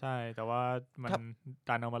ง ใช่แต่ว่ามัน ถ้า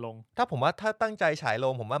การเอามาลง ถ้าผมว่าถ้าตั้งใจฉายโร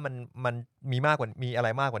งผมว่ามันมีมากกว่ามีอะไร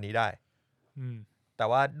มากกว่านี้ได้ อืม แต่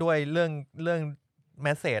ว่าด้วยเรื่องแม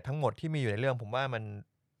สเสจทั้งหมดที่มีอยู่ในเรื่อง ผมว่ามัน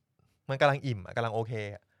กำลังอิ่มอะกำลังโอเค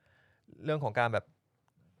อะเรื่องของการแบบ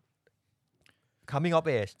coming of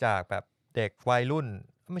age จากแบบเด็กวัยรุ่น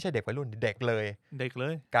ไม่ใช่เด็กวัยรุ่นเด็กเลย เด็กเล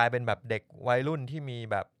ย กลายเป็นแบบเด็กวัยรุ่นที่มี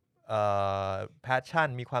แบบpassion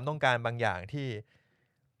มีความต้องการบางอย่าง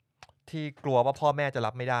ที่กลัวว่าพ่อแม่จะ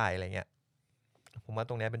รับไม่ได้อะไรเงี้ยผมว่า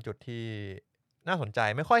ตรงนี้เป็นจุดที่น่าสนใจ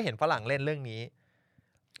ไม่ค่อยเห็นฝรั่งเล่นเรื่องนี้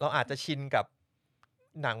เราอาจจะชินกับ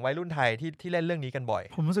หนังวัยรุ่นไทยที่เล่นเรื่องนี้กันบ่อย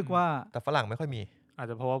ผมรู้สึกว่า แต่ฝรั่งไม่ค่อยมี อาจ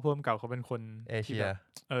จะเพราะว่าผู้กำกับเขาเป็นคน เอเชี ที่ ย แบบ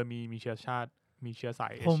มีเชื้อชาติมีเชื้อสา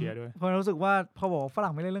ยเอ ผม เชียด้วย ผมรู้สึกว่าพอบอกว่าฝ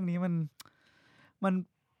รั่งไม่เล่นเรื่องนี้มัน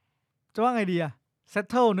จะว่าไงดีอะเซต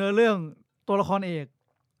เทิลเนื้อเรื่องตัวละครเอก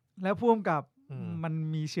และพ่วงกับ อืม มัน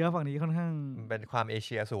มีเชื้อฝั่งนี้ค่อนข้าง มันเป็นความเอเ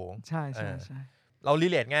ชียสูง ใช่ใช่ใช่ เรารี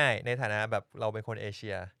เลทง่ายในฐานะแบบเราเป็นคนเอเชี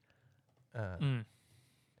ย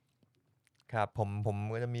ครับผม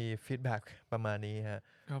ก็จะมีฟีดแบ็กประมาณนี้ฮะ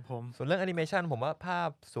ครับผม ส่วนเรื่องแอนิเมชันผมว่าภาพ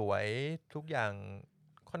สวยทุกอย่าง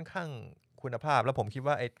ค่อนข้างคุณภาพ แล้วผมคิด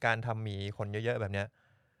ว่าไอการทำหมีขนเยอะๆแบบเนี้ย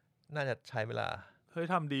น่าจะใช้เวลา เฮ้ย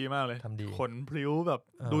ทำดีมากเลย ทำดี ขนพลิ้วแบบ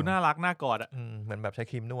เออ ดูน่ารักน่ากอดอ่ะ เหมือนแบบใช้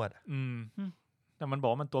ครีมนวดอะ แต่มันบอ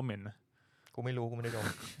กว่ามันตัวเหม็นนะ กูไม่รู้กูไม่ได้ดม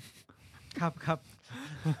ครับครับ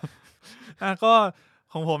ก็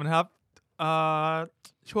ของผมนะครับ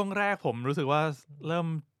ช่วงแรกผมรู้สึกว่าเริ่ม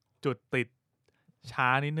จุดติดช้า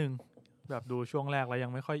นิดนึงแบบดูช่วงแรกแล้วยั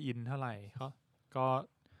งไม่ค่อยอินเท่าไหร่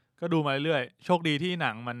ก็ดูมาเรื่อยๆโชคดีที่ห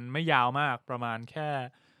นังมันไม่ยาวมากประมาณแค่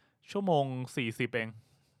ชั่วโมง40เอง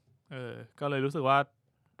ก็เลยรู้สึกว่า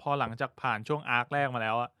พอหลังจากผ่านช่วงอาร์คแรกมาแ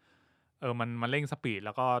ล้วอะมันเร่งสปีดแ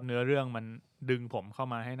ล้วก็เนื้อเรื่องมันดึงผมเข้า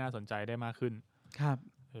มาให้น่าสนใจได้มากขึ้น ครับ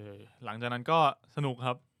หลังจากนั้นก็สนุกค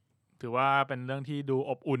รับถือว่าเป็นเรื่องที่ดู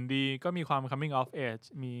อบอุ่นดีก็มีความ coming of age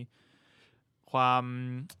มีความ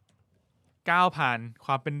ก้าวผ่านค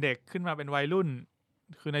วามเป็นเด็กขึ้นมาเป็นวัยรุ่น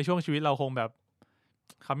คือในช่วงชีวิตเราคงแบบ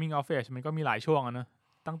coming of age มันก็มีหลายช่วงอะนะ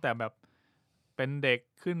ตั้งแต่แบบเป็นเด็ก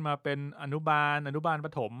ขึ้นมาเป็นอนุบาลป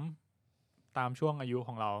ระถมตามช่วงอายุข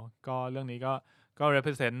องเราก็เรื่องนี้ก็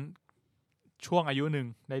represent ช่วงอายุหนึ่ง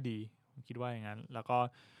ได้ดีผมคิดว่าอย่างนั้นแล้วก็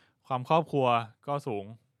ความครอบครัวก็สูง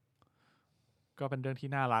ก็เป็นเรื่องที่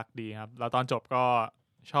น่ารักดีครับแล้วตอนจบก็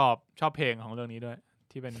ชอบเพลงของเรื่องนี้ด้วย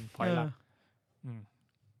ที่เป็นพอยต์หลัก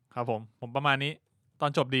ครับผมประมาณนี้ตอ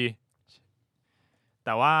นจบดีแ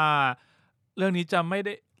ต่ว่าเรื่อง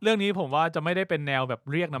นี้ผมว่าจะไม่ได้เป็นแนวแบบ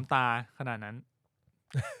เรียกน้ำตาขนาดนั้น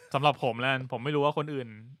สำหรับผมแล้วผมไม่รู้ว่าคนอื่น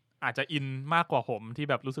อาจจะอินมากกว่าผมที่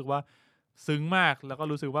แบบรู้สึกว่าซึ้งมากแล้วก็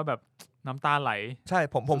รู้สึกว่าแบบน้ำตาไหล ใช่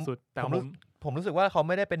ผม สุดๆแต่ ผมรู้สึกว่าเขาไ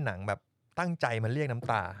ม่ได้เป็นหนังแบบตั้งใจมันเรียกน้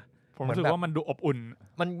ำตา ผมรู้สึกว่ามันดูอบอุ่น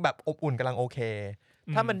มันแบบอบอุ่นกำลังโอเค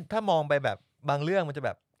ถ้ามองไปแบบบางเรื่องมันจะแ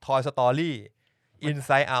บบ Toy Story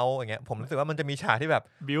Inside Out อย่างเงี้ยผมรู้สึกว่ามันจะมีฉากที่แบบ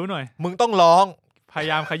บิ้วหน่อย มึงต้องร้อง พยา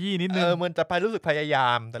ยามขยี้นิดนึง มันจะรู้สึกพยายา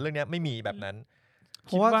มแต่เรื่องเนี้ยไม่มีแบบนั้น เพ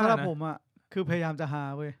ราะว่า คิดว่า สำหรับ นะ ผมอ่ะคือพยายามจะหา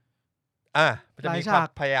เว้ย จะมี หลาย ค ฉาก วา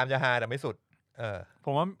มพยายามจะหาแต่ไม่สุด ผ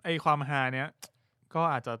มว่าไอความฮาเนี้ยก็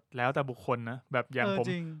อาจจะแล้วแต่บุคคลนะแบบอย่างผม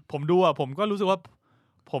จริง ผมดูผมก็รู้สึกว่า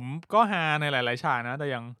ผมก็ฮาในหลายๆฉากนะแต่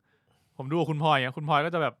อย่างผมดูกับคุณพลอยคุณพลอยก็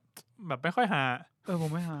จะแบบไม่ค่อยฮา ผ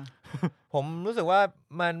มไม่หา ผมรู้สึกว่า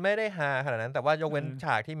มันไม่ได้หาขนาดนั้น แต่ว่ายกเว้นฉ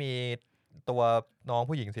ากที่มีตัวน้อง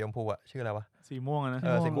ผู้หญิงสีชมพูอะชื่ออะไรวะ สีม่วงอะนะ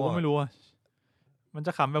สีม่วง ก็ไม่รู้อะมันจ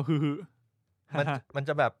ะขำแบบฮือ มันจ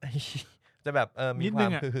ะแบบ จะแบบมี นิด ค นึ วาม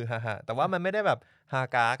งอะ คือฮ่าแต่ว่ามันไม่ได้แบบฮา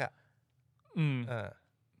กากอะ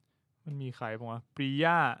มันมีใครบ้างวะปริ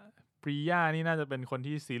ยานี่น่าจะเป็นคน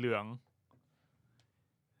ที่สีเหลือง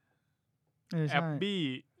แอบบี้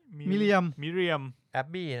มิเรียมแอบ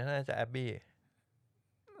บี้น่าจะแอบบี้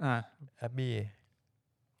แอบบี้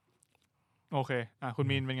โอเคคุณ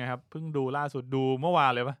มีนเป็นไงครับเพิ่งดูล่าสุดดูเมื่อวา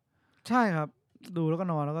นเลยปะใช่ครับดูแล้วก็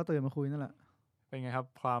นอนแล้วก็ตื่นมาคุยนั่นแหละเป็นไงครับ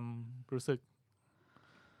ความรู้สึก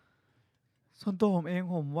ส่วนตัวผมเอง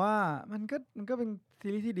ผมว่ามันก็เป็นซี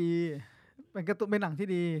รีส์ที่ดีเป็นหนังที่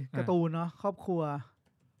ดีการ์ตูนเนาะครอบครัว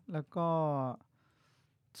แล้วก็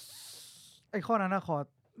ไอ้ข้อนั้นนะขอ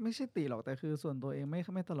ไม่ใช่ติหรอกแต่คือส่วนตัวเองไ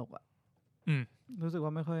ม่ตลกอ่ะรู้สึกว่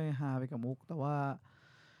าไม่ค่อยฮาไปกับมุกแต่ว่า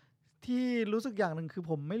ที่รู้สึกอย่างหนึ่งคือ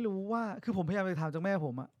ผมไม่รู้ว่าคือผมพยายามไปถามจากแม่ผ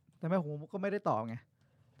มอะแต่แม่ผมก็ไม่ได้ตอบไง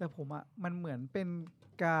แต่ผมอะมันเหมือนเป็น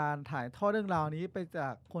การถ่ายทอดเรื่องราวนี้ไปจา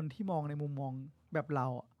กคนที่มองในมุมมองแบบเรา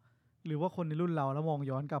หรือว่าคนในรุ่นเราแล้วมอง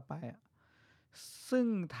ย้อนกลับไปอะซึ่ง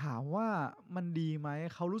ถามว่ามันดีไหม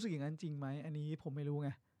เขารู้สึกอย่างนั้นจริงไหมอันนี้ผมไม่รู้ไง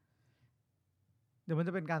เดี๋ยวมันจ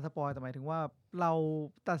ะเป็นการสปอยแต่หมายถึงว่าเรา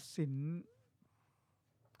ตัดสิน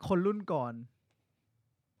คนรุ่นก่อน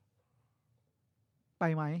ไป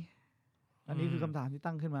ไหมอันนี้คือคำถามที่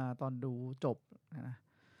ตั้งขึ้นมาตอนดูจบนะ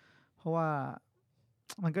เพราะว่า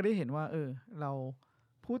มันก็ได้เห็นว่าเรา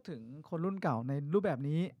พูดถึงคนรุ่นเก่าในรูปแบบ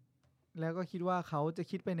นี้แล้วก็คิดว่าเขาจะ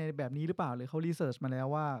คิดไปในแบบนี้หรือเปล่าหรือเขารีเสิร์ชมาแล้ว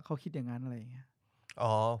ว่าเขาคิดอย่างนั้นอะไรอย่างเงี้ย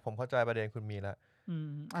ผมเข้าใจประเด็นคุณมีแล้ว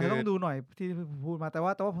อาจจะต้องดูหน่อยที่ผมพูดมาแต่ว่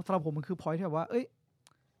าสำหรับผมมันคือ point ที่แบบว่าเอ้ย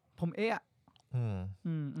ผม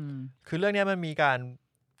คือเรื่องนี้มันมีการ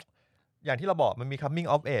อย่างที่เราบอกมันมี coming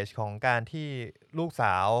of age ของการที่ลูกส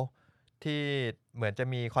าวที่เหมือนจะ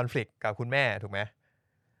มี conflict กับคุณแม่ถูกไหม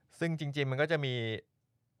ซึ่งจริงๆมันก็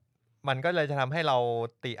เลยจะทำให้เรา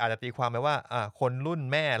อาจจะตีความไปว่าคนรุ่น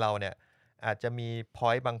แม่เราเนี่ยอาจจะมี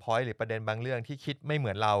point บาง point หรือประเด็นบางเรื่องที่คิดไม่เหมื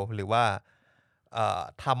อนเราหรือว่า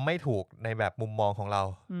ทำไม่ถูกในแบบมุมมองของเรา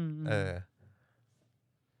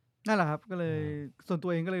นั่นแหละครับก็เลยส่วนตั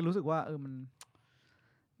วเองก็เลยรู้สึกว่า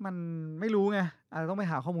มันไม่รู้ไงอาจจะต้องไป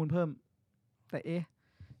หาข้อมูลเพิ่มแต่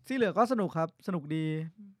ที่เหลือก็สนุกครับสนุกดี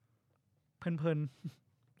เพลิน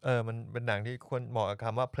มันเป็นหนังที่ควรเหมาะกับค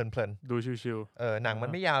ำว่าเพลินดูชิวๆหนังมั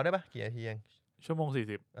นไม่ยาวได้ปะกี่นาทีเอง1:40 ชั่วโมง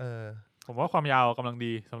ผมว่าความยาวกำลัง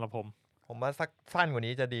ดีสำหรับผมว่าสักสั้นกว่า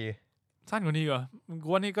นี้จะดีสั้นกว่านี้เหรอกู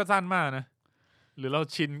ว่านี่ก็สั้นมากนะหรือเรา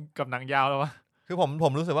ชินกับหนังยาวแล้ววะคือผ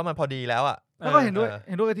มรู้สึกว่ามันพอดีแล้วอ่ะแล้วก็เห็นด้ว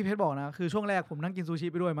ยกับที่เพชรบอกนะคือช่วงแรกผมนั่งกินซูชิ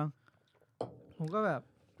ไปด้วยมั้งผมก็แบบ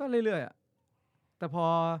ก็เรื่อยๆอ่ะแต่พ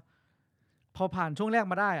อผ่านช่วงแรก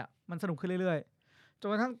มาได้อ่ะมันสนุกขึ้นเรื่อยๆจ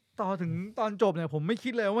นกระทั่งต่อถึงตอนจบเนี่ยผมไม่คิ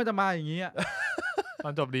ดเลยว่ามันจะมาอย่างนี้อ่ะต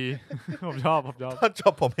อนจบดี ผมชอบตอนจ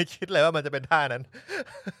บผมไม่คิดเลยว่ามันจะเป็นท่านั้น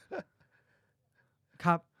ค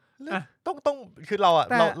รับต้องคือเร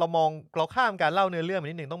ามองเราข้ามการเล่าเนื้อเรื่อง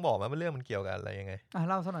นิดนึงต้องบอกว่าเรื่องมันเกี่ยวกับอะไรยังไง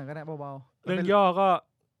เล่าสักหน่อยก็ได้เบาๆเรื่องย่อ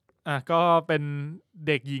ก็เป็นเ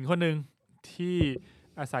ด็กหญิงคนหนึ่งที่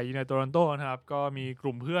อาศัยอยู่ในโตรอนโตนะครับก็มีก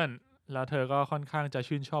ลุ่มเพื่อนแล้วเธอก็ค่อนข้างจะ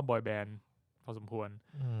ชื่นชอบบอยแบนด์พอสมควร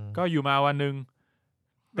ก็อยู่มาวันนึง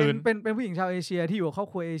เป็นผู้หญิงชาวเอเชียที่อยู่กับครอบ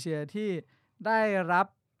ครัวเอเชียที่ได้รับ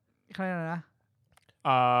อะไรนะ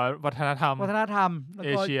วัฒนธรรมเอ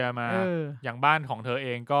เชียมาอย่างบ้านของเธอเอ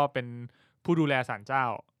งก็เป็นผู้ดูแลศาลเจ้า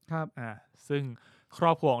ครับซึ่งคร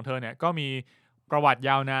อบครัวของเธอเนี่ยก็มีประวัติย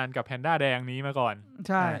าวนานกับแพนด้าแดงนี้มาก่อน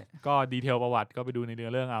ใช่ก็ดีเทลประวัติก็ไปดูในเนื้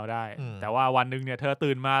อเรื่องเอาได้แต่ว่าวันนึงเนี่ยเธอ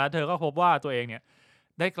ตื่นมาแล้วเธอก็พบว่าตัวเองเนี่ย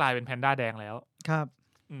ได้กลายเป็นแพนด้าแดงแล้วครับ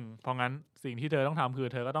เพราะงั้นสิ่งที่เธอต้องทำคือ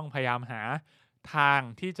เธอก็ต้องพยายามหาทาง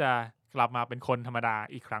ที่จะกลับมาเป็นคนธรรมดา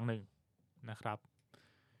อีกครั้งหนึ่งนะครับ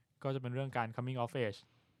ก็จะเป็นเรื่องการ coming of age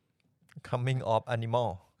animal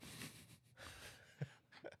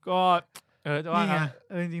ก็จะว่าไง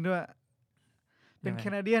จริงๆด้วยเป็นแค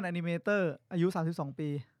นาเดียนแอนิเมเตอร์อายุ32ปี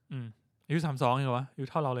อายุ32เหรอวะอายุ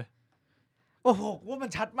เท่าเราเลยโอ้โหว่ามัน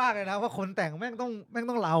ชัดมากเลยนะว่าคนแต่งแม่งต้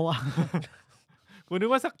องเราอ่ะ กูนึก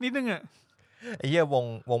ว่าสักนิดนึงอ่ะไอ้เหี้ย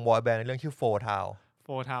วงบอยแบนด์ในเรื่องชื่อโฟทาว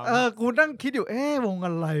กูนั่งคิดอยู่วงอ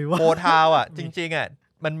ะไรวะโฟทาวอ่ะจริงๆอ่ะ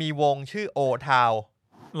มันมีวงชื่อโอทาว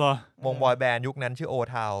เหรอวงบอยแบนด์ยุคนั้นชื่อโอ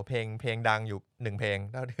ทาวเพลงดังอยู่1เพลง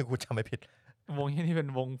ถ้าที่กูจำไม่ผิดวงที่เป็น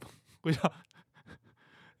วงกูชอบ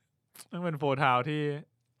มันเป็นโฟทาวที่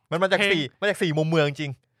มันมาจาก4มุมเมืองจริ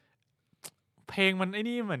งเพลงมันไอ้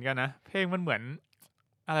นี่เหมือนกันนะเพลงมันเหมือน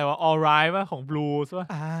อะไรวะ alright ป่ะของ blues ป่ะ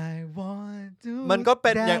มันก็เ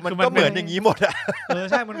ป็นมันก็เหมือนอย่างนี้หมดอ่ะ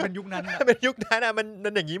ใช่มันเป็นยุคนั้นเป็นยุคนั้นอ่ะมั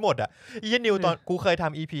นอย่างนี้หมดอ่ะอีนิวตอนกูเคยท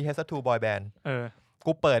ำ EP H2 Boy Band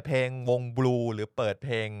กูเปิดเพลงวง Blue หรือเปิดเพ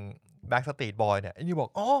ลง Backstreet Boy เนี่ยไอ้นี่บอก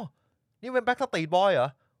อ๋อนี่เป็น Backstreet Boy เหรอ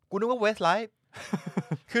กูนึกว่า Westlife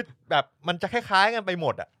คือแบบมันจะคล้ายๆกันไปหม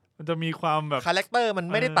ดอ่ะมันจะมีความแบบคาแรคเตอร์มัน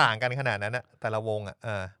ไม่ได้ต่างกันขนาดนั้นอ่ะแต่ละวงอ่ะ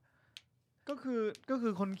ก็คื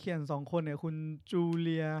อคนเขียน2คนเนี่ยคุณจูเ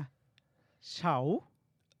ลียเฉา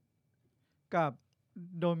กับ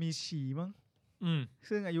โดมิฉีมั้ง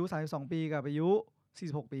ซึ่งอายุ32ปีกับอายุ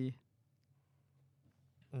46ปี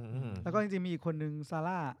แล้วก็จริงๆมีอีกคนนึงซา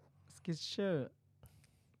ร่าสกิชเชอร์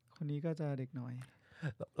คนนี้ก็จะเด็กหน่อย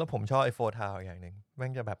แล้วผมชอบไอ้โฟร์ทาวอย่างหนึ่งแม่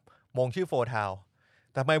งจะแบบวงชื่อโฟร์ทาว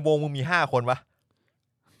แต่ทำไมวงมึงมี5คนวะ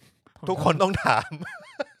ทุกคนต้องถาม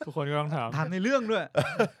ทุกคนก็ต้องถามในเรื่องด้วย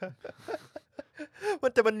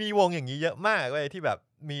มันมีวงอย่างนี้เยอะมากเว้ยที่แบบ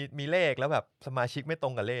มีเลขแล้วแบบสมาชิกไม่ตร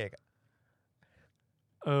งกับเลข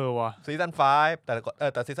ว่ะซีซั่น5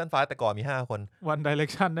แต่ซีซั่น5แต่ก่อนมี5คน One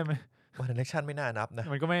Direction ได้ไหม One Direction ไม่น่านับนะ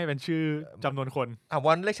มันก็ไม่เป็นชื่อจำนวนคน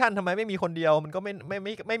One Direction ทำไมไม่มีคนเดียวมันก็ไ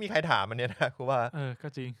ม่มีใครถามมันเนี่ยนะคือว่าก็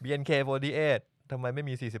จริง BNK48 ทำไมไม่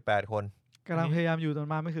มี48คนกำลังพยายามอยู่ตอน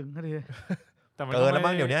มาไม่ถึงก็ดีแต่มันแล้ว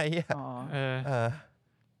มั้งเดี๋ยวนี้ไอ้เหี้ย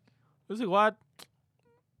รู้สึกว่า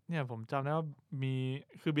เนี่ยผมจำได้ว่ามี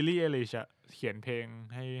คือบิลลี่เอลิชอะเขียนเพลง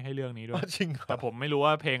ให้เรื่องนี้ด้วยจริงแต่ผมไม่รู้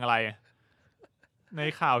ว่าเพลงอะไรใน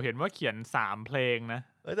ข่าวเห็นว่าเขียน3เพลงนะ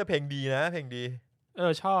แต่เพลงดีนะเพลงดี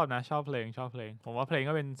ชอบนะชอบเพลงผมว่าเพลง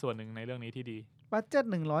ก็เป็นส่วนหนึ่งในเรื่องนี้ที่ดีบัดเจ็ต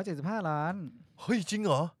175 ล้านเฮ้ยจริงเ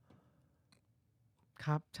หรอค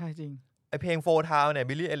รับใช่จริงไอเพลง4 Town เนี่ย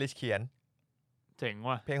บิลลี่เอลิชเขียนเจ๋ง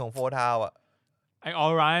ว่ะเพลงของ4 Town อ่ะไอ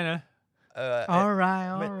alright นะalright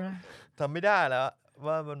ทำไม่ได้แล้ว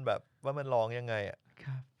ว่ามันแบบว่ามันร้องยังไงอ่ะค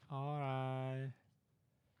รับ alright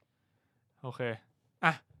โอเค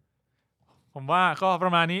ผมว่าก็ปร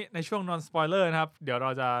ะมาณนี้ในช่วง non spoiler นะครับเดี๋ยวเร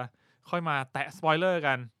าจะค่อยมาแตะ spoiler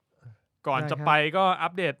กันก่อนจะไปก็อั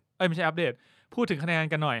ปเดตไม่ใช่อัปเดตพูดถึงคะแนน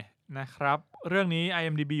กันหน่อยนะครับเรื่องนี้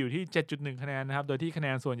IMDb อยู่ที่ 7.1 คะแนนนะครับโดยที่คะแน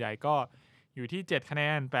นส่วนใหญ่ก็อยู่ที่7คะแน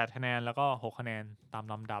น8คะแนนแล้วก็6คะแนนตาม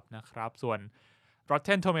ลำดับนะครับส่วน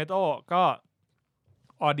Rotten Tomato ก็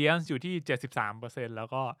Audience อยู่ที่ 73% แล้ว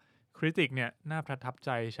ก็ Critic เนี่ยน่าประทับใจ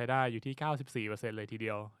ใช้ได้อยู่ที่ 94% เลยทีเดี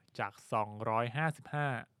ยวจาก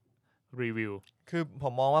255รีวิวคือผ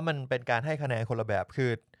มมองว่ามันเป็นการให้คะแนนคนละแบบคื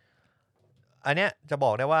ออันเนี้ยจะบ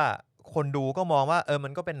อกได้ว่าคนดูก็มองว่ามั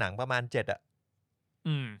นก็เป็นหนังประมาณ7อ่ะ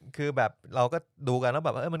คือแบบเราก็ดูกันแล้วแบ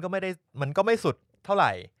บมันก็ไม่สุดเท่าไห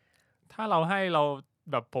ร่ถ้าเรา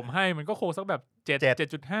แบบผมให้มันก็คงสักแบบ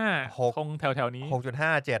7.5 คงแถวๆนี้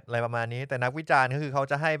 6.5 7อะไรประมาณนี้แต่นักวิจารณ์ก็คือเขา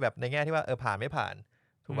จะให้แบบในแง่ที่ว่าผ่านไม่ผ่าน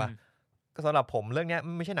ถูกป่ะก็สำหรับผมเรื่องนี้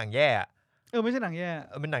ไม่ใช่หนังแย่ไม่ใช่หนังแย่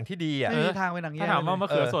เป็นหนังที่ดีอ่ะไม่มีทางเป็นหนังแย่ถ้าถามว่ามะ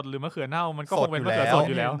เขือสดหรือมะเขือเน่ามันก็คงเป็นมะเขือสด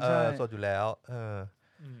อยู่แล้วสดอยู่แล้ว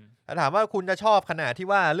ถ้าถามว่าคุณจะชอบขนาดที่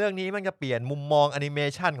ว่าเรื่องนี้มันจะเปลี่ยนมุมมองแอนิเม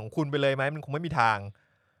ชันของคุณไปเลยไหมมันคงไม่มีทาง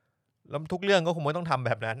แล้วทุกเรื่องก็คงไม่ต้องทำแ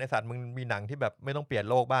บบนั้นไอ้สัตว์มึงมีหนังที่แบบไม่ต้องเปลี่ยน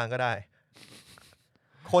โลกบ้างก็ได้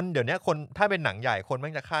คนเดี๋ยวนี้คนถ้าเป็นหนังใหญ่คนมั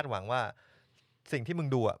นจะคาดหวังว่าสิ่งที่มึง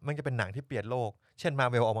ดูอ่ะมันจะเป็นหนังที่เปลี่ยนโลกเช่น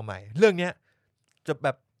Marvel ออกมาใหม่เรื่องเนี้ยจะแบ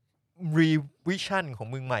บrevision ของ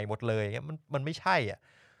มึงใหม่หมดเลยเงี้ยมันไม่ใช่อ่ะ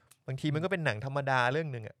บางทีมันก็เป็นหนังธรรมดาเรื่อง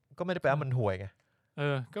นึงอ่ะก็ไม่ได้แปลว่ามันห่วยไง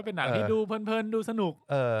ก็เป็นหนังที่ดูเพลินๆดูสนุก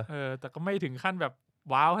แต่ก็ไม่ถึงขั้นแบบ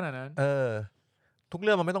ว้าวขนาดนั้นทุกเ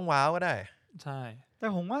รื่องมันไม่ต้องว้าวก็ได้ใช่แต่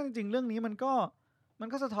ผมว่าจริงๆเรื่องนี้มัน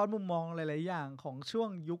ก็สะท้อนมุมมองหลายๆอย่างของช่วง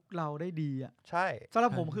ยุคเราได้ดีอ่ะใช่สำหรั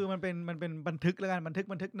บผมคือมันเป็นบันทึกแล้วกันบันทึก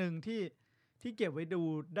นึงที่เก็บไว้ดู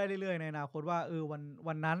ได้เรื่อยๆในอนาคตว่า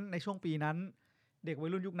วันนั้นในช่วงปีนั้นเด็กวั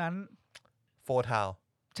ยรุ่นยุคนั้น4 Town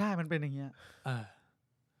ใช่มันเป็นอย่างเงี้ย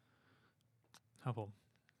ครับผม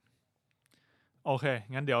โอเค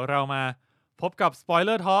งั้นเดี๋ยวเรามาพบกับ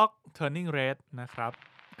Spoiler Talk Turning Red นะครับ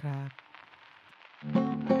ครับ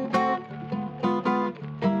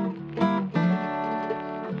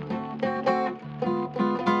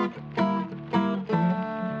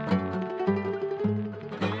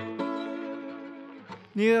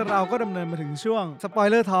นี่เราก็ดำเนินมาถึงช่วง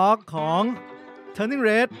Spoiler Talk ของ Turning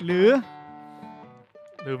Red หรือ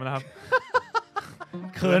ลืมแล้วครับ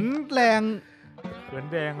เขินแรง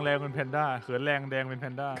แดงเป็นแพนด้าเขินแรงแดงเป็นแพ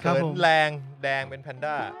นด้าเขินแรงแดงเป็นแพน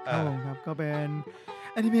ด้าครับผมครับก็เป็น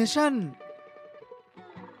แอนิเมชั่น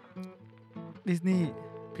ดิสนีย์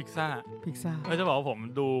พิกซ่าจะบอกว่าผม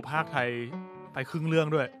ดูภาคไทยไปครึ่งเรื่อง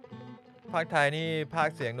ด้วยภาคไทยนี่ภาค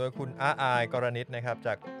เสียงโดยคุณอาอายกรณิตนะครับจ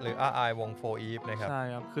ากหรืออาอายวงโฟอีฟนะครับใช่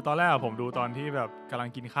ครับคือตอนแรกผมดูตอนที่แบบกำลัง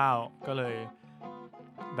กินข้าวก็เลย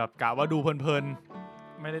แบบกะว่าดูเพลิน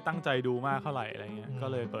ๆไม่ได้ตั้งใจดูมากเท่าไหร่อะไรเงี้ยก็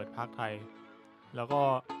เลยเปิดภาคไทยแล้วก็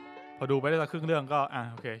พอดูไปได้สักครึ่งเรื่องก็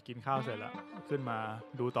โอเคกินข้าวเสร็จแล้วขึ้นมา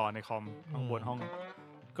ดูต่อในคอมข้างบนห้อง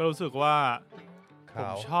ก็รู้สึกว่าผม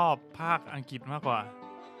ชอบภาคอังกฤษมากกว่า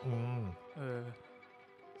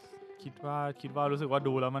คิดว่ารู้สึกว่า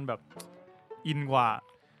ดูแล้วมันแบบอินกว่า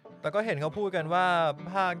แต่ก็เห็นเขาพูดกันว่า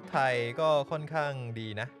ภาคไทยก็ค่อนข้างดี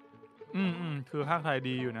นะคือภาคไทย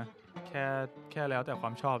ดีอยู่นะแค่แล้วแต่ควา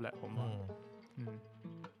มชอบแหละผม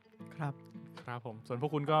ครับ ครับผมส่วนพว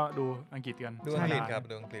กคุณก็ดูอังกฤษกัน ดูอังกฤษครับ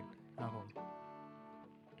ดูอังกฤษ ครับผม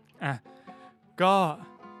อ่ะก็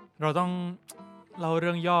เราต้องเล่าเ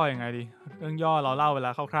รื่องย่อยังไงดีเรื่องย่อเราเล่าไปแล้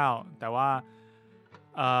วคร่าวๆแต่ว่า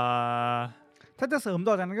เอ่อ ถ้าจะเสริม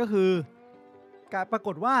ต่อจากนั้นก็คือการปราก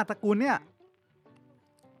ฏว่าตระกูลเนี่ย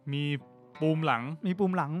มีปูมหลัง มีปุ่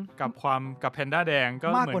มหลัง กับแพนด้าแดงก็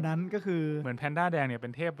มาก เหมื ก อน ว่านั้นก็คือ เหมือนแพนด้าแดงเนี่ยเป็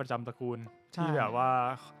นเทพประจำตระกูล ใช่ ที่แบบว่า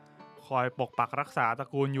คอยปกปักรักษาตระ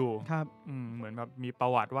กูลอยู่ ครับ เหมือนแบบมีปร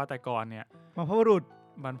ะวัติว่าแต่ก่อนเนี่ย บรรพบุรุษ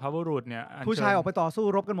บรรพบุรุษเนี่ยอัญเชิญ ผู้ชายออกไปต่อสู้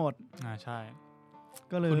รบกันหมด ใช่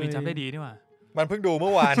ก็เลย คุณมีจำได้ดีนี่หว่า มันเพิ่งดูเ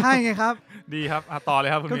มื่อวาน ใช่ไงครับ ดีครับต่อเล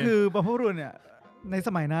ยครับคุณ ก็ มีน คือบรรพบุรุษเนี่ยในส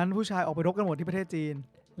มัยนั้นผู้ชายออกไปรบกันหมดที่ประเทศจีน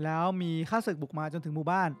แล้วมีข้าศึกบุกมาจนถึงหมู่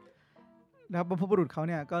บ้าน แล้วบรรพบุรุษเขา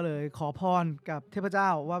เนี่ยก็เลยขอพรกับเทพเจ้า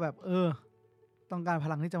ว่าแบบต้องการพ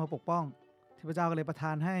ลังที่จะมาปกป้อง เทพเจ้าก็เลยประท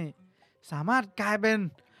านให้ สามารถกลายเป็น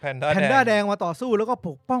แพนด้า แพนด้าแดงมาต่อสู้แล้วก็ป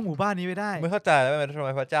กป้องหมู่บ้านนี้ไว้ได้ ไม่เข้าใจแล้วทำไม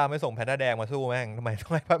พระเจ้าไม่ส่งแพนด้าแดงมาสู้แม่งทำไม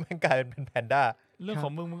พระแม่งกลายเป็นแพนด้า เรื่องขอ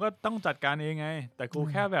งมึงก็ต้องจัดการเองไง แต่กู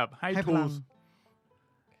แค่แบบให้ ให้พ ทู ลัง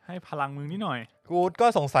ให้พลังมึงนิดหน่อย กูก็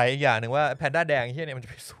สงสัยอีกอย่างหนึ่งว่าแพนด้าแดงเฮียเนี่ยมันจะ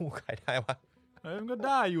ไปสู้ใครได้วะ มันก็ไ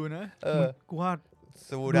ด้อยู่นะ กูว่า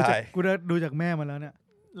สู้ ดู ได้ จากกูดูจากแม่มันแล้วเนี่ย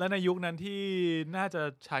และในยุคนั้นที่น่าจะ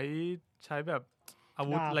ใช้แบบอา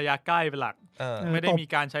วุธ ดาบ ระยะใกล้เป็นหลัก ไม่ได้ ตบ มี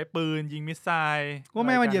การใช้ปืนยิงมิสไซล์ ว่าแ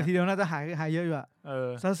ม่มันเหยียบ อะไร ที กั เดียวน่าจะหายเยอะอยู่อะ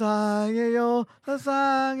ซาซาเงโยซาซา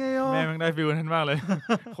เงโย แม่มันได้ฟิลนั้นมากเลย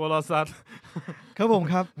โคลอซัส ครับผม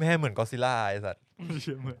ครับ แม่เหมือนก็อดซิลล่าไอ้สัตว์ เ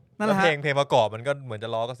ชื่อมือ นั่นแห แล้ว ละ เพ ฮะ ลงประกอบมันก็เหมือนจะ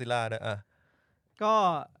ล้อก็อดซิลล่าด้วยอ่ะ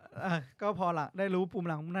ก็พอละได้รู้ปุ่ม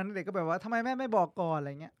หลังนั้นเด็กก็แบบว่าทำไมแม่ไม่บอกก่อนอะไร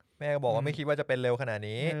เงี้ย แม่ก็บอกว่าไม่คิดว่าจะเป็นเร็วขนาด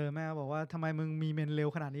นี้ แม่ก็บอกว่าทำไมมึงมีเมนเร็ว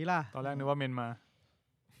ขนาดนี้ล่ะ ตอนแรกนึกว่าเมนมา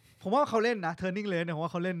ผมว่าเขาเล่นนะ Turning Lane เนี่ยผมว่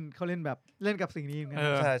าเขาเล่นแบบเล่นกับสิ่งนี้เหมือนกัน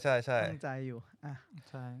ใช่ใช่ใช่ ตั้งใจอยู่อ่ะ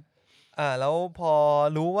ใช่ แล้วพอ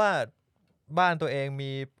รู้ว่าบ้านตัวเอง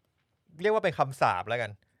มีเรียกว่าเป็นคำสาปแล้วกั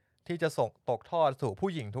น ที่จะส่งตกทอดสู่ผู้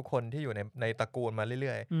หญิงทุกคนที่อยู่ในตระกูลมาเ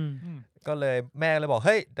รื่อย อืม ๆ ก็เลยแม่เลยบอกเ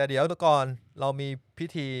ฮ้ยแต่เดี๋ยวก่อนเรามีพิ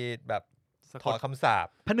ธีแบบ สะ ถ ก อ ด ดคำสาป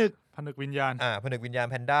ผนึก ผนึกวิญญาณ ผนึกวิญญาณ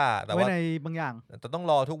แพนด้าแต่ ไว้ ว่า ในบางอย่าง แต่ต้อง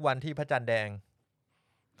รอทุกวันที่พระจันทร์แดง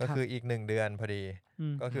ก็ ครับ คืออีก1 เดือนพอดี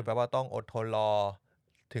ม ก็คือแปลว่าต้องอดทนรอ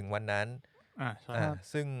ถึงวันนั้น ใช่ ครับ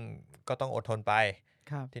ซึ่งก็ต้องอดทนไป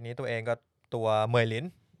ครับ ทีนี้ตัวเองก็ตัวเหมยหลิ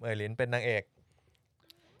นเป็นนางเอก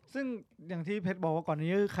ซึ่งอย่างที่เพชรบอกว่าก่อน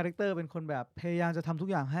นี้คาแรคเตอร์เป็นคนแบบพยายามจะทำทุก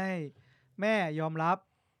อย่างให้แม่ยอมรับ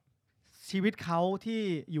ชีวิตเขาที่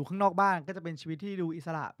อยู่ข้างนอกบ้านก็จะเป็นชีวิตที่ดูอิส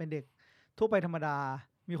ระเป็นเด็กทั่วไปธรรมดา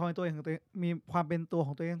มีความเป็นตัวของตัวเองมีความเป็นตัวข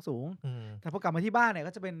องตัวเองสูง แต่พอกลับมาที่บ้านเนี่ย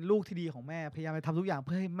ก็จะเป็นลูกที่ดีของแม่พยายามจะทำทุกอย่างเ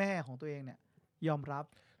พื่อให้แม่ของตัวเองเนี่ยยอมรับ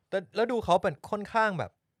แต่แล้วดูเขาเป็นค่อนข้างแบ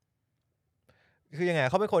บ คือยังไง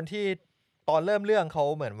เขาเป็นคนที่ตอนเริ่มเรื่องเขา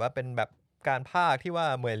เหมือนว่าเป็นแบบการพากย์ที่ว่า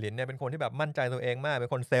เหมยหลินเนี่ยเป็นคนที่แบบมั่นใจตัวเองมากเป็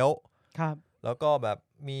นคนเซลล์ ครับ แล้วก็แบบ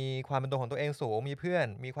มีความเป็นตัวของตัวเองสูงมีเพื่อน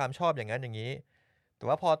มีความชอบอย่างนั้นอย่างนี้ แต่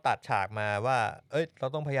ว่าพอตัดฉากมาว่า เอ้ยเรา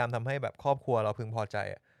ต้องพยายามทำให้แบบครอบครัวเราพึงพอใจ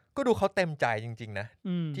อะก็ดูเขาเต็มใจจริงๆนะ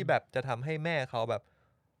อืม ที่แบบจะทำให้แม่เขาแบบ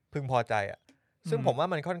พึงพอใจอ่ะ ซึ่งผมว่า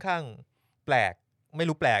มันค่อนข้างแปลกไม่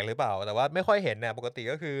รู้แปลกหรือเปล่า แต่ว่าไม่ค่อยเห็นเนี่ยปกติ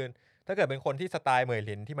ก็คือ ถ้าเกิดเป็นคนที่สไตล์เหมยห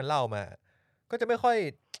ลินที่มันเล่ามา ก็จะไม่ค่อย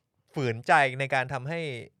ฝืนใจในการทำให้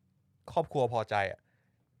ครอบครัวพอใจอ่ะ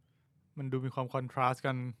มันดูมีความคอนทราสต์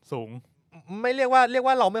กันสูง ไม่เรียกว่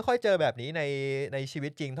าเราไม่ค่อยเจอแบบนี้ในชีวิ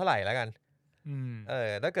ตจริงเท่าไหร่แล้วกัน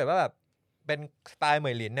ถ้าเกิดว่าแบบเป็นสไตล์เหม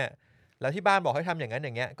ยหลินเนี่ยแล้วที่บ้านบอกให้ทำอย่างนั้นอ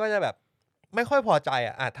ย่างเงี้ย ก็จะแบบไม่ค่อยพอใจ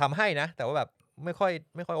อ่ะทำให้นะ แต่ว่าแบบไม่ค่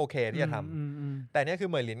อยโอเคที่จะทำแต่เนี้ยคือ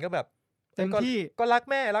เหมยหลินก็แบบ เต็มที่ ก็รัก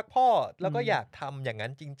แม่รักพ่อแล้วก็ อืม อยากทำอย่างนั้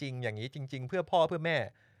นจริง ๆ อย่างนี้จริง ๆ เพื่อพ่อเพื่อแม่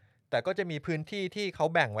แต่ก็จะมีพื้นที่ที่เขา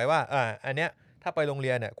แบ่งไว้ว่าอันเนี้ยถ้าไปโรงเ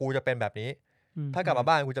รียนเนี่ยกูจะเป็นแบบนี้ ถ้ากลับมา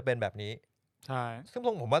บ้านกูจะเป็นแบบนี้ ใช่ ซึ่ง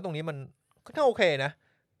ผมว่าตรงนี้มันก็น่าโอเคนะ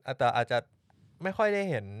แต่อาจจะไม่ค่อยได้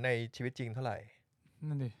เห็นในชีวิตจริงเท่าไหร่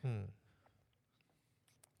นั่นดิ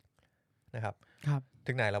นะครับ ครับ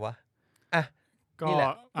ถึงไหนแล้ววะ ก็ นี่แหละ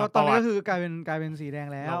ก็ตอนนี้ก็คือกลายเป็นสีแดง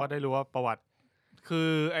แล้ว เราก็ได้รู้ว่าประวัติ คือ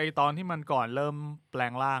ไอตอนที่มันก่อนเริ่มแปล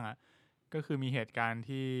งร่างอ่ะ ก็คือมีเหตุการณ์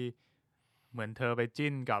ที่เหมือนเธอไปจิ้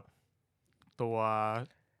นกับตัว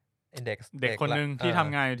เด็ก คนหนึ่ง ละ ที่ท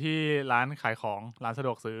ำงานอยู่ที่ร้านขายของร้านสะด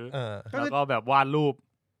วกซื้อ ก็ แล้ว คือ ก็แบบวาดรูป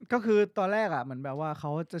ก็คือตอนแรกอ่ะเหมือนแบบว่าเข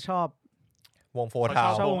าจะชอบ วงโฟ เขา ทา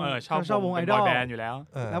ว ชอบวง ชอบวง เป็น ไอดอล บอยแบนด์อยู่แล้ว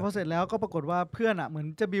แล้วพอเสร็จแล้วก็ปรากฏว่าเพื่อนอ่ะเหมือน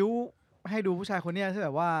จะบิ้วให้ดูผู้ชายคนเนี้ยที่แบ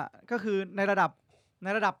บว่าก็คือในระ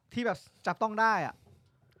ดับที่แบบจับต้องได้อ่ะ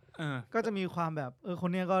ก็จะมีความแบบคน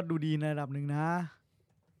เนี้ยก็ดูดีในระดับหนึ่งนะ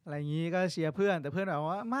อะไรอย่างงี้ก็เชียร์เพื่อนแต่เพื่อนแบบ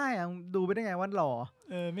ว่าไม่อะดูไปได้ไงวันหล่อ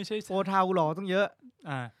ไม่ใช่ โฟทาวกูหล่อต้องเยอะ ใ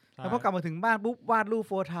ช่ แล้วพอกลับมาถึงบ้านปุ๊บวาดรูปโ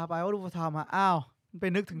ฟทาไปวาดรูปโฟทามาอ้าว ไป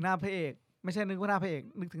นึกถึงหน้าพระเอกไม่ใช่นึกว่าหน้าพระเอก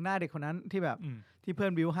นึกถึงหน้าเด็กคนนั้นที่แบบที่เพื่อ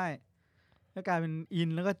นบิวให้แล้วกลายเป็นอิน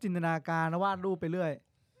แล้วก็จินตนาการแล้ววาดรูปไปเรื่อย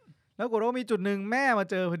แล้วก็มีจุดหนึ่งแม่มา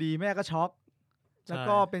เจอพอดีแม่ก็ช็อกแล้ว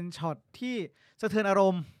ก็เป็นช็อตที่สะเทือนอาร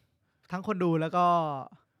มณ์ทั้งคนดูแล้วก็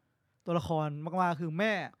ตัวละครมากๆคือแ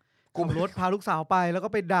ม่ขับรถพาลูกสาวไปแล้วก็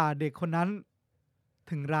ไปด่าเด็กคนนั้น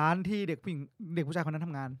ถึงร้านที่เด็กผู้ชายคนนั้นท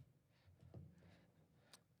ำงาน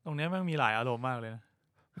ตรงนี้มันมีหลายอารมณ์มากเลยนะ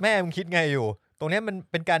แม่มึงคิดไงอยู่ตรงนี้มัน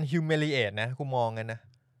เป็นการ humiliate นะกูมองกันนะ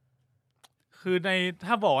คือ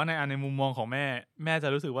ถ้าบอกว่าในมุมมองของแม่จะ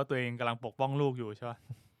รู้สึกว่าตัวเองกำลังปกป้องลูกอยู่ใช่ป่ะ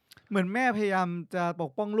เหมือนแม่พยายามจะป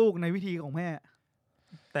กป้องลูกในวิธีของแม่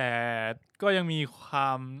แต่ก็ยังมีควา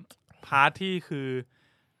มพาร์ทที่คือ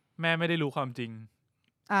แม่ไม่ได้รู้ความจริง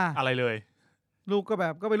อะไรเลยลูกก็แบ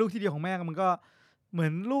บก็เป็นลูกที่ดีของแม่มันก็เหมือ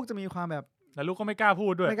นลูกจะมีความแบบแล้วลูกก็ไม่กล้าพู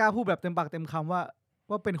ดด้วยไม่กล้าพูดแบบเต็มปากเต็มคำว่า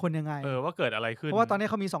เป็นคนยังไงว่าเกิดอะไรขึ้นเพราะว่าตอนนี้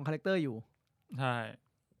เขามี2คาแรคเตอร์อยู่ใช่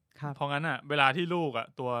ครับเพราะงั้นอ่ะเวลาที่ลูกอ่ะ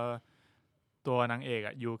ตัวนางเอก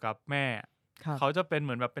อ่ะอยู่กับแม่เขาจะเป็นเห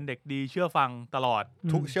มือนแบบเป็นเด็กดีเชื่อฟังตลอด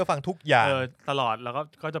เชื่อฟังทุกอย่างตลอดแล้ว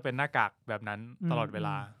ก็จะเป็นหน้ากากแบบนั้นตลอดเวล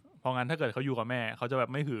าเพราะงั้นถ้าเกิดเขาอยู่กับแม่เขาจะแบบ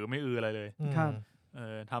ไม่หือไม่อืออะไรเลย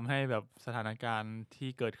ทำให้แบบสถานการณ์ที่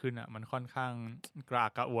เกิดขึ้นอ่ะมันค่อนข้างกระอั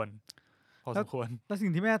กกระอ่วนพอสมควรแล้วสิ่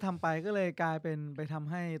งที่แม่ทำไปก็เลยกลายเป็นไปทำ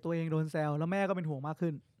ให้ตัวเองโดนแซวแล้วแม่ก็เป็นห่วงมาก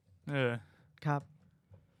ขึ้นครับ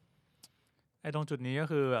ไอ้ตรงจุดนี้ก็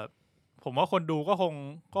คือแบบผมว่าคนดูก็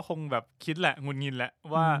คงแบบคิดแหละงุนงินแหละ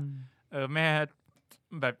ว่าแม่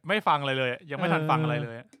แบบไม่ฟังอะไรเลยยังไม่ทันฟังอะไรเล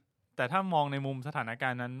ยแต่ถ้ามองในมุมสถานกา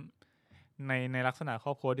รณ์นั้นในลักษณะคร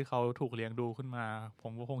อบครัวที่เขาถูกเลี้ยงดูขึ้นมาผ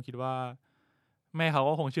มก็คงคิดว่าแม่เขา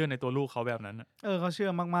ก็คงเชื่อในตัวลูกเขาแบบนั้นเขาเชื่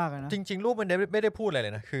อมากๆนะจริงๆลูกมันไม่ได้พูดอะไรเล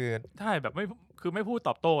ยนะคือใช่แบบไม่พูดต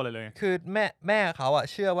อบโต้อะไรเลยคือแม่เขาอะ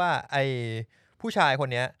เชื่อว่าไอ้ผู้ชายคน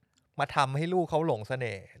เนี้ยมาทำให้ลูกเขาหลงเส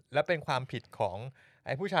น่ห์และเป็นความผิดของไ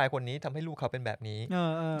อ้ผู้ชายคนนี้ทำให้ลูกเขาเป็นแบบนี้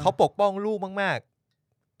เขาปกป้องลูกมาก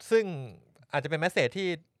ๆซึ่งอาจจะเป็นเมสเสจที่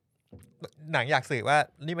หนังอยากสื่อว่า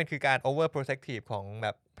นี่มันคือการ over protective ของแบ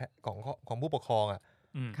บของผู้ปกครองอ่ะ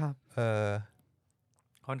ครับ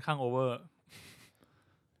ค่อนข้างเ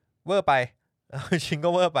วอร์ไปชิงก็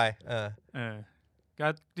เวอร์ไปก็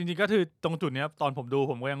จริงๆก็คือตรงจุดนี้ตอนผมดู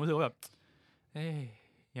ผมก็ยังรู้สึกว่าแบบ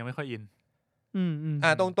ยังไม่ค่อยอิน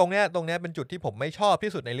ตรงเนี้ยเป็นจุดที่ผมไม่ชอบ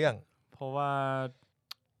ที่สุดในเรื่องเพราะว่า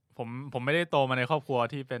ผมไม่ได้โตมาในครอบครัว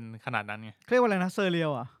ที่เป็นขนาดนั้นไงเรียกว่าอะไรนะเซอร์เรีย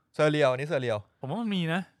ลเซอร์เรียลนี่เซอร์เรียลผมว่ามันมี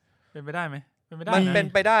นะเป็นไปได้ไหมเป็นไปได้มันเป็น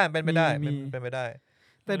ไปได้เป็นไปได้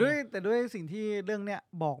แต่ด้วยสิ่งที่เรื่องเนี้ย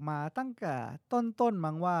บอกมาตั้งแต่ต้น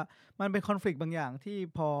มั้งว่ามันเป็นคอนฟลิกต์บางอย่างที่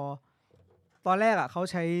พอตอนแรกอ่ะเขา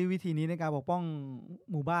ใช้วิธีนี้ในการปกป้อง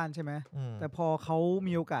หมู่บ้านใช่ไหมแต่พอเขา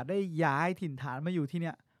มีโอกาสได้ย้ายถิ่นฐานมาอยู่ที่เ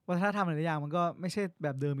นี้ยวัฒนธรรมหลายอย่างมันก็ไม่ใช่แบ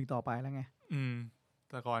บเดิมอีกต่อไปแล้วไง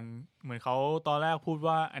แต่ก่อนเหมือนเขาตอนแรกพูด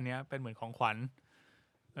ว่าอันเนี้ยเป็นเหมือนของขวัญ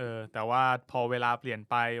แต่ว่าพอเวลาเปลี่ยน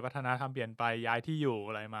ไปวัฒนธรรมเปลี่ยนไปย้ายที่อยู่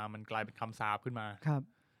อะไรมามันกลายเป็นคำสาปขึ้นมาครับ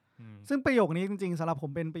ซึ่งประโยคนี้จริงๆสำหรับผ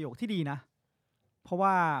มเป็นประโยคที่ดีนะเพราะว่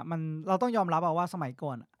าเราต้องยอมรับว่าสมัยก่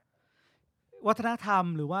อนวัฒนธรรม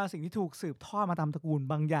หรือว่าสิ่งที่ถูกสืบทอดมาตามตระกูล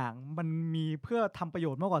บางอย่างมันมีเพื่อทำประโย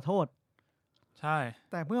ชน์มากกว่าโทษใช่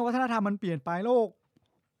แต่เมื่อวัฒนธรรมมันเปลี่ยนไปโ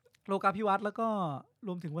ลกาภิวัตน์แล้วก็ร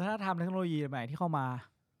วมถึงวัฒนธรรมเทคโนโลยีใหม่ที่เข้ามา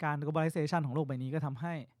การ globalization ของโลกใบนี้ก็ทำใ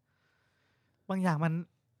ห้บางอย่างมัน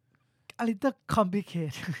a little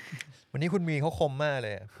complicated วันนี้คุณมีเขาคมมากเล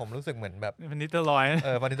ยผมรู้สึกเหมือนแบบวันนี้ตลอย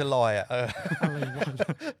วันนี้ตลอย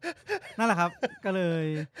นั่นแหละครับก็เลย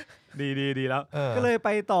ดีแล้วก็เลยไป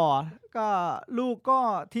ต่อก็ลูกก็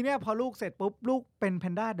ทีเนี้ยพอลูกเสร็จปุ๊บลูกเป็นแพ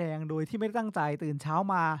นด้าแดงโดยที่ไม่ได้ตั้งใจตื่นเช้า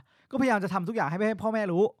มาก็พยายามจะทำทุกอย่างให้พ่อแม่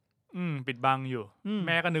รู้ปิดบังอยู่แ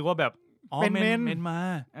ม่ก็นึกว่าแบบเป็นเมนมา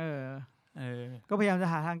ก็พยายามจะ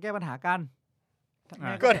หาทางแก้ปัญหากัน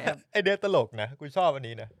ก็ไอเดียตลกนะกูชอบอัน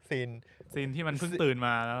นี้นะซีนที่มันเพิ่งตื่นม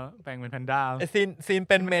าแล้วแปลงเป็นแพนด้าไอซีน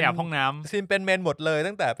เป็นเมนแอบห้องน้ำซีนเป็นเมนหมดเลย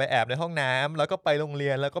ตั้งแต่ไปแอบในห้องน้ำแล้วก็ไปโรงเรี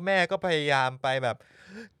ยนแล้วก็แม่ก็พยายามไปแบบ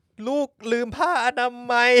ลูกลืมผ้าอนา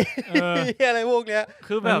มัยอะไรพวกเนี้ย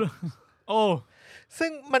คือแบบซึ่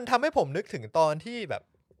งมันทำให้ผมนึกถึงตอนที่แบบ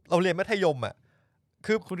เราเรียนมัธยมอ่ะ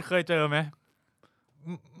คือคุณเคยเจอไหม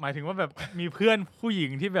หมายถึงว่าแบบมีเพื่อนผู้หญิง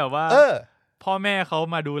ที่แบบว่าพ่อแม่เขา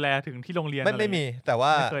มาดูแลถึงที่โรงเรียนไม่มีแต่ว่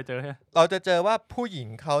าไม่เคยเจอเราจะเจอว่าผู้หญิง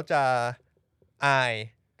เขาจะอาย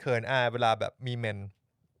เขินอายเวลาแบบมีเมน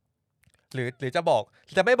หรือจ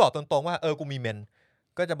ะไม่บอกตรงๆว่ากูมีเมน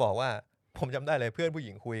ก็จะบอกว่าผมจำได้เลยเพื่อนผู้ห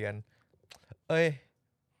ญิงคุยกัน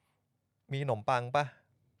มีขนมปังป่ะ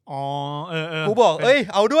กูบอก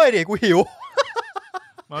เอาด้วยดิกูหิว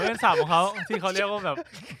มันเป็นศัพท์ของเขาที่เขาเรียกว่าแบบ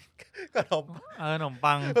ขนม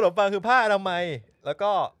ปังคือผ้าอนามัยแล้ว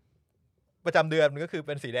ก็ ประจำเดือนมันก็คือเ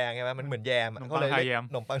ป็นสีแดงใช่ไหมมันเหมือนแยม ขนม ก็ ปั เล ง ย ไทย เรียก แยม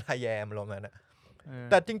ขนมปังไทยแยมรวมนั้น เออ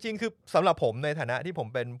แต่จริงๆคือสำหรับผมในฐานะที่ผม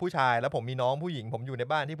เป็นผู้ชายแล้วผมมีน้องผู้หญิงผมอยู่ใน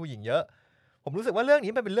บ้านที่ผู้หญิงเยอะ ผมรู้สึกว่าเรื่อง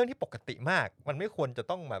นี้มันเป็นเรื่องที่ปกติมาก มันไม่ควรจะ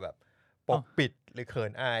ต้องมาแบบปกปิดหรือเขิ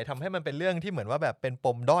นอายทำให้มันเป็นเรื่องที่เหมือนว่าแบบเป็นป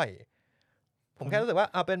มด้อย ผมแค่รู้สึกว่า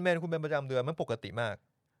เป็นเมนคุณเป็นประจำเดือนมันปกติมาก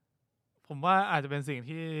ผมว่าอาจจะเป็นสิ่ง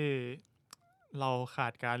ที่เราขา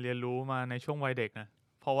ดการเรียนรู้มาในช่วงวัยเด็กนะ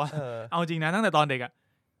เพราะว่า เอาจริงนะตั้งแต่ตอนเด็กอะ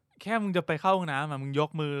แค่มึงจะไปเข้าห้องน้ำมึงยก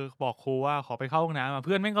มือบอกครูว่าขอไปเข้าห้องน้ำเ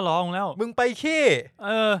พื่อนแม่งก็ร้องแล้ว มึงไปขี้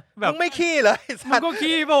แบบ มึงไม่ขี้เลย มึงก็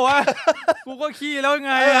ขี้เปล่าวะ กูก็ขี้แล้ว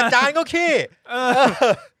ไง อาจารย์ก็ขี้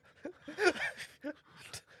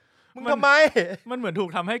มึงทำไม มันเหมือนถูก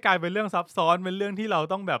ทำให้กลายเป็นเรื่องซับซ้อนเป็นเรื่องที่เรา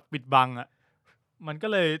ต้องแบบปิดบังอ่ะมันก็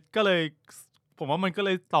เลยผมว่ามันก็เล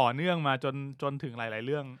ยต่อเนื่องมาจนถึงหลายๆเ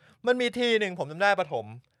รื่อง มันมีทีหนึ่งผมจำได้ประถม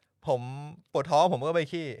ผมปวดท้องผมก็ไป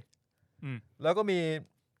ขี้แล้วก็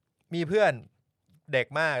มีเพื่อนเด็ก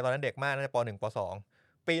มากตอนนั้นเด็กมากน่าจะป.1 ป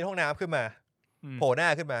.2 ปีนห้องน้ำขึ้นมาโผล่หน้า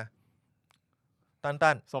ขึ้นมา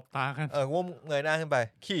ตันสบตากันง่วงเงยหน้าขึ้นไป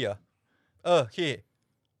ขี้เหรอขี้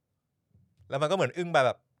แล้วมันก็เหมือนอึ้งไปแ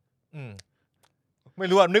บบไม่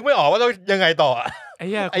รู้นึกไม่ออกว่าต้องยังไงต่อไอ้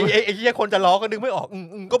เหี้ยคนจะล้อก็นึกไม่ออก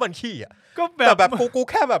ก็มันขี้อ่ะก็แบบกู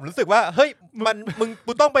แค่แบบรู้สึกว่าเฮ้ยมึง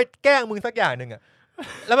กูต้องไปแกล้งมึงสักอย่างนึงอ่ะ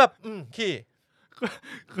แล้วแบบขี้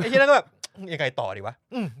ไอ้เหี้ยนั่นก็แบบยังไงต่อดีวะ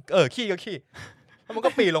ขี้ก็ขี้แล้วมันก็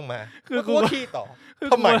ปีนลงมาคือกูขี้ต่อ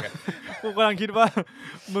ทำไมกูกำลังคิดว่า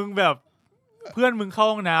มึงแบบเพื่อนมึงเข้า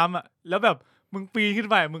ห้องน้ำอ่ะแล้วแบบมึงปีนขึ้น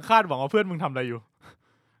ไปมึงคาดหวังว่าเพื่อนมึงทำอะไรอยู่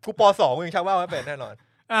กูป.2 มึงชักว่าวไม่เป็นแน่นอน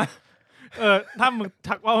ถ้ามึง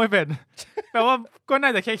ชักว่าวไม่เป็นแปลว่าก็น่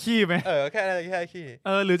าจะแค่ขี้ไหมแค่ขี้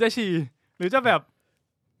หรือจะฉี่หรือจะแบบ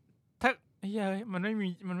ถ้าเฮ้ยมันไม่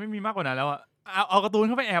มีมากกว่านั้นแล้วอ่ะเอาการ์ตูนเ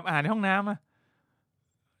ข้าไปแอบอ่านในห้องน้ำอ่ะ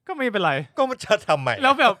ก็ไม่เป็นไรก็มันจะทำไมแล้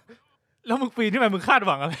วแบบแล้วมึงปีนขึ้นไปมึงคาดห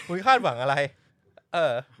วังอะไรมึงคาดหวังอะไร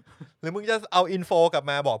หรือมึงจะเอาอินโฟกลับ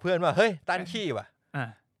มาบอกเพื่อนว่าเฮ้ยตั้นขี้ว่ะ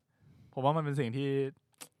ผมว่ามันเป็นสิ่งที่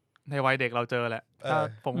ในวัยเด็กเราเจอแหละ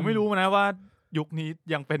ผมก็ไม่รู้นะว่ายุคนี้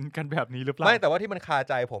ยังเป็นกันแบบนี้หรือเปล่าไม่แต่ว่าที่มันคา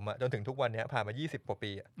ใจผมอะจนถึงทุกวันนี้ผ่านมา20 กว่า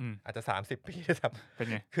ปีอาจจะ30 ปีด้วยซ้ำเป็น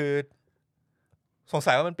ไงคือสง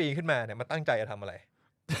สัยว่ามันปีนขึ้นมาเนี่ยมันตั้งใจจะทำอะไร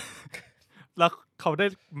แล้วเขาได้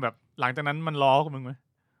แบบหลังจากนั้นมันล้อมึงไหม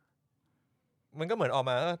มันก็เหมือนออก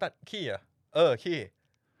มาตัดขี้ขี้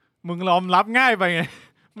มึงยอมรับง่ายไปไง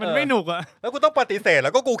มันไม่หนุกอะแล้วกูต้องปฏิเสธแ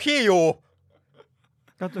ล้วก็กูขี้อยู่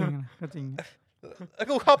ก็จริงแล้ว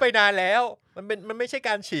กูเข้าไปนานแล้วมันไม่ใช่ก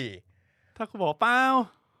ารฉี่ถ้ากูบอกเปล่า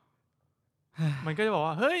มันก็จะบอก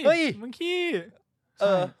ว่าเฮ้ยมึงขี้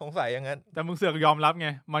สงสัยอย่างนั้นแต่มึงเสือกยอมรับไง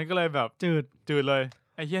มันก็เลยแบบจืดเลย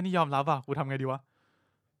ไอ้เหี้ยนี่ยอมรับอ่ะกูทำไงดีวะ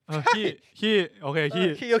ขี้โอเค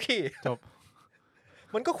ขี้จบ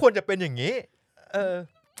มันก็ควรจะเป็นอย่างนี้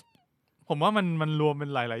ผมว่ามันรวมเป็น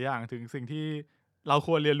หลายๆอย่างถึงสิ่งที่เราค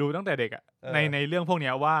วรเรียนรู้ตั้งแต่เด็กอ่ะในเรื่องพวก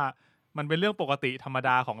นี้ว่ามันเป็นเรื่องปกติธรรมด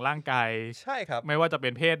าของร่างกายใช่ครับไม่ว่าจะเป็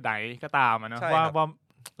นเพศไหนก็ตามนะว่า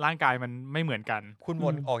ร่างกายมันไม่เหมือนกันคุณว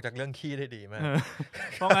นออกจากเรื่องขี้ได้ดีมาก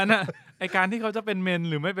เพราะงั้นอ่ะไอการที่เขาจะเป็นเมน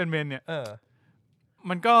หรือไม่เป็นเมนเนี่ย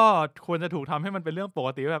มันก็ควรจะถูกทำให้มันเป็นเรื่องปก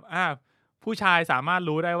ติแบบผู้ชายสามารถ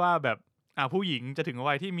รู้ได้ว่าแบบผู้หญิงจะถึง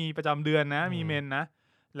วัยที่มีประจำเดือนนะมีเมนนะ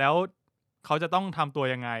แล้วเขาจะต้องทำตัว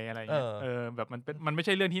ยังไงอะไรเงี้ยแบบมันไม่ใ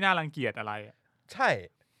ช่เรื่องที่น่ารังเกียจอะไรใช่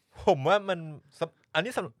ผมว่ามันอัน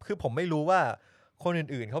นี้คือผมไม่รู้ว่าคน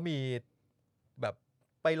อื่นๆเขามีแบบ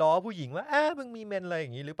ไปล้อผู้หญิงว่ามึงมีเมนอะไรอย่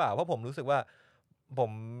างนี้หรือเปล่าเพราะผมรู้สึกว่าผ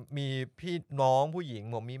มมีพี่น้องผู้หญิง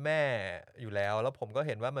ผมมีแม่อยู่แล้วผมก็เ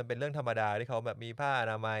ห็นว่ามันเป็นเรื่องธรรมดาที่เขาแบบมีผ้าอ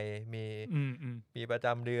นามัยมีประจ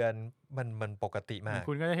ำเดือนมันปกติมาก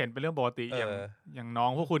คุณก็จะเห็นเป็นเรื่องปกติอย่างน้อง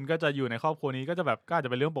พวกคุณก็จะอยู่ในครอบครัวนี้ก็จะแบบก็อาจจ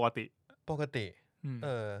ะเป็นเรื่องปกติ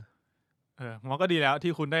มันก็ดีแล้ว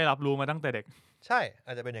ที่คุณได้รับรู้มาตั้งแต่เด็กใช่อ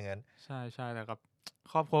าจจะเป็นอย่างนั้นใช่แต่กับ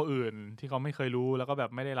ครอบครัวอื่นที่เขาไม่เคยรู้แล้วก็แบ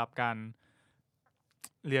บไม่ได้รับการ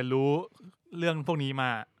เรียนรู้เรื่องพวกนี้ม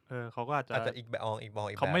าเขาก็อาจจะอีกแบบอี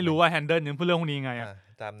กเขาไม่รู้ว่าแฮนเดิลเรื่องพวกนี้ไง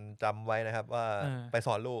จำไว้นะครับว่าไปส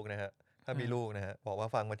อนลูกนะฮะถ้ามีลูกนะฮะบอกว่า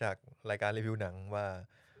ฟังมาจากรายการรีวิวหนังว่า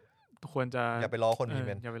ควรจะอย่าไปล้อคนมีเม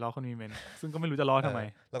นอย่าไปล้อคนมีเมนซึ่งก็ไม่รู้จะล้อทำไม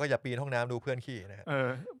แล้วก็อย่าปีนห้องน้ำดูเพื่อนขี้นะฮะ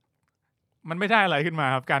มันไม่ได้อะไรขึ้นมา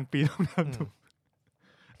ครับการปีนห้องน้ำดู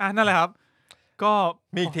นั่นแหละครับก็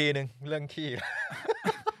มีอีกทีนึงเรื่องขี้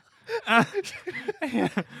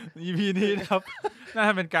EP นี้นะครับน่าจ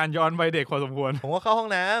ะเป็นการย้อนวัยเด็กพอสมควรผมก็เข้าห้อง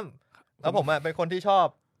น้ำแล้วผมเป็นคนที่ชอบ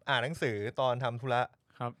อ่านหนังสือตอนทำธุระ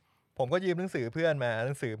ครับผมก็ยืมหนังสือเพื่อนมาห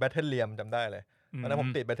นังสือ Battlefield จำได้เลยตอนนั้นผม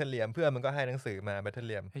ติด Battlefield เพื่อนมันก็ให้หนังสือมา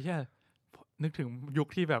Battlefield ไอ้เหี้ยนึกถึงยุค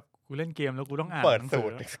ที่แบบกูเล่นเกมแล้วกูต้องอ่านเปิดสู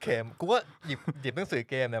ตรเกมกูก็หยิบหนังสือ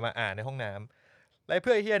เกมเนี่ยมาอ่านในห้องน้ำแล้วเ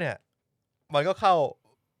พื่อนไอ้เหี้ยเนี่ย มัน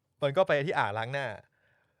ก็ไปที่อ่างล้างหน้า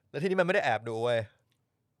แล้วทีนี้มันไม่ได้แอบดูเว้ย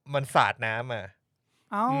มันสาดน้ำมา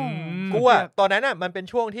เอ้า กูอ่ะตอนนั้นอ่ะมันเป็น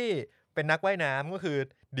ช่วงที่เป็นนักว่ายน้ำก็คือ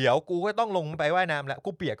เดี๋ยวกูก็ต้องลงไปว่ายน้ำแล้วกู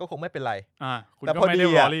เปียกก็คงไม่เป็นไร คุณ แต่ ก็ พอ ไม่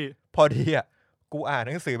ดี ได้ว อะ อรี่ พอดีอ่ะกูอ่าน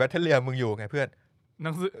หนังสือแบทเทิลเรียมึงอยู่ไงเพื่อน ห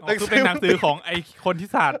นังสือคือเป็นหนังสือของไอ้คนที่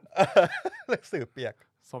ศาสตร์ หนังสือเปียก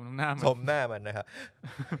สมน้ำหน้ามัน สมหน้ามันนะครับ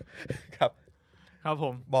ครับ ครับผ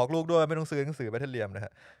ม บอกลูกด้วยไม่ต้องซื้อหนังสือแบทเทิลเรียมนะฮ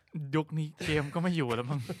ะ ยุคนี้เกมก็ไม่อยู่แล้ว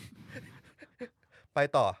มั้ง ไป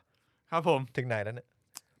ต่อ ครับผม ถึงไหนแล้วเนี่ย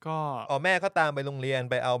ก็ อ๋อแม่ก็ตามไปโรงเรียน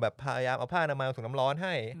ไปเอาแบบพยายามเอาผ้าอนามัยถุงน้ำร้อนใ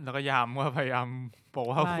ห้ แล้วก็ย้ำว่าพยายามบอก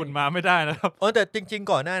ว่าคุณมาไม่ได้นะครับ แต่จริง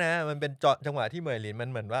ๆก่อนหน้านะมันเป็นจังหวะที่เหมยหลินมัน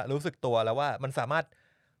เหมือนว่ารู้สึกตัวแล้วว่ามันสามารถ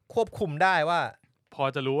ควบคุมได้ว่า พอ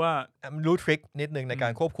จะรู้ว่า รู้ทริคนิดนึงในกา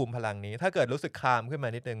ร อืม ควบคุมพลังนี้ ถ้าเกิดรู้สึกคามขึ้นมา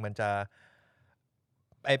นิดนึงมันจะ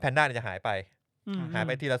ไอแพนด้าเนี่ยจะหายไป หายไ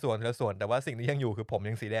ปทีละส่วนแต่ว่าสิ่งที่ยังอยู่คือผม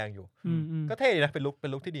ยังสีแดงอยู่ ก็เท่ดีนะเป็น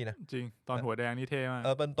ลุคที่ดีนะ จริงตอนหัวแดงนี่เท่มาก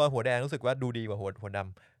เป็นตอนหัวแดงรู้สึกว่าดูดีกว่าหัวด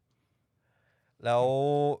ำแล้ว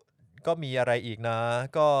ก็มีอะไรอีกนะ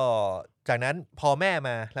ก็จากนั้นพอแม่ม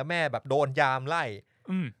าแล้วแม่แบบโดนยามไล่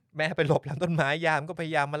แม่ไปหลบหลังต้นไม้ยามก็พย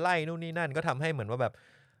ายามมาไล่นู่นนี่นั่นก็ทำให้เหมือนว่าแบบ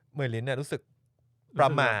เหมยลินเนี่ยรู้สึกประ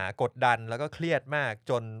หม่ากดดันแล้วก็เครียดมาก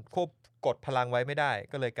จนควบกดพลังไว้ไม่ได้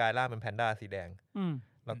ก็เลยกลายร่างเป็นแพนด้าสีแดง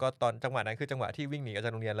แล้วก็ตอนจังหวะนั้นคือจังหวะที่วิ่งหนีจา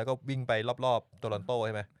กโรงเรียนแล้วก็วิ่งไปรอบๆโตรอนโตใ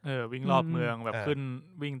ช่ไหม วิ่งรอบเมืองแบบขึ้น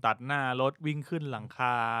วิ่งตัดหน้ารถวิ่งขึ้นหลังค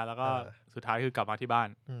าแล้วก็สุดท้ายคือกลับมาที่บ้าน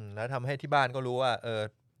แล้วทำให้ที่บ้านก็รู้ว่า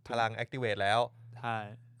พลัง activate แล้ว ใช่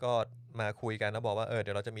ก็มาคุยกันแล้วบอกว่าเ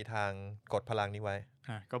ดี๋ยวเราจะมีทางกดพลังนี้ไว้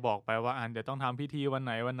ก็บอกไปว่าเดี๋ยวต้องทำพิธีวันไห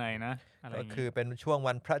นนะอะไรอ ก็ ย่าง คือ งี้ เป็นช่วง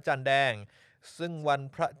วันพระจันทร์แดง ซึ่งวัน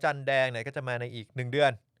พระจันทร์แดงเนี่ยก็จะมาในอีก1 เดือ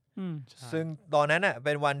น ใช่ ซึ่งตอนนั้นน่ะเ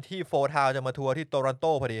ป็นวันที่โฟร์ทาวจะมาทัวร์ที่โตรอนโต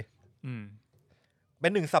พอดี เป็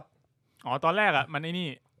น1 สัป ตอนแรกมันไอ้นี่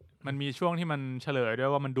มันมีช่วงที่มันเฉลยด้วย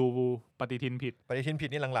ว่ามันดูปฏิทินผิด ปฏิทินผิด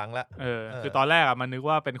นี่หลังๆละ คือตอนแรกมันนึก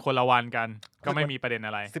ว่าเป็นคนละวันกัน ก็ไม่มีประเด็นอ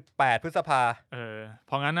ะไร 18 พฤษภา เ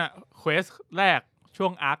พราะงั้นเควสแรกช่ว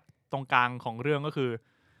งอาร์คตรงกลางของเรื่องก็คือ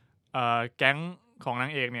แก๊งของนา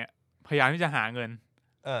งเอกเนี่ยพยายามที่จะหาเงิน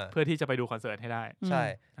เพื่อที่จะไปดูคอนเสิร์ตให้ได้ ใช่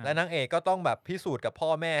และนางเอกก็ต้องแบบพิสูจน์กับพ่อ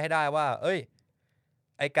แม่ให้ได้ว่า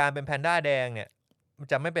ไอการเป็นแพนด้าแดงเนี่ยมัน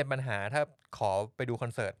จะไม่เป็นปัญหาถ้าขอไปดูคอ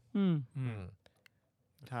นเสิร์ต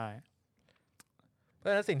ใช่ เพราะ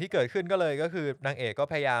ฉะนั้นสิ่งที่เกิดขึ้นก็คือนางเอกก็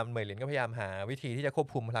พยายามเหมยหลินก็พยายามหาวิธีที่จะควบ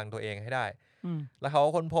คุมพลังตัวเองให้ได้แล้วเขา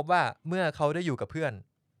ค้นพบว่าเมื่อเขาได้อยู่กับเพื่อน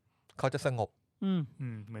เขาจะสงบ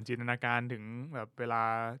เหมือนจินตนาการถึงแบบเวลา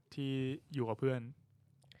ที่อยู่กับเพื่อน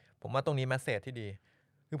ผมว่าตรงนี้แมสเสจที่ดี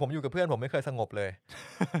คือผมอยู่กับเพื่อนผมไม่เคยสงบเลย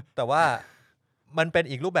แต่ว่ามันเป็น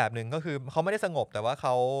อีกรูปแบบหนึ่งก็คือเขาไม่ได้สงบแต่ว่าเข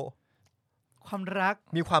า ความรัก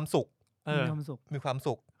มีความสุข มีความสุข มีความ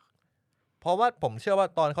สุข เพราะว่าผมเชื่อว่า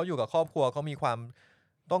ตอนเขาอยู่กับครอบครัวเขามีความ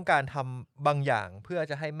ต้องการทำบางอย่างเพื่อ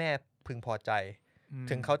จะให้แม่พึงพอใจ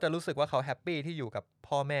ถึงเขาจะรู้สึกว่าเขาแฮปปี้ที่อยู่กับ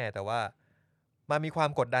พ่อแม่แต่ว่ามันมีความ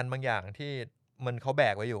กดดันบางอย่างที่มันเขาแบ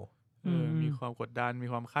กไว้อยู่ มีความกดดันมี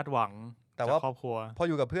ความคาดหวัง แต่ว่า จากครอบครัว พอ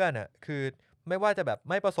อยู่กับเพื่อนน่ะคือไม่ว่าจะแบบ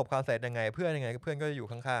ไม่ประสบความสำเร็จยังไงเพื่อนยังไงเพื่อนก็จะอยู่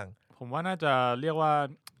ข้าง ผมว่าน่าจะเรียกว่า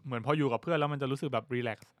เหมือนพออยู่กับเพื่อนแล้วมันจะรู้สึกแบบรีแล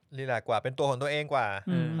กซ์ ๆรีแลกซ์กว่าเป็นตัวของตัวเองกว่า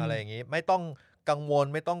อะไรอย่างนี้ไม่ต้องกังวล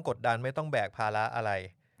ไม่ต้องกดดันไม่ต้องแบกภาระอะไร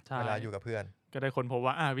เวลาอยู่กับเพื่อน ก็ได้คนพบ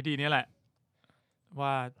ว่าวิธีนี้แหละ ว่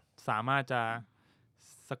าสามารถจะ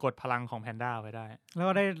สะกดพลังของแพนด้าไว้ได้ แล้ว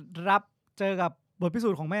ก็ได้รับเจอกับบทพิสู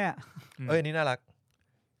จน์ของแม่ นี่น่ารัก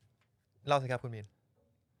เล่าสิครับคุณมิน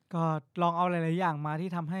ก็ลองเอาหลายๆอย่างมาที่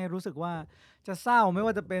ทำให้รู้สึกว่าจะเศร้าไม่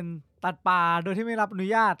ว่าจะเป็นตัดป่าโดยที่ไม่รับอนุ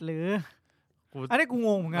ญาตหรืออันนี้กูง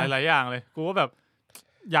งเหมือนกัน หลายๆอย่างเลยกูก็แบบ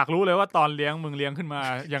อยากรู้เลยว่าตอนเลี้ยงมึงเลี้ยงขึ้นมา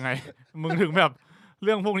ยังไง มึงถึงแบบเ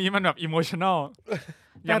รื่องพวกนี้มันแบบอิโมชันแนล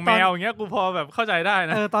อย่างแมวอย่างเงี้ยกูพอแบบเข้าใจได้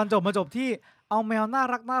นะ ตอนจบมาจบที่เอาแมวน่า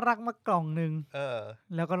รักมากล่องนึง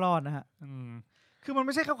แล้วก็รอดนะฮะคือมันไ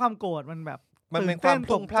ม่ใช่แค่ความโกรธมันแบบ มันเป็นความ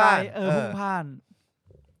พลุ่งพล่าน พลุ่งพล่าน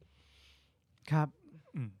ครับ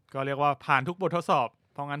ก็เรียกว่าผ่านทุกบททดสอบ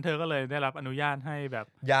เพราะงั้นเธอก็เลยได้รับอนุญาตให้แบบ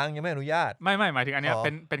ยังไม่อนุญาตไม่หมายถึงอันเนี้ย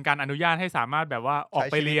เป็นการอนุญาตให้สามารถแบบว่าออก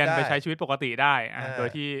ไปเรียนไปใช้ชีวิตปกติได้โดย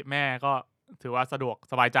ที่แม่ก็ถือว่าสะดวก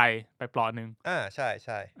สบายใจไปเปลาะนึงใ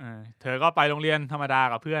ช่เธอก็ไปโรงเรียนธรรมดา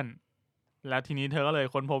กับเพื่อนแล้วทีนี้เธอก็เลย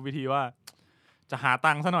ค้นพบวิธีว่าจะหา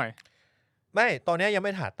ตังค์ซะหน่อยไม่ตอนนี้ยังไ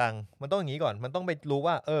ม่หาตังค์มันต้องอย่างนี้ก่อนมันต้องไปรู้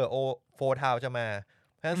ว่าโฟร์ทาวจะมา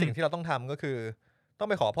เพราะฉะนั้นสิ่งที่เราต้องทำก็คือต้อง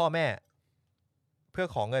ไปขอพ่อแม่เพื่อ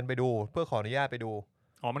ขอเงินไปดูเพื่อขออนุญาตไปดู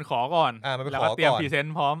มันขอก่อนมันไปขอก่อนแล้วก็เตรียมพรีเซน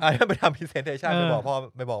ต์พร้อมไปทำพรีเซนเทชันไปบอกพ่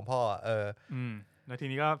อแล้วที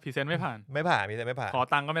นี้ก็พรีเซนต์ไม่ผ่านพรีเซนต์ไม่ผ่านขอ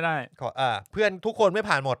ตังค์ก็ไม่ได้เพื่อนทุกคนไม่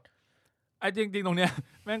ผ่านหมดจริงๆตรงเนี้ย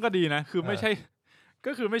แม่งก็ดีนะคือไม่ใช่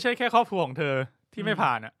ก็คือไม่ใช่แค่ครอบครัวของเธอที่ไม่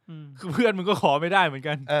ผ่านอ่ะ อืม คือเพื่อนมึงก็ขอไม่ได้เหมือน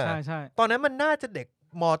กัน เออ ใช่ใช่ ตอนนั้นมันน่าจะเด็ก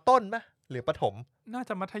มต้นปะหรือประถม น่า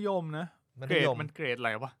จะมัธยมนะ มั เก ธ รด ยม มันเกรดอะไร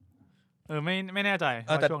วะไม่แน่ใจ แ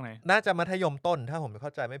ต่ ว่าช่วงไหน น่าจะมัธยมต้นถ้าผมเข้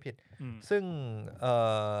าใจไม่ผิด อืม ซึ่ง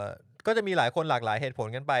ก็จะมีหลายคนหลากหลายเหตุผล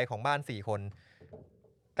กันไปของบ้าน4 คน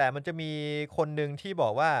แต่มันจะมีคนหนึ่งที่บอ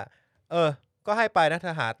กว่า ก็ให้ไปนะเธ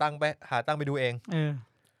อหาตังค์ไปดูเอง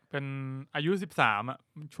เป็นอายุ13อ่ะ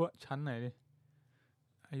ช่วชั้นไหนดิ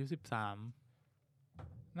อายุ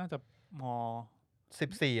13น่าจะม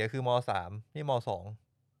14อะคือม3นี่ม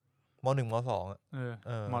2ม1ม2อะ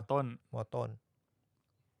มต้น มต้น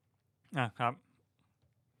ครับ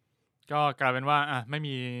ก็กลายเป็นว่าไม่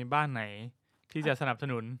มีบ้านไหนที่จะสนับส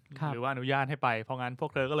นุน ครับ หรือว่าอนุญาตให้ไปเพราะงั้นพว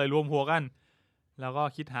กเธอก็เลยร่วมหัวกัน แล้วก็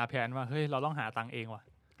คิดหาแผนว่าเฮ้ยเราต้องหาตังค์เองว่ะ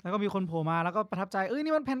แล้วก็มีคนโผล่มาแล้วก็ประทับใจ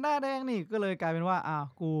นี่มันแพนด้าแดงนี่ก็เลยกลายเป็นว่า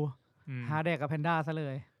กู อืม หาแดกกับแพนด้าซะเล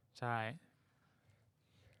ย ใช่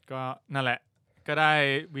ก็นั่นแหละ ก็ได้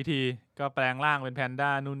วิธีก็แปลงร่างเป็นแพนด้า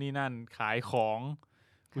นู่นนี่นั่นขายของ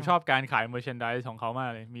กูชอบการขายเมอร์แชนไดส์ของเขามาก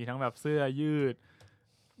เลยมีทั้งแบบเสื้อยืด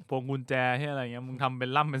พวงกุญแจที่อะไรเงี้ยมึงทำเป็น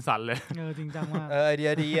ล่ำเป็นสันเลย จริงจังมาก ไอเดี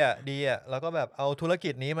ยดีอ่ะแล้วก็แบบเอาธุรกิ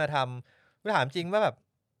จนี้มาทำไม่ถามจริงว่าแบบ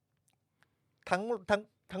ทั้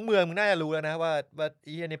งเมืองมึงน่าจะรู้แล้วนะว่า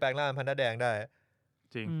อีอันนี้แปลงร่างเป็นพันธุ์แดงได้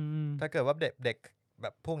จริง ถ้าเกิดว่าเด็กแบ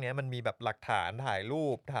บพวกเนี้ยมันมีแบบหลักฐานถ่ายรู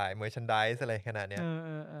ปถ่ายเมอร์ชันไดส์อะไรขนาดเนี้ย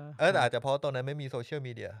แต่อาจจะเพราะตอนนั้นไม่มีโซเชียล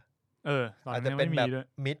มีเดีย ตอน อาจ นั้ จะ นยัง เป็น ไม่ แบ มี บ ด้วย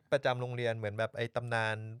มิตรประจำโรงเรียนเหมือนแบบไอ้ตำนา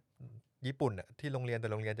นญี่ปุ่นอะที่โรงเรียนแต่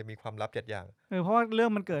โรงเรียนจะมีความลับ7 อย่าง เพราะว่าเรื่อ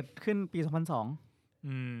งมันเกิดขึ้นปี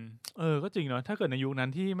 2002 ก็จริงเนาะถ้าเกิดในยุคนั้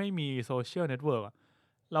นที่ไม่มีโซเชียลเน็ตเวิร์ก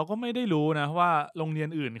เราก็ไม่ได้รู้นะว่าโรงเรียน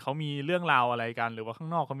อื่นเขามีเรื่องราวอะไรกันหรือว่าข้าง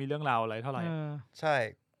นอกเขามีเรื่องราวอะไรเท่าไหร่ ใช่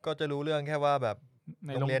ก็จะรู้เรื่องแค่ว่าแบบ ใ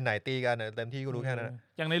น โรงเรียนไหนตีกันเต็มที่ก็รู้แค่นั้น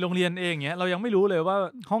อย่างในโรงเรียนเองเนี้ยเรายังไม่รู้เลยว่า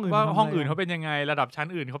ห้องอื่น ว่า ทำะไร ห้องอื่นเขาเป็นยังไงระดับชั้น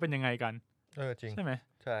อื่นเขาเป็นยังไงกัน จริง ใช่ไหม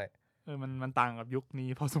ใช่ มันต่างกับยุคนี้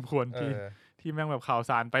พอสมควรที่แม่งแบบข่าว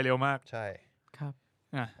สารไปเร็วมาก ใช่ ครับ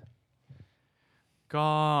ก็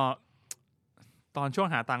ตอนช่วง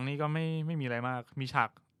หาตังค์นี่ก็ไม่มีอะไรมาก มีฉาก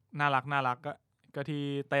น่ารักก็ที่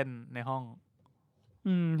เต้นในห้อง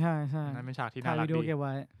ใช่ใช่ นั่นเป็นฉากที่ ถ่า น่าย รั วิ ก ดีโอ ดี เก็บไ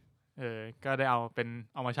ว้ ก็ได้เ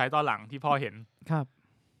อามาใช้ตอนหลังที่พ่อเห็น ครับ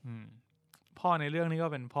พ่อในเรื่องนี้ก็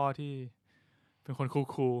เป็นพ่อที่เป็นคน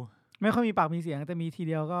คูล ไม่ค่อยมีปากมีเสียงแต่มีทีเ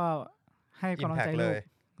ดียวก็ให้กำลังใจ เล ลูก ย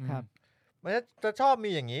ครับ มันจะชอบมี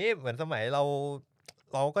อย่างนี้เหมือนสมัยเร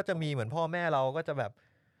าก็จะมีเหมือนพ่อแม่เราก็จะแบบ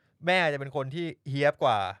แม่จะเป็นคนที่เฮี้ยบก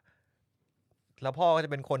ว่า แล้วพ่อก็จะ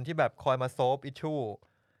เป็นคนที่แบบคอยมาโซฟอิชชู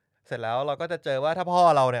เสร็จแล้วเราก็จะเจอว่าถ้าพ่อ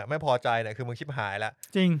เราเนี่ยไม่พอใจเนี่ยคือมึงชิบหายแล้ว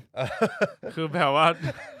จริง คือแบบว่า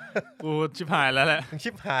กูชิบหายแล้วแหละ มึงชิ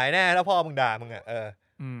บหายแน่แล้วพ่อมึงด่ามึง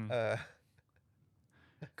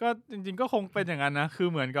ก็จริงๆก็คงเป็นอย่างนั้นนะคือ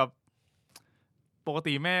เหมือนกับปก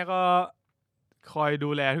ติแม่ก็คอยดู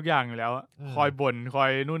แลทุกอย่างอยู่แล้วคอยบ่นคอย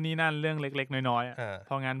นู่นนี่นั่นเรื่องเล็กๆน้อยๆเพ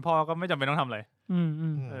ราะงั้นพ่อก็ไม่จำเป็นต้องทำอะไร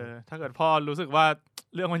ถ้าเกิดพ่อรู้สึกว่า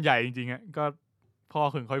เรื่องมันใหญ่จริงๆก็พ่อ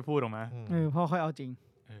ถึงค่อยพูดออกมาพ่อค่อยเอาจริง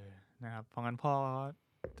นะครับเพราะงั้นพ่อ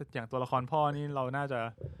อย่างตัวละครพ่อนี่เราน่าจะ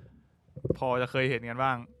พอจะเคยเห็นกันบ้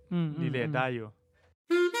างรีเลทได้อยู่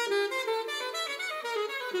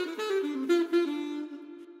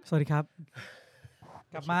สวัสดีครับ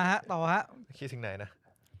กลับมาต่อคิดถึงไหนนะ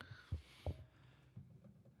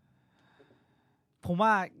ผมว่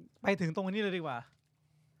าไปถึงตรงนี้เลยดีกว่า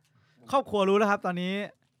ครอบครัวรู้แล้วครับตอนนี้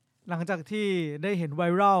หลังจากที่ได้เห็นไว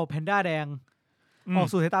รัลแพนด้าแดงออก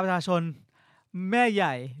สู่สายตาประชาชนแม่ให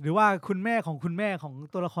ญ่หรือว่าคุณแม่ของ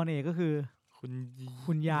ตัวละครเอกก็คือ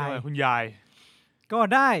คุณยายก็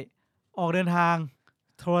ได้ออกเดินทาง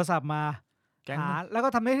โทรศัพท์มาหาแล้วก็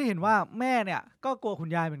ทำให้เห็นว่าแม่เนี่ยก็กลัวคุณ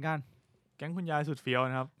ยายเหมือนกันแก๊งคุณยายสุดเฟี้ยว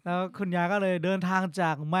นะครับแล้วคุณยายก็เลยเดินทางจ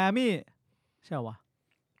ากไมอามี่ใช่วะ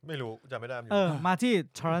ไม่รู้จำไม่ได้มาที่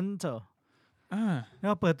ทอรอนโตแล้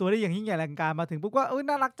วเปิดตัวได้อย่างยิ่งใหญ่อลังการมาถึงปุ๊บว่า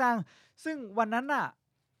น่ารักจังซึ่งวันนั้นน่ะ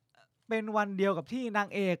เป็นวันเดียวกับที่นาง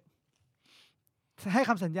เอกให้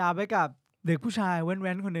คำสัญญาไว้กับเด็กผู้ชายแ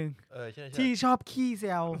ว้นๆคนหนึ่งที่ชอบขี้แซ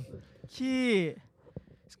วขี้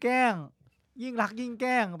แกล้งยิ่งรักยิ่งแก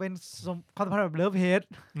ล้งเป็นความสัมพันธ์แบบเลิฟเฮท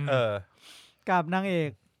กับนางเอ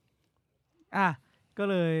กก็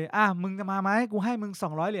เลยมึงจะมาไหมกูให้มึง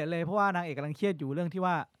200 เหรียญเลยเพราะว่านางเอกกำลังเครียดอยู่เรื่องที่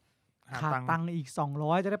ว่าขาดตังค์อีก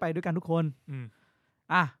200จะได้ไปด้วยกันทุกคน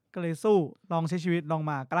ก็เลยสู้ลองใช้ชีวิตลอง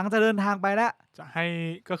มากำลังจะเดินทางไปแล้วจะให้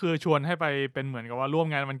ก็คือชวนให้ไปเป็นเหมือนกับว่าร่วม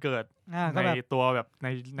งานวันเกิดในตัวแบบ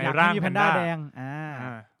ในร่างแพนด้าแดง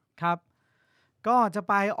ครับก็จะ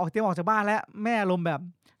ไปเตรียมออกจากบ้านแล้วแม่ลมแบบ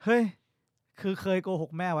เฮ้ยคือเคยโกห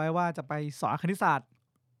กแม่ไว้ว่าจะไปสอนคณิตศาสตร์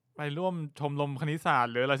ไปร่วมชมรมคณิตศาสต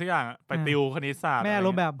ร์หรืออะไรสักอย่างไปติวคณิตศาสตร์ แม่ล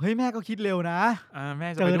มแบบเฮ้ยแม่ก็คิดเร็วนะ แม่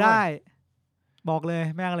จะ เจ ไป อ ด้วย ได้บอกเลย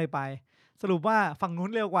แม่ก็เลยไป สรุปว่าฝั่งนู้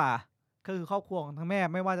นเร็วกว่าก็คือครอบครัวของทั้งแม่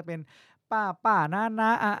ไม่ว่าจะเป็นป้าน้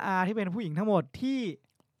าอาที่เป็นผู้หญิงทั้งหมดที่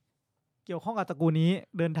เกี่ยวข้องกับตระกูลนี้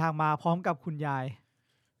เดินทางมาพร้อมกับคุณยาย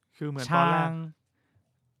คือเหมือนต ช้า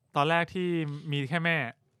อนแรกที่มีแค่แม่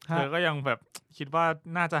ครับ เธอก็ยังแบบคิดว่า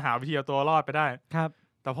น่าจะหาวิธีเอาตัวรอดไปได้ ครับ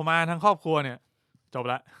แต่พอมาทั้งครอบครัวเนี่ย จบ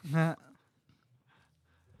ละ นะฮะ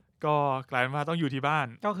ก็กลายเป็นว่าต้องอยู่ที่บ้าน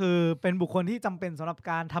ก็คือเป็นบุคคลที่จำเป็นสำหรับ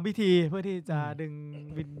การทำพิธีเพื่อที่จะดึง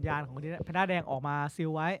วิญญาณของแพนด้าแดงออกมาซีล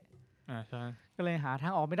ไว้ ใช่ ก็เลยหาทา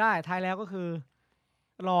งออกไม่ได้ท้ายแล้วก็คือ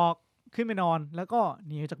หลอกขึ้นไปนอนแล้วก็ห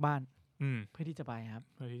นีออกจากบ้านเพื่อที่จะไปครับ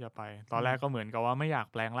เพื่อที่จะไป ตอนแรกก็เหมือนกับว่าไม่อยาก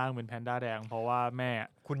แปลงร่างเป็นแพนด้าแดง เพราะว่าแม่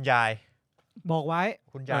คุณยาย บอกไว้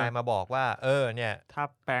คุณยายมาบอกว่า เนี่ย ถ้า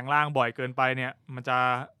แปลงร่างบ่อยเกินไปเนี่ย มันจะ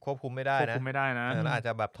ควบคุมไม่ได้ ควบ นะ คุมไม่ได้นะ แล้วอาจจ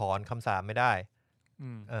ะแบบถอนคำสาปไม่ได้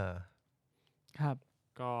ครับ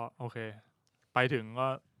ก็โอเค ไปถึงก็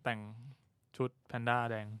แต่งชุดแพนด้า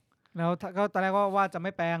แดง แล้วก็ตอนแรกว่าจะไ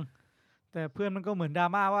ม่แปลง แต่เพื่อนมันก็เหมือนดรา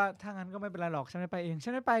ม่าว่าถ้างั้นก็ไม่เป็นไรหรอกฉันไม่ไปเองฉั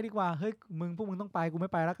นไม่ไปดีกว่าเฮ้ยพวกมึงต้องไปกูไ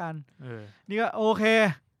ม่ไปแล้วกันนี่ก็โอเค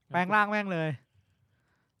แปลงร่างแม่งเลย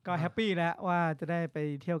ก็แฮปปี้แล้วว่าจะได้ไป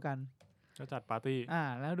เที่ยวกัน ก็จัดปาร์ตี้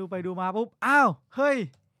แล้วดูไปดูมาปุ๊บอ้าวเฮ้ย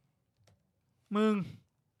มึง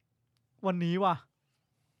วันนี้ว่ะ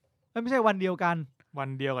ไม่ใช่วันเดียวกัน วัน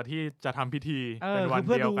เดียวกับที่จะทำพิธี เป็นวัน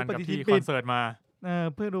เดียวกันกับที่คอนเสิร์ตมา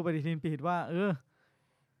เพื่อดูปฏิทินปิดว่า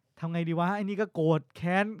ทำไงดีวะไอ้นี่ก็โกรธแ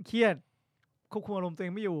ค้นเครียดควบคุมอารมณ์ตัวเอ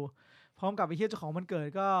งไม่อยู่พร้อมกับไอ้เหี้ยเจ้าของมันเกิด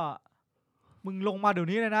ก็มึงลงมาเดี๋ยว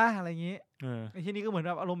นี้เลยนะอะไรอย่างงี้ไอ้ที่นี้ก็เหมือนแ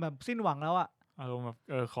บบอารมณ์แบบสิ้นหวังแล้วอะอารมณ์แบบ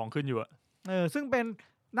ของขึ้นอยู่อะซึ่งเป็น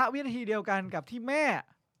ณวินาทีเดียวกันกับที่แม่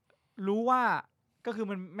รู้ว่าก็คือ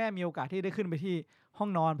แม่มีโอกาสที่ได้ขึ้นไปที่ห้อง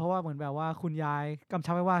นอนเพราะว่าเหมือนแบบว่าคุณยายกำ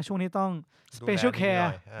ชับไว้ว่าช่วงนี้ต้อง special care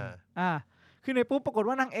ขึ้นในปุ๊บปรากฏ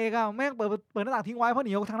ว่านางเอกแม่งเปิดหน้าต่างทิ้งไว้เพราะห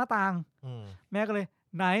นีออกทางหน้าต่างแม่ก็เลย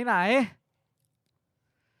ไหน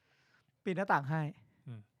ปิดหน้าต่างให้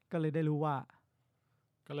ก็เลยได้รู้ว่า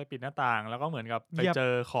ก็เลยปิดหน้าต่างแล้วก็เหมือนกับไปเจ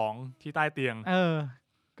อของที่ใต้เตียง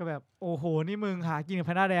ก็แบบโอ้โหนี่มึงหากินกับแ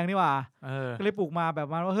พนด้าแดงนี่หว่าก็เลยปลุกมาแบบ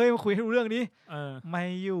ว่าเฮ้ยมาคุยให้รู้เรื่องนี้ไม่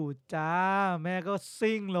อยู่จ้าแม่ก็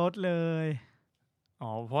ซิ่งรถเลย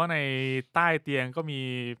เพราะในใต้เตียงก็มี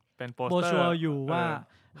เป็นโปสเตอร์โบชัวอยู่ว่า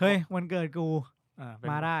เฮ้ยวันเกิดกู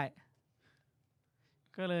มาได้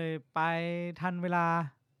ก็เลยไปทันเวลา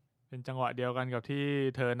เป็นจังหวะเดียวกันกับที่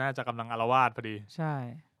เธอน่าจะกำลังอาละวาดพอดีใช่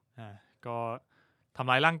ก็ทำ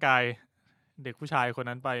ร้ายร่างกายเด็กผู้ชายคน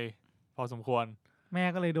นั้นไปพอสมควรแม่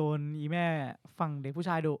ก็เลยโดนอีแม่ฝั่งเด็กผู้ช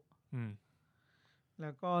ายดุแล้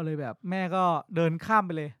วก็เลยแบบแม่ก็เดินข้ามไ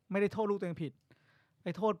ปเลยไม่ได้โทษลูกตัวเองผิดไป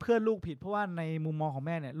โทษเพื่อนลูกผิดเพราะว่าในมุมมองของแ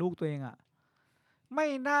ม่เนี่ยลูกตัวเองไม่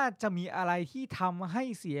น่าจะมีอะไรที่ทำให้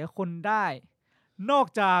เสียคนได้นอก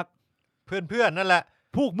จากเพื่อนนั่นแหละ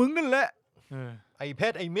พวกมึงนั่นแหละไอ้เพ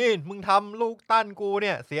ชรไอ้มีนมึงทำลูกตั้นกูเ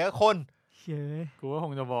นี่ยเสียคนกูก็ค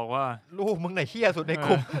งจะบอกว่าลูกมึงไหนเหี้ยสุดในก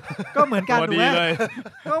ลุ่ม ก็เหมือนกันถูกไหม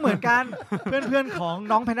ก็เหมือนกันเพื่อนของ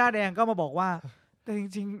น้องแพนด้าแดงก็มาบอกว่าแต่จ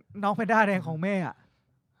ริงๆน้องแพนด้าแดงของแม่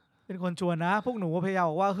เป็นคนชวนนะพวกหนูพยายาม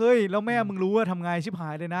บอกว่าเฮ้ยแล้วแม่มึงรู้ว่าทำไงชิบหา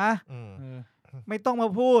ยเลยนะไม่ต้องมา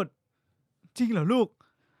พูดจริงเหรอลูก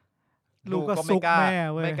ก็ซุกแม่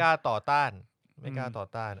เว้ยไม่กล้าต่อต้าน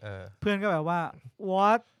เพื่อนก็แบบว่า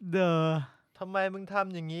what the ทำไมมึงท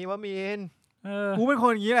ำอย่างนี้วะมีนกูเป็นค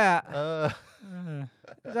นอย่างนี้แหละ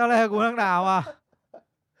เจ้าอะไรกูทั้งดาว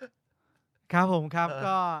ครับผมครับ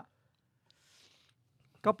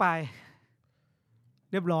ก็ไป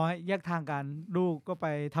เรียบร้อยแยกทางกันลูกก็ไป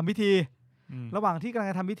ทำพิธีระหว่างที่กำลัง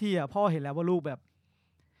จะทำพิธีพ่อเห็นแล้วว่าลูกแบบ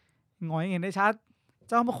หงอยเห็นได้ชัดเ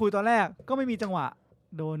จ้ามาคุยตอนแรกก็ไม่มีจังหวะ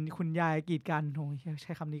โดนคุณยายกีดกันโอ้ยใ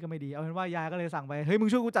ช้คำนี้ก็ไม่ดีเอาเป็นว่ายายก็เลยสั่งไปเฮ้ยมึง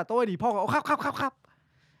ช่วยกูจัดโต๊ะดิพ่อก็ครับ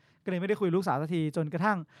ก็เลยไม่ได้คุยลูกสาวสักทีจนกระ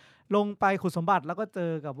ทั่งลงไปขุดสมบัติแล้วก็เจ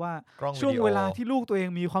อกับว่าช่วงเวลาที่ลูกตัวเอง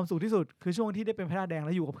มีความสุขที่สุดคือช่วงที่ได้เป็นแพนด้าแดงแ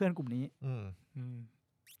ล้วอยู่กับเพื่อนกลุ่มนี้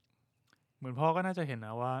เหมือนพ่อก็น่าจะเห็นน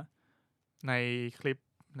ะว่าในคลิป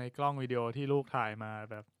ในกล้องวิดีโอที่ลูกถ่ายมา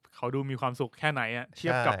แบบเขาดูมีความสุขแค่ไหนอะเที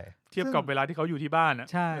ยบกับเวลาที่เขาอยู่ที่บ้านอะ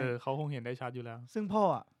เขาคงเห็นได้ชัดอยู่แล้วซึ่งพ่อ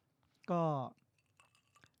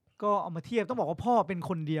ก็เอามาเทียบต้องบอกว่าพ่อเป็น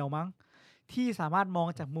คนเดียวมั้งที่สามารถมอง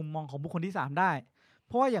จากมุมมองของบุคคลที่3ได้เ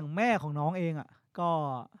พราะว่าอย่างแม่ของน้องเอง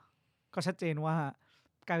ก็ชัดเจนว่า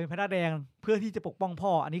กลายเป็นแพนด้าแดงเพื่อที่จะปกป้องพ่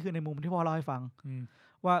ออันนี้คือในมุมที่พ่อเล่าให้ฟัง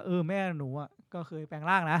ว่าแม่หนูก็เคยแปลง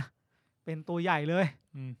ร่างนะเป็นตัวใหญ่เลย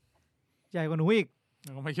ใหญ่กว่าหนูอีก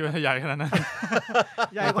ก็ไม่คิดว่าจะใหญ่ขนาดนั้น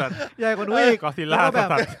ใหญ่กว่าหนูอีกก็ซิลล่าแบบ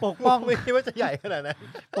ปกป้องไม่คิดว่าจะใหญ่ขนาดนั้น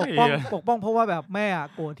ปกป้องเพราะว่าแบบแม่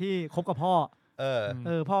โกรธที่คบกับพ่อ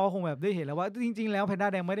พ่อก็คงแบบได้เห็นแล้วว่าจริงๆแล้วแพนด้า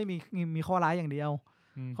แดงไม่ได้มีข้อร้ายอย่างเดียว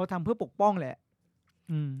เขาทำเพื่อปกป้องแหละ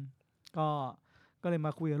ก็เลยม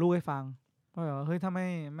าคุยกับลูกให้ฟังก็แบบว่าเฮ้ยถ้าไ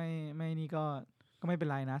ม่นี่ก็ไม่เป็น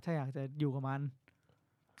ไรนะถ้าอยากจะอยู่กับมัน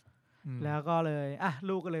แล้วก็เลย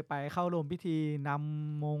ลูกก็เลยไปเข้าร่วมพิธีน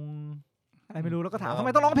ำมงอะไรไม่รู้แล้วก็ถามทำไม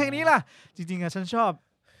ต้องร้องเพลงนี้ล่ะจริงๆฉันชอบ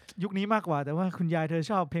ยุคนี้มากกว่าแต่ว่าคุณยายเธอ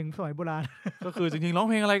ชอบเพลงสมัยโบราณ ก็คือจริงๆร้อง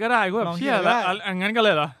เพลงอะไรก็ได้ก็แบบเชี่ยแล้วอันงั้นก็เล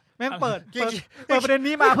ยเหรอแม่งเปิดประเด็น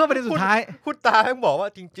นี้มาเพื่อประเด็นสุดท้ายคุณตาแม่งบอกว่า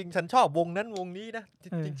จริงๆฉันชอบวงนั้นวงนี้นะ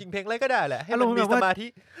จริงๆเพลงอะไรก็ได้แหละให้มันมีสมาธิ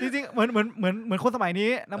จริงๆเหมือนคนสมัยนี้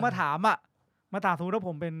แล้วมาถามสมมติว่าผ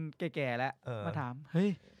มเป็นแก่ๆแล้วมาถามเฮ้ย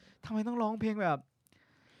ทำไมต้องร้องเพลงแบบ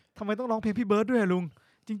ทำไมต้องร้องเพลงพี่เบิร์ดด้วยลุง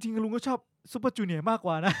จริงๆลุงก็ชอบซุปเปอร์จูเนียร์มากก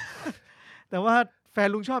ว่านะ แต่ว่าแฟน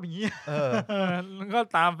ลุงชอบอย่างนี้ลุงก็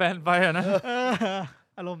ตามแฟนไปนะ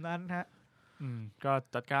อารมณ์นั้นฮะก็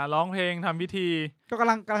จัดการร้องเพลงทำพิธีก็กำ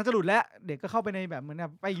ลังจะหลุดแล้วเด็กก็เข้าไปในแบบเหมือนแบ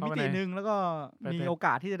บไปอีกมิตินึงแล้วก็มีโอก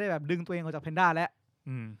าสที่จะได้แบบดึงตัวเองออกจากแพนด้าแล้ว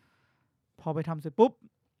พอไปทำเสร็จปุ๊บ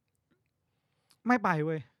ไม่ไปเ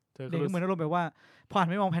ว้ยเด็กก็เหมือนอารมณ์แบบว่าพอหัน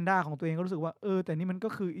ไปมองแพนด้าของตัวเองก็รู้สึกว่าแต่นี่มันก็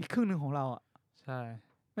คืออีกครึ่งนึงของเราอ่ะใช่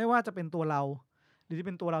ไม่ว่าจะเป็นตัวเราหรือจะเ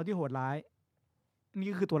ป็นตัวเราที่โหดร้ายนี่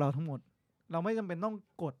ก็คือตัวเราทั้งหมดเราไม่จำเป็นต้อง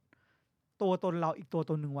กดตัวตนเราอีกตัว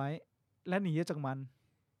ตนหนึ่งไว้และหนีจากมัน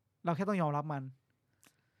เราแค่ต้องยอมรับมัน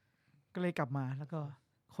ก็เลยกลับมาแล้วก็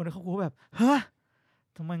คนในครอบครัวแบบเฮ้ย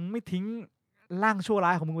ทำไมไม่ทิ้งร่างชั่วร้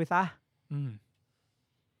ายของมึงไปซะ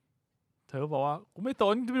เธอบอกว่ากูไม่ส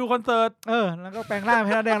นจะไปดูคอนเสิร์ตแล้วก็แปลงร่างเป็นแ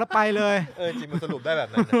พนด้าแดงแล้วไปเลยจริงมันสรุปได้แบบ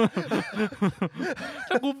นั้น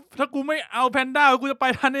ถ้ากูไม่เอาแพนด้ากูจะไป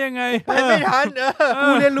ทันได้ยังไงไปไม่ทัน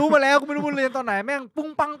กูเรียนรู้มาแล้วกูไม่รู้มึงเรียนตอนไหนแม่งปุ้ง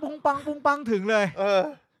ปังปุ้งปังปุ้งปังถึงเลย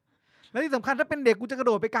แล้วที่สำคัญถ้าเป็นเด็กกูจะกระโ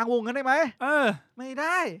ดดไปกลางวงกันได้ไหมไม่ไ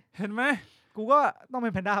ด้เห็นไหมกูก็ต้องเป็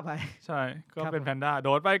นแพนด้าไปใช่ก็เป็นแพนด้าโด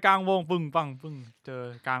ดไปกลางวงปึ้งปังปึ้งเจอ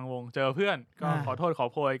กลางวงเจอเพื่อนก็ขอโทษขอ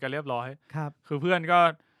โพยกันเรียบร้อยครับคือเพื่อนก็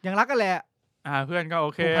ยังรักกันแหละเพื่อนก็โอ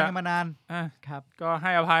เคผูกพันกันมานานครับก็ให้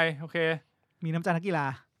อภัยโอเคมีน้ำใจนักกีฬา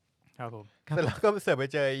ครับผมเสร็จแล้วก็เสิร์ฟไป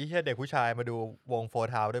เจอไอ้เด็กผู้ชายมาดูวงโฟ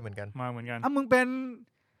ร์ทาวด้วยเหมือนกันมาเหมือนกันมึงเป็น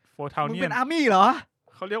โฟร์ทาวเนี่ยมึงเป็นอาร์มี่เหรอ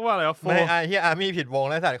เขาเรียกว่าอะไรวะไม่อาร์มี่ผิดวง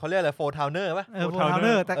แล้วสัตว์เขาเรียกอะไรโฟร์ทาวเนอร์ป่ะโฟร์ทาวเน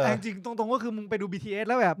อร์แต่จริงๆตรงๆก็คือมึงไปดู BTS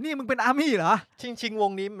แล้วแบบนี่มึงเป็นอาร์มี่เหรอชิงว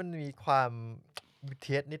งนี้มันมีความ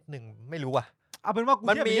BTS นิดนึงไม่รู้อ่ะเอาเป็นว่ากูเ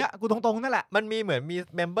ทียบอย่างเงี้ยกูตรงๆนั่นแหละมันมีเหมือนมี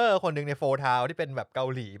เมมเบอร์คนนึงในโฟร์ทาวที่เป็นแบบเกา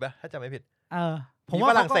หลีป่ะถ้าจำไม่ผิดผมว่า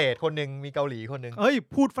ฝรั่งเศสคนนึงมีเกาหลีคนนึง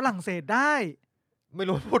พูดฝรั่งเศสได้ไม่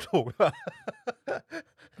รู้พูดถูกหรือเปล่า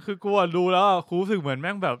คือกูดูแล้วกูรู้สึกเหมือนแ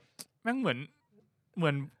ม่งแบบแม่งเหมื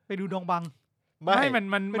อนไปดูดงบังไม่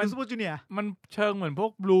มันซูเปอร์จูเนียร์มันเชิงเหมือนพว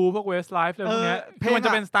กบลูพวกเวสไลฟ์อะไรพวกเนี้ยมันจะ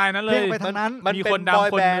เป็นสไตล์นั้นเลยมันมีคนด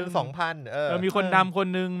ำคนนึง2000มีคนดำคน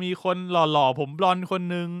นึงมีคนหล่อๆผมบลอนด์คน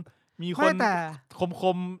นึงมีคนค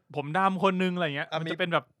มผมดำคนนึงอะไรเงี้ยมันจะเป็น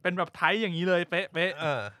แบบไทยอย่างนี้เลยเป๊ะ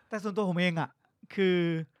แต่ส่วนตัวผมเองอ่ะคื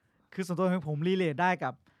อส่วนตัวผมรีเลทได้กั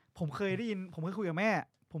บผมเคยได้ยินผมเคยคุยกับแม่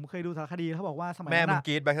ผมเคยดูสารคดีเขาบอกว่าสมัยนั้นแม่มึงก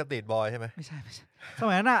รีดแบ็กสตรีทบอยใช่ไหมไม่ใช่ส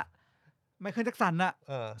มัยนั้นอ่ะไมเคิลแจ็คสันอ่ะ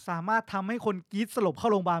สามารถทำให้คนกรีดสลบเข้า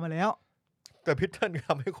โรงพยาบาลมาแล้วแต่พิทเทิลท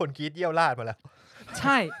ำให้คนกรีดเยี่ยวราดมาแล้วใ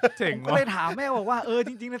ช่ผมก็เลยถามแม่บอกว่า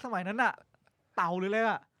จริงๆในสมัยนั้นอ่ะเต่าเลย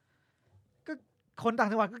อ่ะก็คนต่าง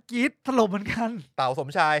จังหวัดก็กรีดสลบเหมือนกันเต่าสม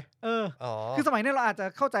ชายคือสมัยนี้เราอาจจะ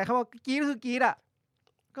เข้าใจเขาว่ากรีดคือกรีดอ่ะ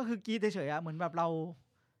ก็คือกรีดเฉยๆอ่ะเหมือนแบบเร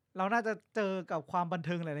าน่าจะเจอกับความบันเ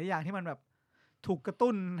ทิงหลายๆอย่างที่มันแบบถูกกระ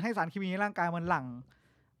ตุ้นให้สารเคมีในร่างกายมันหลั่ง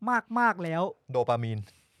มากๆแล้วโดปามีน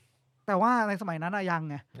แต่ว่าในสมัยนั้นยัง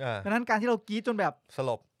ไงดังนั้นการที่เรากรี๊ดจนแบบสล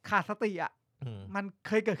บขาดสติอ่ะมันเ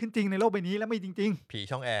คยเกิดขึ้นจริงในโลกใบนี้แล้วไม่จริงๆผี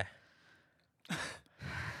ช่องแอร์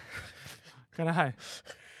ก็ได้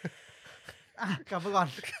กลับมาก่อน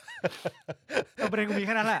ประเด็นกูมีแ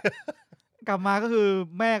ค่นั้นแหละกลับมาก็คือ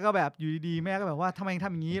แม่ก็แบบอยู่ดีๆแม่ก็แบบว่าทำไมท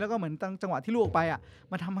ำอย่างนี้แล้วก็เหมือนจังหวะที่ลูกออกไปอ่ะ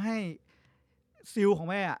มันทำให้ซิลของ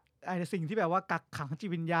แม่อ่ะไอ้สิ่งที่แบบว่ากักขังจิต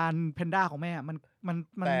วิญญาณแพนด้าของแม่มั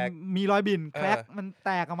นมีรอยบิ่นแครกมันแ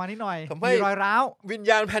ตกออกมานิดหน่อยมีรอยร้าววิญ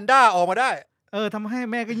ญาณแพนด้าออกมาได้ทำให้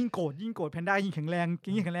แม่ก็ยิ่งโกรธแพนด้ายิ่งแข็งแร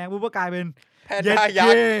งปุ๊บก็กลายเป็นแพนด้ายั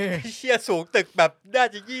กษ์เชี่ยสูงตึกแบบน่า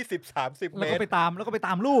จะ20-30 เมตรแล้วก็ไปตา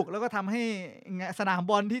มลูกแล้วก็ทำให้สนาม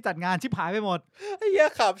บอลที่จัดงานชิบหายไปหมดไอ้เหี้ย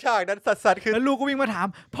ขำฉากนั้นสัสๆคือแล้วลูกก็วิ่งมาถาม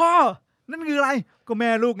พ่อนั่นคืออะไรก็แม่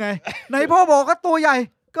ลูกไงไหนพ่อบอกก็ตัวใหญ่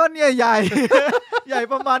ก็เนี่ยใหญ่ ใหญ่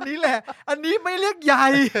ประมาณนี้แหละอันนี้ไม่เรียกใหญ่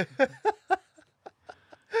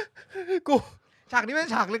กูฉากนี้เป็น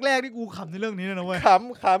ฉากแรกๆที่กูขำในเรื่องนี้นะเว้ย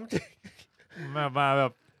ขำจริงมาแบ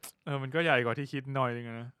บมันก็ใหญ่กว่าที่คิดหน่อยนึง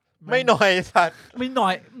นะไม่หน่อยสัตว์ไม่หน่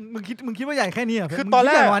อยมึงคิดว่าใหญ่แค่นี้อ่ะคือตอนแ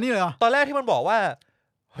รกวันนี้เลยตอนแรกที่มันบอกว่า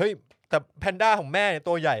เฮ้ยแต่แพนด้าของแม่เนี่ย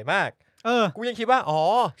ตัวใหญ่มาก กูยังคิดว่าอ๋อ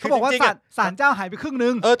เขาบอกว่า จริงๆ ศาลเจ้าหายไปครึ่งนึ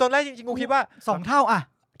ง ตอนแรกจริงๆกูคิดว่า 2 เท่าอะ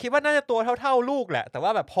คิดว่าน่าจะตัวเท่าลูกแหละแต่ว่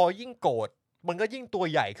าแบบพอยิ่งโกรธมันก็ยิ่งตัว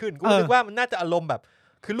ใหญ่ขึ้นกูคิดว่ามันน่าจะอารมณ์แบบ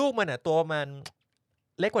คือลูกมันตัวมัน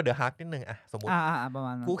เล็กกว่าเดอะฮักนิดนึงอะสมมติประม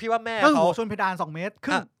าณนั้น กูคิดว่าแม่ เขา เขา ชนเพดาน2 เมตรค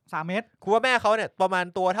รึ่ง3 เมตร กูว่าแม่เขาเนี่ยประมาณ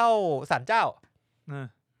ตัวเท่าศาลเจ้า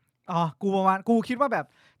กูคิดว่าแบบ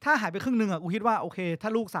ถ้าหายไปครึ่งนึงอ่ะกูคิดว่าโอเคถ้า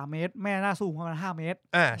ลูก3 เมตรแม่น่าสูงประมาณ5 เมตร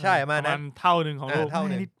ใช่ประมาณ ป นั้ ระมาน ณเท่านึงของลูก เท่า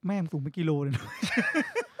นึง แม่สูงเป็นกิโลเลยนะ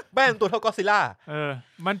แม่งตัวเท่าก็อดซิลล่า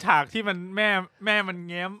มันฉากที่มันแม่มัน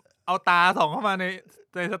แง้มเอาตาส่องเข้ามาใน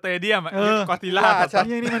สเตเดียมกอซิลล่า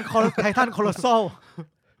นี่มันไททันโคโลสอล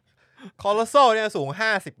คอโลโซเนี่ยสูง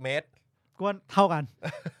50 เมตร ก็เท่ากัน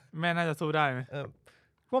แม่น่าจะสู้ได้ไหม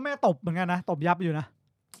ก็แม่ตบเหมือนกันนะตบยับอยู่นะ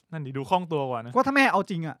นั่นดิดูคล่องตัวกว่านะ ก็ถ้าแม่เอา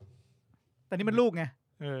จริงอ่ะแต่นี่มันลูกไง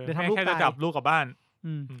เดี๋ยวทำลูกแค่จะจับลูกกลับบ้าน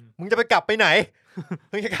มึงจะไปกลับไปไหน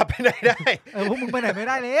มึงจะกลับไปไหนได้พวกมึงไปไหนไม่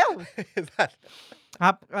ได้แล้ว ค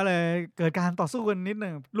รับก็เลยเกิดการต่อสู้กันนิดห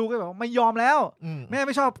นึ่งลูกก็บอกไม่ยอมแล้วแม่ไ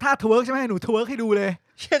ม่ชอบท่าทเวิร์กใช่ไหมหนูทเวิร์กให้ดูเลย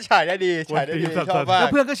เชี่ยฉายได้ดีชอบมากแล้ว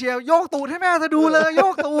เพื่อนก็เชียร์โยกตูดให้แม่เธอดูเลยโย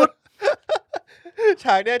กตูดฉ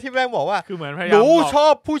ากเนี่ยที่แม่งบอกว่าคือเหมือนพยายามหนูชอ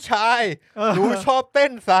บผู้ชายหนูชอบเต้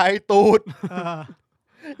นสายตูด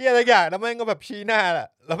เหี้ยอะไรอย่างแล้วแม่งก็แบบชี้หน้าแหละ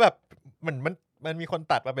แล้วแบบมันมีคน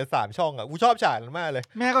ตัดมาเป็น3 ช่องอ่ะกูชอบฉากนั้นมากเลย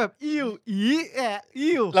แม่ก็แบบอิ่ว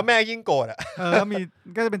อิ่วแล้วแม่ยิ่งโกรธอ่ะแล้วมี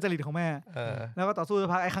ก็จะเป็นจริตของแม่แล้วก็ต่อสู้สัก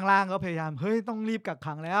พักไอ้ข้างล่างก็พยายามเฮ้ยต้องรีบกัก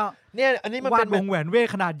ขังแล้วเนี่ยอันนี้มันเป็นวงแหวนเวท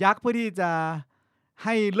ขนาดยักษ์เพื่อที่จะใ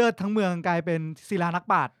ห้เลิศทั้งเมืองกลายเป็นศิลานัก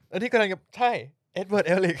ปราชญ์อันที่กำลังใช่เอ็ดเวิร์ดเ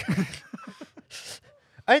อลิก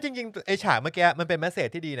ไอ้จริงๆไอ้ฉากเมื่อกี้มันเป็นเมสเสจ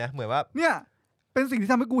ที่ดีนะเหมือนว่าเนี่ยเป็นสิ่งที่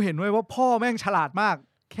ทำให้กูเห็นด้วยว่าพ่อแม่งฉลาดมาก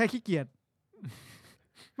แค่ขี้เกียจ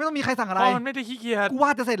ไม่ต้องมีใครสั่งอะไรพ่อมันไม่ได้ขี้เกียจกูว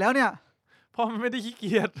าดจะเสร็จแล้วเนี่ยพ่อมันไม่ได้ขี้เ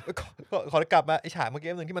กียจขอกลับมาไอ้ฉากเมื่อกี้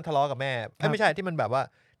นึงที่มันทะเลาะกับแม่ไม่ใช่ที่มันแบบว่า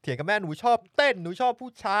เถียงกับแม่หนูชอบเต้นหนูชอบ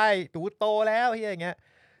ผู้ชายหนูโตแล้วเฮียอย่างเงี้ย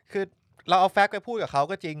คือเราเอาแฟกต์ไปพูดกับเขา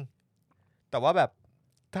ก็จริงแต่ว่าแบบ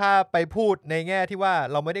ถ้าไปพูดในแง่ที่ว่า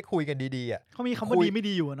เราไม่ได้คุยกันดีๆอ่ะเขามีคำว่าดีไม่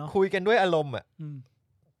ดีอยู่เนาะคุยกันด้วยอารมณ์อ่ะ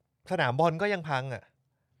สนามบอลก็ยังพังอ่ะ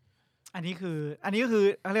อันนี้ก็คือ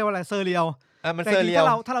เรียกว่าอะไรเซอร์เรียลมันเซอร์เรียล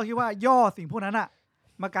ถ้าเราคิดว่าย่อสิ่งพวกนั้นอ่ะ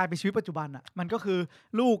มากลายเป็นชีวิตปัจจุบันอ่ะมันก็คือ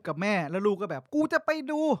ลูกกับแม่แล้วลูกก็แบบกูจะไป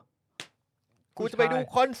ดูค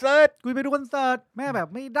อนเสิร์ตแม่แบบ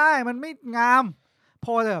ไม่ได้มันไม่งาม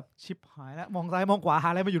พ่อจะแบบชิบหายแล้วมองซ้ายมองขวาหา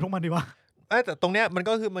อะไรมาอยู่ทุกมันดีวะแต่ตรงเนี้ยมัน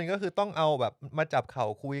ก็คือต้องเอาแบบมาจับเข่า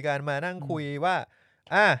คุยกันมานั่งคุยว่า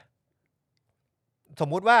สม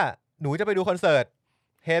มุติว่าหนูจะไปดูคอนเสิร์ต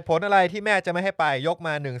เหตุผลอะไรที่แม่จะไม่ให้ไปยกม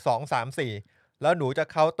า1 2 3 4แล้วหนูจะ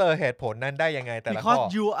เคาน์เตอร์เหตุผลนั้นได้ยังไงแต่ละข้อ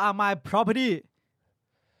Because you are my property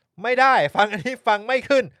ไม่ได้ฟังอันนี้ฟังไม่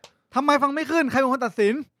ขึ้นทำไมฟังไม่ขึ้นใครเป็นคนตัดสิ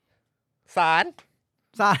นศาล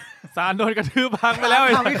โดนกระทืบพังไปแล้ว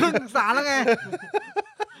ฟังไม่ขึ้นศาลแล้วไง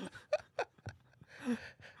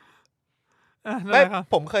ไม่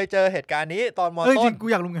ผมเคยเจอเหตุการณ์นี้ตอนม.ต้นจริงกู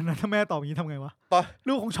อยากรู้กันนะถ้าแม่ตอบอย่างนี้ทำไงวะ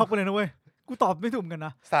ลูกคงช็อกไปเลยนะเว้ยกูตอบไม่ถูกกันน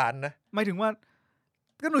ะศาลนะหมายถึงว่า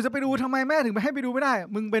ก็หนูจะไปดูทำไมแม่ถึงไม่ให้ไปดูไม่ได้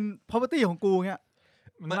มึงเป็น property ของกูเงี้ย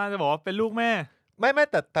มันน่าจะบอกว่าเป็นลูกแม่ไม่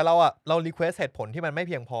แต่เรารีเควสเหตุผลที่มันไม่เ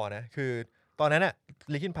พียงพอนะคือตอนนั้นน่ะ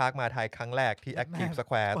ลิคินพาร์คมาไทยครั้งแรกที่ Active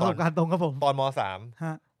Square ตอนการตรงครับผมตอนม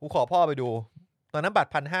.3 กูขอพ่อไปดูตอนนั้นบัต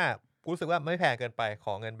ร 1,500 กูรู้สึกว่าไม่แพงเกินไปข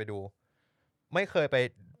อเงินไปดูไม่เคยไป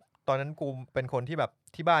ตอนนั้นกูเป็นคนที่แบบ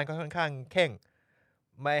ที่บ้านก็ค่อนข้างเข่ง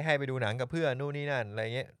ไม่ให้ไปดูหนังกับเพื่อนนู่นนี่นั่นอะไร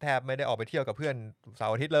เงี้ยแทบไม่ได้ออกไปเที่ยวกับเพื่อนเสา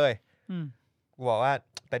ร์อาทิตย์เลยกูบอกว่า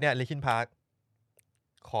แต่เนี่ยลิคินพาร์ค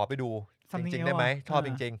ขอไปดูจริงๆได้ไหมชอบจ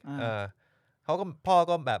ริงๆเขาก็พ่อ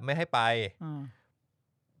ก็แบบไม่ให้ไป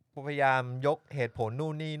พยายามยกเหตุผล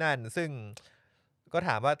นู่นนี่นั่นซึ่งก็ถ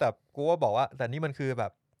ามว่าแต่กูก็บอกว่าแต่นี่มันคือแบ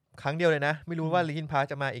บครั้งเดียวเลยนะไม่รู้ว่าลิคินพาร์ค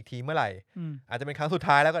จะมาอีกทีเมื่อไหร่อาจจะเป็นครั้งสุด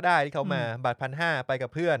ท้ายแล้วก็ได้ที่เขามาบัตร 1,500 ไปกั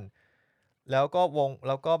บเพื่อนแล้ว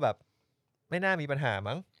ก็แบบไม่น่ามีปัญหา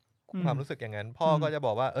มั้งความรู้สึกอย่างนั้นพ่อก็จะบ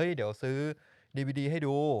อกว่าเอ้ยเดี๋ยวซื้อ DVD ให้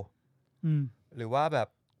ดูหรือว่าแบบ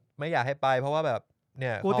ไม่อยากให้ไปเพราะว่าแบบเ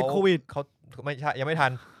นี่ยเขาติดโควิดเขาไม่ใช่ยังไม่ทั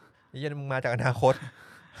นนี่ยังมาจากอนาคต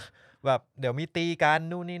แบบเดี๋ยวมีตีกัน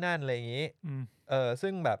นู่นนี่นั่นอะไรอย่างงี้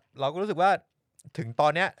ซึ่งแบบเราก็รู้สึกว่าถึงตอ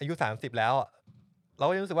นเนี้ยอายุ30แล้วเรา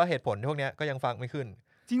ก็ยังรู้สึกว่าเหตุผลพวกเนี้ยก็ยังฟังไม่ขึ้น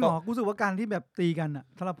จริงเหรอกูรู้สึกว่าการที่แบบตีกันอ่ะ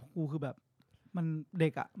สำหรับกูคือแบบมันเด็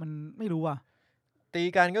กอ่ะมันไม่รู้อ่ะตี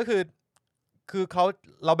กันก็คือ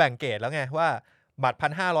เราแบ่งเกรดแล้วไงว่าบัตร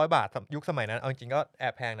 1,500 บาทยุคสมัยนั้นเอาจริงก็แอ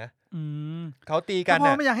บแพงนะเขาตีกันพ่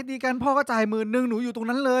อไม่อยากให้ตีกันพ่อก็จ่าย10,000หนูอยู่ตรง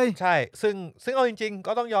นั้นเลยใช่ซึ่งเอาจริงๆ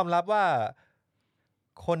ก็ต้องยอมรับว่า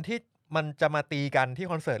คนที่มันจะมาตีกันที่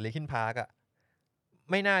คอนเสิร์ตลิคินพาร์คอะ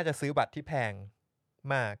ไม่น่าจะซื้อบัตรที่แพง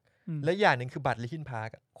มากและอย่างหนึ่งคือบัตรลิคินพาร์ค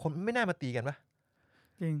คนไม่น่ามาตีกันปะ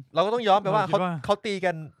จริง เราก็ต้องย้อนไปว่า เราคิดว่า เขาตี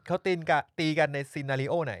กันในซีนาริ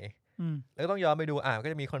โอไหน แล้วก็ต้องย้อนไปดูก็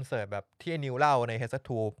จะมีคอนเสิร์ตแบบที่ไอ้นิวเล่าในเฮส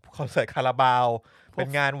ทูคอนเสิร์ตคาราบาวเป็น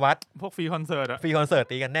งานวัด พวกฟรีคอนเสิร์ตอะ ฟรีคอนเสิร์ต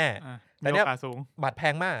ตีกันแน่ แต่ มี เนี้ โอย กาสสูง บัตรแพ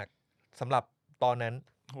งมากสำหรับตอนนั้น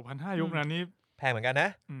 1,500 ยุคนั้นนี่ แพงเหมือนกันนะ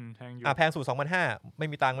แพงอยู่ แพงสู่ 2,500 ไม่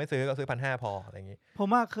มีตังค์ไม่ซื้อก็ซื้อ 1,500 พออะไรอย่างงี้ ผม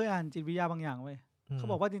เคยอ่านจิตวิทยาบางอย่างเว้ยเขา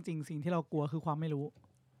บอกว่าจริงๆสิ่งที่เรากลัวคือความไม่รู้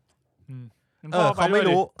งั้น เขา ป ไม่ ด้วยดิ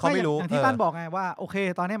รู้เขาไม่รู้ อย่างที่ตั้นบอกไงว่าโอเค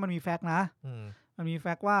ตอนนี้มันมีแฟกต์นะ อืม มันมีแฟ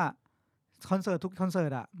กต์ว่าคอนเสิร์ตทุกคอนเสิร์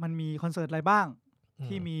ตอ่ะมันมีคอนเสิร์ตอะไรบ้าง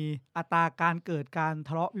ที่มีอัตราการเกิดการท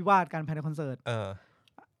ะเลาะวิวาทกันภายในคอนเสิร์ต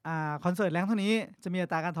คอนเสิร์ตแรงเท่านี้จะมีอั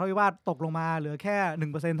ตราการทะเลาะวิวาทตกลงมาเหลือแค่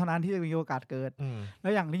 1% เท่านั้นที่จะมีโอกาสเกิดแล้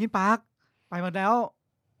วอย่างลิงคินพาร์คไปมาแล้ว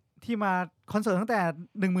ที่มาคอนเสิร์ตตั้งแต่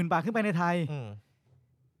 10,000 บาทขึ้นไปในไทย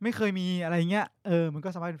ไม่เคยมีอะไรเงี้ยมันก็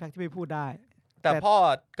สามารถเป็นแฟกต์ที่ไปพูดได้แต่พ่อ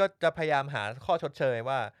ก็จะพยายามหาข้อชดเชย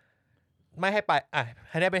ว่าไม่ให้ไป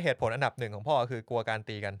ให้ได้เป็นเหตุผลอันดับหนึ่งของพ่อคือกลัวการ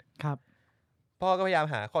ตีกันครับพ่อก็พยายาม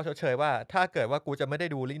หาข้อชดเชยว่าถ้าเกิดว่ากูจะไม่ได้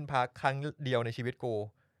ดูลินพาร์คครั้งเดียวในชีวิตกู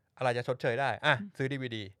อะไรจะชดเชยได้ซื้อ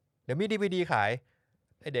DVD เดี๋ยวมี DVD ขาย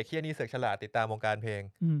ไอเด็กเคี้ยนี่เสือกฉลาดติดตามวงการเพลง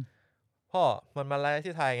พ่อมันมาไลฟ์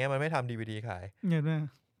ที่ไทยไงมันไม่ทำ DVD ขายเงี้ย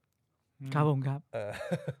ครับผมครับ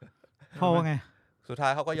พ่อว่าไงสุดท้า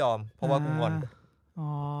ยเขาก็ยอมเพราะว่ากูงอน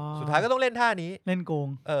สุดท้ายก็ต้องเล่นท่านี้เล่นโกง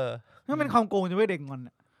นั่นเป็นความโกงจะไม่เด็กงอน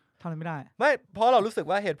ทำอะไรไม่ได้ไม่เพราะเรารู้สึก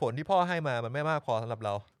ว่าเหตุผลที่พ่อให้มามันไม่มากพอสำหรับเร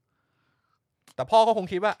าแต่พ่อก็คง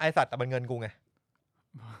คิดว่าไอสัตว์แต่มันเงินกูไง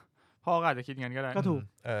พ่อก็อาจจะคิดงั้นก็ได้ก็ถูก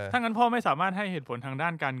ถ้างั้นพ่อไม่สามารถให้เหตุผลทางด้า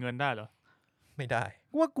นการเงินได้เหรอไม่ได้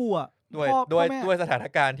ว่ากลัวด้วยสถาน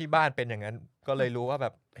การณ์ที่บ้านเป็นอย่างนั้นก็เลยรู้ว่าแบ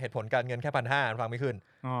บเหตุผลการเงินแค่ 1,500 ฟังไม่ขึ้น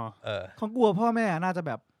ของกลัวพ่อแม่น่าจะแ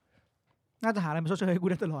บบน่าจะหาอะไรมาชดเชยให้กู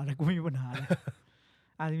ได้ตลอดเลยกูไม่มีปัญหาเลย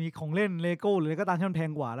อาจจะมีของเล่นเลโก้หรืออะไรก็ตามที่มันแพง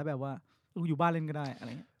กว่าแล้วแบบว่ากูอยู่บ้านเล่นก็ได้อะไร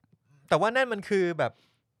เงี้ยแต่ว่านั่นมันคือแบบ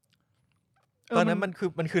ตอนนั้นมัน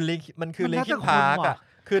คือลิงคินพาร์คอะ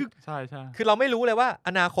คือใช่คือเราไม่รู้เลยว่า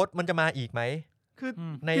อนาคตมันจะมาอีกไหมคือ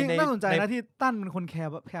ในน่าสนใจนะที่ตั้นเป็นคนแค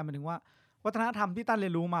ร์หมายถึงว่าวัฒนธรรมที่ตั้นเรี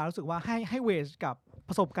ยนรู้มารู้สึกว่าให้เวทกับป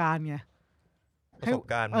ระสบการณ์ไงประสบ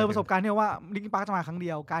การณ์เนี่ยว่าลิงคินพาร์คจะมาครั้งเดี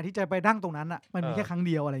ยวการที่จะไปนั่งตรงนั้นอ่ะมันมีแค่ครั้งเ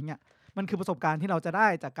ดียวอะไรเงี้ยมันคือประสบการณ์ที่เราจะได้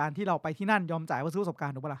จากการที่เราไปที่นั่นยอมจ่ายเพื่อซื้อประสบการ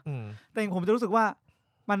ณ์ถูกปะล่ะแต่ผมจะรู้สึกว่า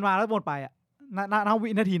มันมาแล้วหมดไปอ่ะณวิ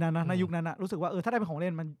นาทีนั้นนะในยุคนั้นนะรู้สึกว่าถ้าได้เป็นของเล่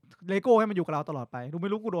นมันเลโก้ให้มันอยู่กับเราตลอดไปดูไม่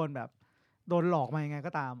รู้กูโดนหลอกมายังไง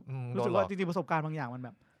ก็ตามรู้สึกว่าจริงๆประสบการณ์บางอย่างมันแบ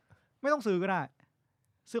บไม่ต้องซื้อก็ได้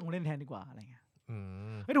ซื้อของเล่นแทนดีกว่าอะไรเงี้ย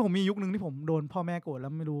แต่ผมมียุคนึงที่ผมโดนพ่อแม่โกรธแล้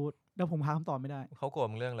วไม่รู้แล้วผมหาคำตอบไม่ได้เขาโกรธ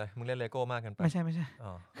มึงเรื่องอะไรมึงเล่นเลโก้มากกันไปไม่ใช่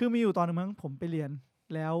คือมีอยู่ตอนนึงมั้งผมไปเรียน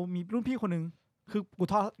แล้วมีรุ่นพี่คนนึงคือกู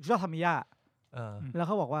ชอบทามิยะแล้วเ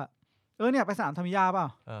ขาบอกว่าเนี่ยไปสนามทามิยะเปล่า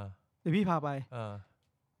เดี๋ยวพี่พาไป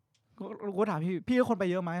กูถามพี่ก็คนไป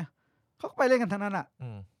เยอะไหมเขาก็ไปเล่นกันทั้งนั้นอ่ะ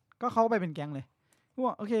ก็เขาไปเป็นแก๊งเลยกูบ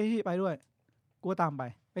อกโอเคพี่ไปด้วยกูตามไ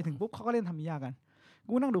ปถึงปุ๊บเขาก็เล่นทามิยะกัน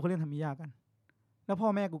กูนั่งดูเขาเล่นทามิยะกันแล้วพ่อ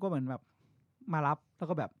แม่กูก็เหมือนแบบมารับแล้ว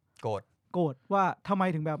ก็แบบโกรธว่าทำไม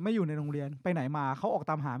ถึงแบบไม่อยู่ในโรงเรียนไปไหนมาเขาออก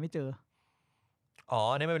ตามหาไม่เจอ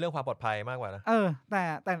นี่ไม่เป็นเรื่องความปลอดภัยมากกว่านะแ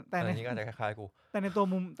ต่ในนี้ก็จะคล้ายๆกูแต่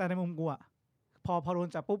ในมุมกูอ่ะพอโดน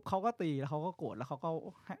จับปุ๊บเขาก็ตีแล้วเขาก็โกรธแล้วเขาก็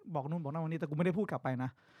บอกนู่นบอกนั่นวันนี้แต่กูไม่ได้พูดกลับไปนะ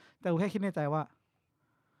แต่กูแค่คิดในใจว่า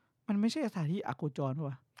มันไม่ใช่สถานที่อโคจร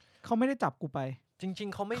ป่ะเขาไม่ได้จับกูไปจริง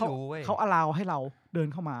ๆเขาไม่รู้เว้ยเขาอลาวให้เราเดิน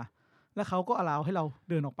เข้ามาแล้วเขาก็อลาวให้เรา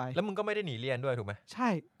เดินออกไปแล้วมึงก็ไม่ได้หนีเรียนด้วยถูกไหมใช่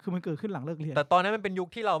คือมันเกิดขึ้นหลังเลิกเรียนแต่ตอนนั้นมันเป็นยุค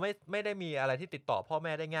ที่เราไม่ได้มีอะไรที่ติดต่อพ่อแ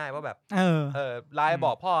ม่ได้ง่ายว่าแบบไลน์บ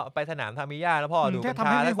อกพ่อไปสนามทามิยะแล้วพ่อดูกัญช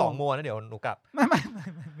าแล้ว2 มวนแล้วเดี๋ยวหนูกลับ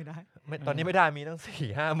ไม่ได้ตอนนี้ไม่ได้มีตั้ง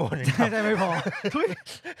 4-5 มวนใช่ไม่พอ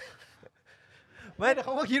ไม่แต่เข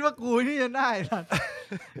าก็คิดว่ากูนี่จะได้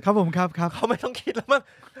ครับผมครับเขาไม่ต้องคิดแล้วมั้ง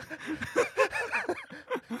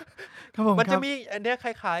ครับผมมันจะมีอันนี้ค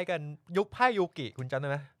ล้ายๆกันยุคไพ่ยูกิคุณจำได้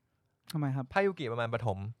ไหมทำไมครับไพ่ยูกิประมาณประถ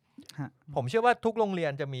มผมเชื่อว่าทุกโรงเรีย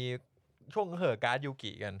นจะมีช่วงเหอการ์ดยู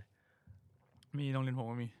กิกันมีโรงเรียนผม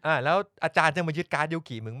ก็มีแล้วอาจารย์จะมายึดการ์ดยู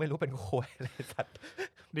กิมึงไม่รู้เป็นโคยอะไรสัตว์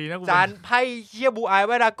ดีนะอาจารย์ไพ่เชี่ยบูอายไ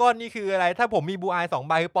วดากอนนี่คืออะไรถ้าผมมีบูอาย2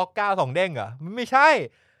 ใบคือป๊อก9 2 เด้งเหรอไม่ใช่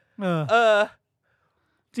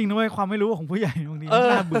จริงนะเว้ยความไม่รู้ของผู้ใหญ่ตรงนี้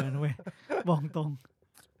น่าเบื่อนะเว้ยบอกตรง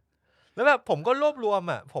แล้วแบบผมก็รวบรวม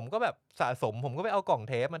ผมก็แบบสะสมผมก็ไปเอากล่อง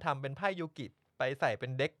เทปมาทำเป็นไพ่ยูกิไปใส่เป็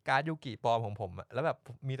นเด็กการ์ดยูกิปลอมของผมแล้วแบบ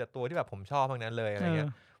มีแต่ตัวที่แบบผมชอบทั้งนั้นเลยอะไรเงี้ย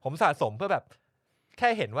ผมสะสมเพื่อแบบแค่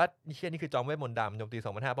เห็นว่านี่คือจอมเวทมนต์ดำโจมตี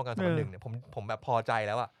2005ป้องกัน2001เนี่ยผมแบบพอใจแ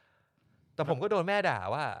ล้วอะแต่ผมก็โดนแม่ด่า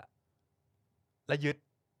ว่าและยึด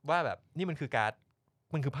ว่าแบบนี่มันคือการ์ด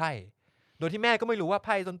มันคือไพ่โดยที่แม่ก็ไม่รู้ว่าไ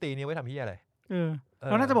พ่ต้นตีนี้ไว้ทำที่อะไร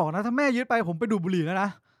เราน่าจะบอกนะถ้าแม่ยึดไปผมไปดูดบุหรี่แล้วนะ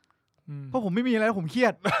เพราะผมไม่มีอะไรแล้วผมเครีย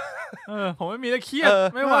ด ผมไม่มีแล้วเครียด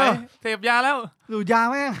ไม่ไหวเสพยาแล้ว ดูยา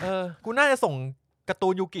แม่ง กูน่าจะส่งการ์ตู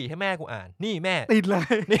นยูกิให้แม่กูอ่านนี่แม่ ติดเลย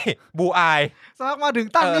นี่บูอาย สักมาถึง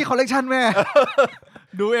ตั้งนี่คอลเลกชันแม่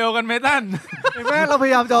ดูเอลกันเมตัน แม่เราพย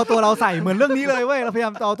ายามจะเอาตัวเราใส่เหมือนเรื่องนี้เลยเว้ยเราพยายา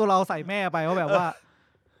มจะเอาตัวเราใส่แม่ไปว่าแบบว่า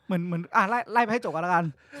เหมือนไล่ไปให้จบกันแล้วกัน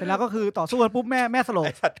เสร็จแล้วก็คือต่อสู้กันปุ๊บแม่สลบ ไ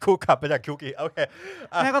อ้สัตว์กูขับมาจากยูกิโอเค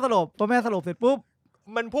แม่ก็สลบพอแม่สลบเสร็จปุ๊บ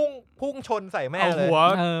มันพุ่งชนใส่แม่ เอา เลย หัว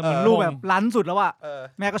เหมือนลูกแบบรั้นสุดแล้วอะ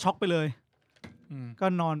แม่ก็ช็อกไปเลย ก็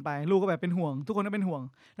นอนไปลูกก็แบบเป็นห่วงทุกคนก็เป็นห่วง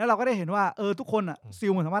แล้วเราก็ได้เห็นว่าทุกคนอ่ะซิ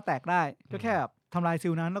ลมันสามารถแตกได้ก็แค่แบบทำลายซิ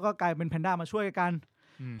ลนั้นแล้วก็กลายเป็นแพนด้ามาช่วยกัน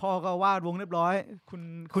พ่อก็วาดวงเรียบร้อย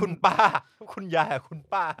คุณป้าคุณยายคุณ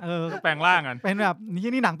ป้าก็แปลงร่างกันเป็นแบบ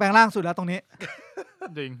นี่หนังแปลงร่างสุดแล้วตรงนี้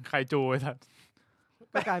จริงไคจูไอ้สัตว์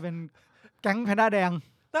ก็กลายเป็นแก๊งแพนด้าแดง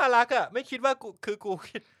น่ารักอ่ะไม่คิดว่ากู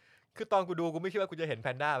คิดคือตอนกูดูกูไม่คิดว่ากูจะเห็นแพ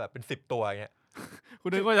นด้าแบบเป็น10ตัวอย่างเงี้ยกู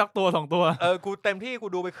นึกว่าสักตัว2ตัวกูเต็มที่กู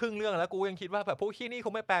ดูไปครึ่งเรื่องแล้วกูยังคิดว่าแบบพวกขี้นี่ค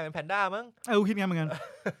งไม่แปลงเป็นแพนด้ามั้งกูคิดงั้นเหมือนกัน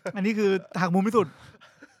อันนี้คือหักมุมที่สุด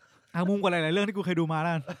หักมุมกว่าหลายๆเรื่องที่กูเคยดูมาแล้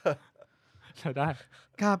วใช่ได้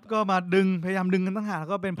ครับก็มาพยายามดึงกันตั้งหากแล้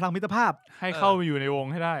วก็เป็นพลังมิตรภาพให้เข้าไปอยู่ในวง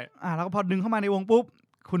ให้ได้แล้วก็พอดึงเข้ามาในวงปุ๊บ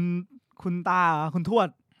คุณตาคุณทวด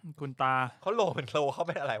คุณตาเขาโลเป็นโลเขาเ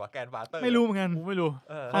ป็นอะไรวะแกนฟาเตอร์ไม่รู้เหมือนกันไม่รู้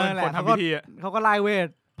คนทำพิธีเขาก็ไล่เวท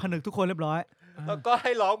ผนึกทุกคนเรียบร้อยแล้วก็ใ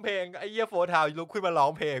ห้ร้องเพลงไอ้เหี้ยโฟร์ทาวลุกขึ้นมาร้อ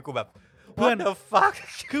งเพลงกูแบบเพื่อน the fuck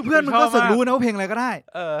คือเพื่อนมันก็สึกรู้นะว่าเพลงอะไรก็ได้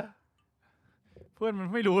เพื่อนมัน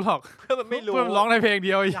ไม่รู้หรอกเพื่อนมันไม่รู้เพื่อนร้องในเพลงเ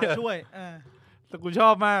ดียวอยากช่วยแต่กูชอ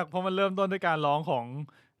บมากเพราะมันเริ่มต้นด้วยการร้องของ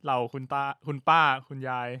เหล่าคุณตาคุณป้าคุณย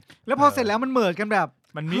ายแล้วพอเสร็จแล้วมันเหมือนกันแบบ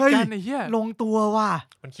มันมีกันไอ้เหี้ยลงตัวว่ะ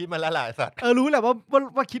มันคิดมาแล้วแหละสัตว์รู้แหละ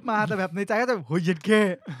ว่าคิดมาแต่แบบในใจก็จะเฮ้ยเย็นเก้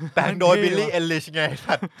แต่งโดยบิลลี่เอลลิชไง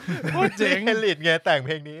สัตว์โคตรเจ๋งเอลลิชไงแต่งเพ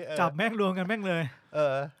ลงนี้จับแม่งรวมกันแม่งเลย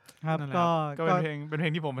ครับก็เป็นเพล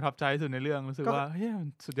งที่ผมประทับใจที่สุดในเรื่องรู้สึกว่าเฮ้ย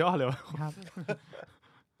สุดยอดเลยครับ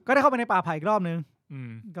ก็ได้เข้าไปในป่าไผ่อีกรอบนึง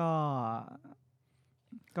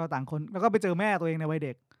ก็ต่างคนแล้วก็ไปเจอแม่ตัวเองในวัยเ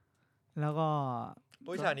ด็กแล้วก็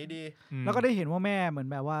ฉากนี้ดีแล้วก็ได้เห็นว่าแม่เหมือน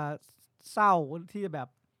แบบว่าเศร้าที่แบบ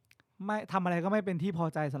ไม่ทำอะไรก็ไม่เป็นที่พอ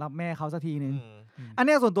ใจสำหรับแม่เขาสักทีนึงอัน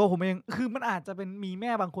นี้ส่วนตัวผมเองคือมันอาจจะเป็นมีแ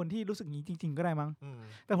ม่บางคนที่รู้สึกงี้จริงๆก็ได้มั้ง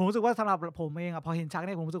แต่ผมรู้สึกว่าสำหรับผมเองพอเห็นฉาก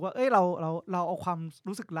นี้ผมรู้สึกว่าเราเอาความ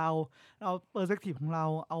รู้สึกเราเปอร์สเปกทีฟของเรา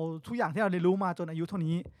เอาทุกอย่างที่เราเรียนรู้มาจนอายุเท่า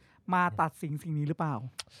นี้มาตัดสิ่งนี้หรือเปล่า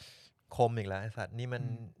คมอีกแล้วไอ้สัตว์นี่มัน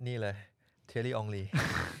นี่เลยเทอรี่อองลี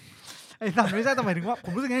ไอ้สัตว์ไม่ใช่แต่หมายถึงว่าผ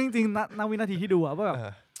มรู้สึกงั้นจริงๆณวินาทีที่ดูว่าแบบ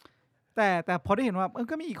แต่พอได้เห็นว่า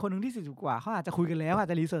ก็มีอีกคนหนึ่งที่40 กว่าเขาอาจจะคุยกันแล้วอาจ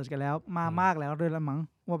จะรีเสิร์ชกันแล้วมากแล้วด้วยละมั้ง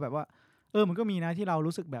ว่าแบบว่ามันก็มีนะที่เรา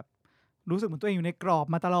รู้สึกเหมือนตัวเองอยู่ในกรอบ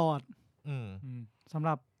มาตลอดสำห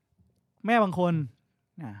รับแม่บางคน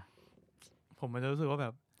ผมมันจะรู้สึกว่าแบ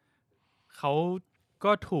บเขา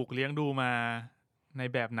ก็ถูกเลี้ยงดูมาใน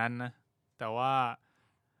แบบนั้นนะแต่ว่า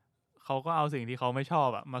เขาก็เอาสิ่งที่เขาไม่ชอบ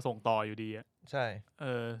มาส่งต่ออยู่ดีใช่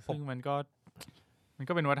ซึ่งมัน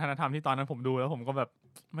ก็เป็นวัฒนธรรมที่ตอนนั้นผมดูแล้วผมก็แบบ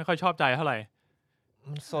ไม่ค่อยชอบใจเท่าไหร่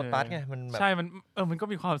มันโซตัสไงมันแบบใช่มันก็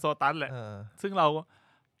มีความโซตัสแหละซึ่งเรา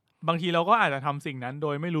บางทีเราก็อาจจะทำสิ่งนั้นโด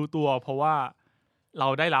ยไม่รู้ตัวเพราะว่าเรา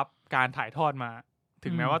ได้รับการถ่ายทอดมาถึ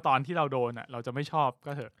งแม้ว่าตอนที่เราโดนเราจะไม่ชอบ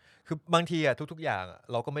ก็เถอะคือบางทีทุกๆอย่าง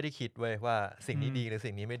เราก็ไม่ได้คิดเว้ยว่าสิ่งนี้ดีหรือ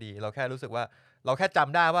สิ่งนี้ไม่ดีเราแค่รู้สึกว่าเราแค่จ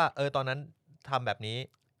ำได้ว่าตอนนั้นทำแบบนี้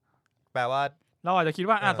แปลว่าเราอาจจะคิด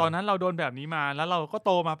ว่าตอนนั้นเราโดนแบบนี้มาแล้วเราก็โ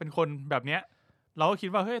ตมาเป็นคนแบบเนี้ยเราก็คิด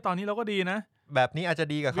ว่าเฮ้ยตอนนี้เราก็ดีนะแบบนี้อาจจะ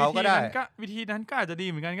ดีกับเขาก็ได้วิธีนั้นก็อาจจะดี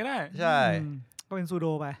เหมือนกันก็ได้ใช่ก็เป็นซูโด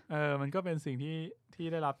ไปมันก็เป็นสิ่งที่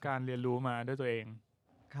ได้รับการเรียนรู้มาด้วยตัวเอง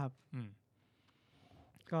ครับ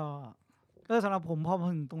ก็สำหรับผมพอ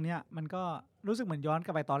ถึงตรงเนี้ยมันก็รู้สึกเหมือนย้อนก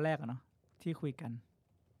ลับไปตอนแรกอะเนาะที่คุยกัน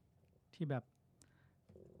ที่แบบ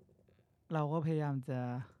เราก็พยายามจะ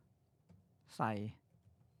ใส่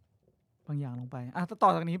บางอย่างลงไปต่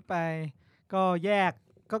อจากนี้ไปก็แยก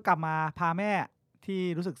ก็กลับมาพาแม่ที่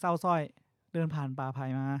รู้สึกเศร้าส้อยเดินผ่านป่าไผ่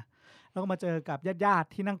มาแล้วก็มาเจอกับญาติ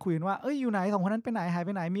ที่นั่งคุยกันว่าอยู่ไหน2 คนนั้นไปไหนหายไป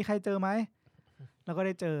ไหนมีใครเจอไหมแล้วก็ไ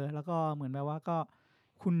ด้เจอแล้วก็เหมือนแบบว่าก็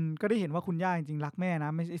คุณก็ได้เห็นว่าคุณย่าจริงๆรักแม่น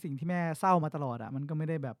ะไม่ใช่สิ่งที่แม่เศร้ามาตลอดมันก็ไม่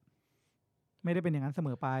ได้เป็นอย่างนั้นเสม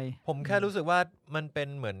อไปผมแค่รู้สึกว่ามันเป็น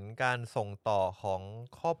เหมือนการส่งต่อของ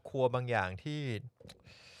ครอบครัวบางอย่างที่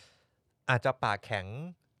อาจจะปากแข็ง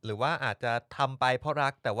หรือว่าอาจจะทำไปเพราะรั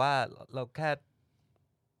กแต่ว่าเราแค่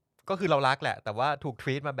ก็คือเรารักแหละแต่ว่าถูกท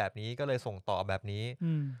รีตมาแบบนี้ก็เลยส่งต่อแบบนี้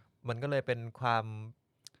มันก็เลยเป็นคว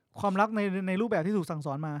ามรักในรูปแบบที่ถูกสั่งส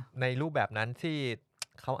อนมาในรูปแบบนั้นที่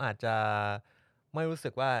เขาอาจจะไม่รู้สึ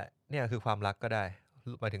กว่าเนี่ยคือความรักก็ได้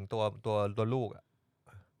หมายถึงตัวลูก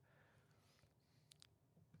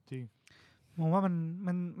จริงมองว่า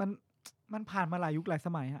มันผ่านมาหลายยุคหลายส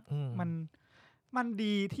มัยมัน มัน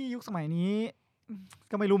ดีที่ยุคสมัยนี้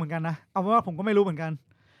ก็ไม่รู้เหมือนกันนะเอาเป็นว่าผมก็ไม่รู้เหมือนกัน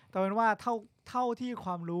แต่เป็นว่าเท่าที่ค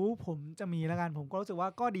วามรู้ผมจะมีแล้วกันผมก็รู้สึกว่า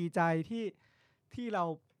ก็ดีใจที่เรา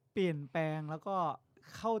เปลี่ยนแปลงแล้วก็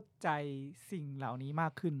เข้าใจสิ่งเหล่านี้มา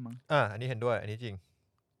กขึ้นมั้งอันนี้เห็นด้วยอันนี้จริง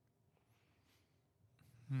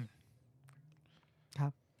ครั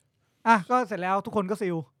บก็เสร็จแล้วทุกคนก็ซิ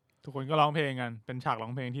ลทุกคนก็ร้องเพลงกันเป็นฉากร้อ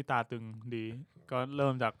งเพลงที่ตาตึงดีก็เริ่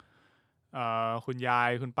มจากคุณยาย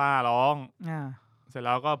คุณป้าร้องเสร็จแ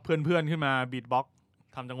ล้วก็เพื่อนขึ้นมาบีทบ็อกซ์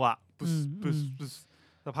ทำจังหวะปุ๊บปุ๊บปุ๊บ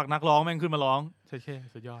สักพักนักร้องแม่งขึ้นมาร้องเท่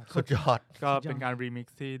ๆสุดยอดก็เป็นการรีมิก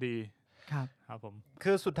ซ์ที่ดีครับผม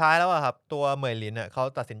คือสุดท้ายแล้วอะครับตัวเหมยหลินเขา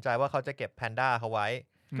ตัดสินใจว่าเขาจะเก็บแพนด้าเขาไว้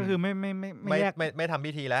ก็คือไม่แยกไม่ทำ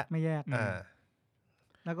พิธีแล้วไม่แยก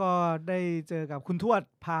แล้วก็ได้เจอกับคุณทวด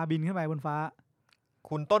พาบินขึ้นไปบนฟ้า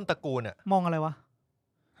คุณต้นตระกูลมองอะไรวะ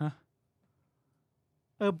ฮะ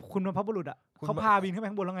คุณบรรพบุรุษเขาพาบินขึ้นไป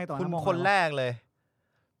ข้างบนแล้วไงต่อคุณคนแรกเลย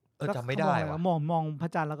จำไม่ได้ว่ะมองพระ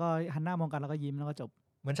จันทร์แล้วก็หันหน้ามองกันแล้วก็ยิ้มแล้วก็จบ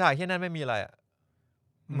เหมือนฉากที่นั่นไม่มีอะไร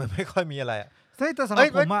เหมือนไม่ค่อยมีอะไรแต่สำหรับ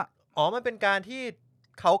ผมมันเป็นการที่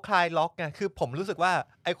เขาคลายล็อกไงคือผมรู้สึกว่า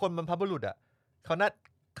ไอ้คนบรรพบุรุษเขา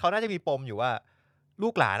น่าจะมีปมอยู่ว่าลู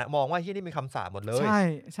กหลานมองว่าที่นี่มีคำสาปหมดเลย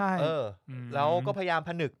ใช่แล้วก็พยายามผ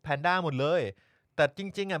นึกแพนด้าหมดเลยแต่จ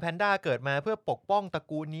ริงๆแพนด้าเกิดมาเพื่อปกป้องตระ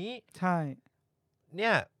กูลนี้ใช่เนี่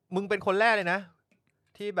ยมึงเป็นคนแรกเลยนะ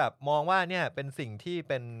ที่แบบมองว่าเนี่ยเป็นสิ่งที่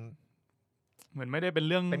เป็นเหมือนไม่ได้เป็น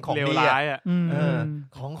เรื่องของเลวร้าย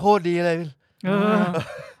ของโคตรดีเลย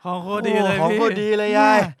ของโคตรดีเลยของโคตรดีเลยย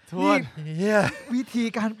ายทวดวิธี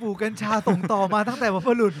การปลูกกัญชาส่งต่อมาตั้งแต่บรรพ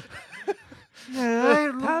บุรุษ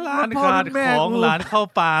ถ้าหลานขาดของหลานเข้า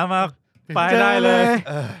ป่ามาไปได้เลย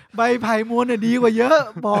ใบไผ่ม้วนดีกว่าเยอะ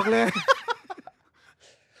บอกเลย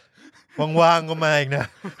ว่างๆก็มาอีกนะ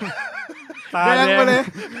ตาแดงไปเลย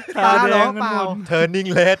ตาแดงเปล่า Turning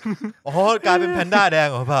Red กลายเป็นแพนด้าแดง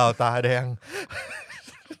หรือเปล่าตาแดง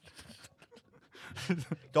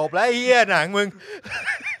จบแล้วไอ้เหี้ยหนังมึง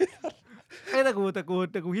แต่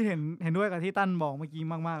กูคิดเห็นด้วยกับที่ตั้นบอกเมื่อกี้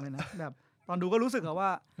มากๆเลยนะแบบตอนดูก็รู้สึกว่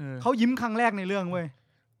าเขายิ้มครั้งแรกในเรื่องเว้ย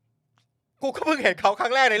กูก็เพิ่งเห็นเขาครั้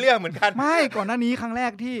งแรกในเรื่องเหมือนกันไม่ก่อนหน้านี้ครั้งแร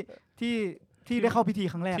กที่ได้เข้าพิธี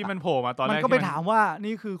ครั้งแรกที่มันโผล่มาตอนแรกมันก็ไปถามว่า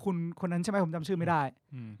นี่คือคุณคนนั้นใช่ไหมผมจำชื่อไม่ได้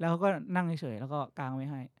แล้วเขาก็นั่งเฉยๆแล้วก็กางไว้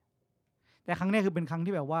ให้แต่ครั้งนี้คือเป็นครั้ง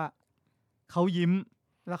ที่แบบว่าเขายิ้ม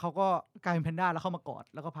แล้วเขาก็กลายเป็นแพนด้าแล้วเข้ามากอด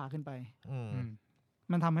แล้วก็พาขึ้นไป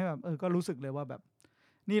มันทำให้แบบก็รู้สึกเลยว่าแบบ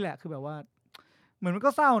นี่แหละคือแบบว่าเหมือนมัน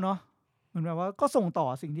ก็เศร้าเนาะเหมือนแบบว่าก็ส่งต่อ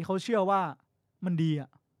สิ่งที่เขาเชื่อว่ามันดี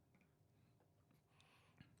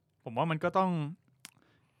ผมว่ามันก็ต้อง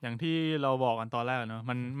อย่างที่เราบอกกันตอนแรกเนอะ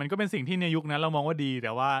มันก็เป็นสิ่งที่ในยุคนั้นเรามองว่าดีแ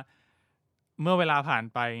ต่ว่าเมื่อเวลาผ่าน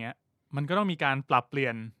ไปเงี้ยมันก็ต้องมีการปรับเปลี่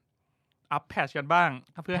ยนอัพแพทช์กันบ้าง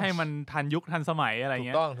เพื่อให้มันทันยุคทันสมัยอะไรเ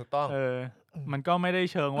งี้ยถูกต้องมันก็ไม่ได้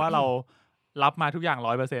เชิงว่าเรารับมาทุกอย่าง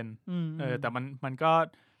 100% แต่มันก็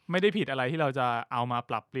ไม่ได้ผิดอะไรที่เราจะเอามา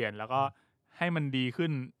ปรับเปลี่ยนแล้วก็ให้มันดีขึ้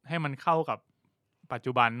นให้มันเข้ากับปัจ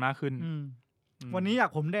จุบันมากขึ้นวันนี้อยา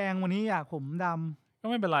กผมแดงวันนี้อยากผมดำก็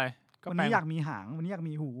ไม่เป็นไรวันนี้อยากมีหางวันนี้อยาก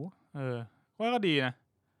มีหูว่าก็ดีนะ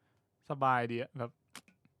สบายดีแบบ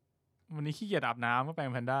วันนี้ขี้เกียจอาบน้ำก็แปลง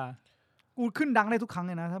แพนด้ากูขึ้นดังได้ทุกครั้งเ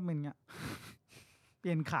ลยนะถ้าเป็นเงี้ยเป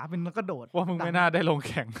ลี่ยนขาเป็นแล้วก็โดดว่ามึงไม่น่าได้ลง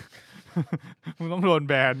แข่ง มึงต้องโดน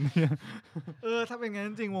แบนถ้าเป็นงั้น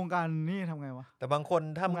จริงวงการนี่ทำไงวะแต่บางคน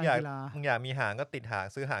ถ้ามึงอยากมีหางก็ติดหาง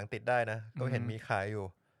ซื้อหางติดได้นะก็เห็นมีขายอยู่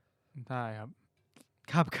ใช่ครับ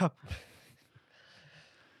ครับ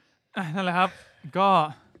นั่นแหละครับก็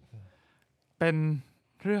เป็น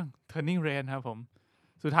เรื่อง Turning Red ครับผม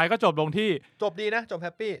สุดท้ายก็จบลงที่จบดีนะจบแฮ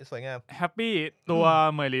ปปี้สวยงามแฮปปี้ตัว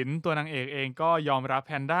เหมยหลินตัวนางเอกเองก็ยอมรับแ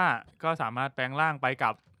พนด้าก็สามารถแปลงร่างไป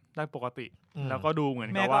กับได้ปกติแล้วก็ดูเหมือน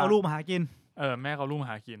กับว่าแม่ก็เอาลูกมาหากินแม่เขาลูกมา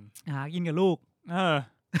หากินกับลูก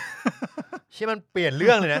มันเปลี่ยนเ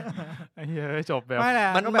รื่องเลยนะจบแบบ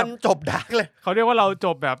มันจบดาร์กเลยเขาเรียกว่าเราจ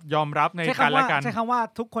บแบบยอมรับในกันและกันใช้คำว่า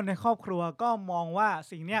ทุกคนในครอบครัวก็มองว่า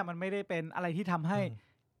สิ่งเนี้ยมันไม่ได้เป็นอะไรที่ทำให้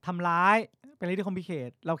ทำร้ายเป็นอะไรที่คอมพลิเคท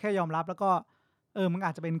เราแค่ยอมรับแล้วก็มันอ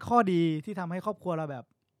าจจะเป็นข้อดีที่ทำให้ครอบครัวเราแบบ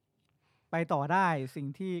ไปต่อได้สิ่ง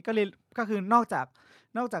ที่ก็คือนอกจา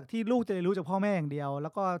กที่ลูกจะเรียนรู้จากพ่อแม่อย่างเดียวแล้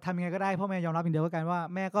วก็ทำยังไงก็ได้พ่อแม่ยอมรับอย่างเดียวก็กันว่า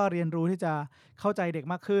แม่ก็เรียนรู้ที่จะเข้าใจเด็ก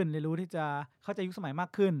มากขึ้นเรียนรู้ที่จะเข้าใจยุคสมัยมาก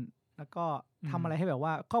ขึ้นแล้วก็ทำอะไรให้แบบว่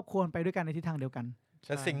าครอบครัวไปด้วยกันในทิศทางเดียวกันแ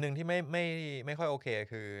ต่สิ่งหนึ่งที่ไม่ค่อยโอเค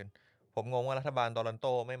คือผมงงว่ารัฐบาลโตรอนโต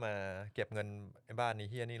ไม่มาเก็บเงินในบ้านนี้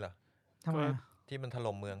เฮียนี่เหรอทำไมที่มันถ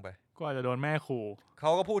ล่มเมืองไปก็อาจจะโดนแม่ขู่เข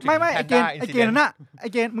าก็พูดถึงไม่ไอเกณฑ์นั่นน่ะไอ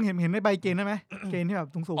เกณฑ์มึงเห็นในใบเกณฑ์ได้ไหมเกณฑ์ที่แบบ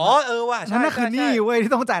สูงว่ะนั่นคือหนี้เว้ย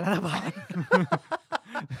ที่ต้องจ่ายรัฐบาล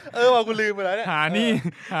ว่ากูลืมไปแล้วเนี่ย หานี่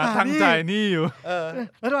หาทางจ่ายนี่อยู่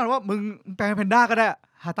แล้วตอนว่ามึงแปลงเพนด้าก็ได้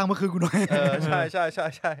หาตังค์มาคืนกูหน่อย ใ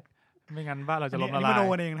ช่ ไม่งั้นบ้านเราจะล้ม อั ละ นนี้ ลาม โน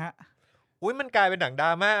ย เองนะฮะ อุ้ยมันกลายเป็นหนังดร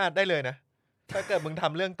าม่าได้เลยนะถ้าเกิดมึงท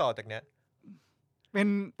ำเรื่องต่อจากเนี้ย เ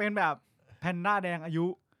ป็นแบบแพนด้าแดงอายุ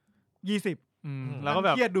20แล้วก็แบ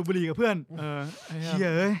บ เครียดดูบุหรี่กับเพื่อน ไอ้ เหี้ย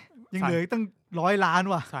เอ้ยยังเหลืออีกตั้ง100 ล้าน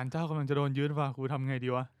ว่ะ ศาลเจ้ากำลังจะโดนยึดว่ะกูทำไงดี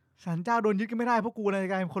วะ ศาลเจ้าโดนยึดก็ไม่ได้เพราะกูเลย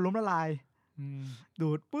กลายเป็นคนล้มละลาย ดู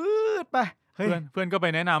ดปื๊ดไปเฮ้ย เพื่อนก็ไป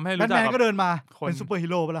แนะนำให้ แบ รู้ ท จั แม ก น กับ ก็เดินมา คน เป็นซูเปอร์ฮี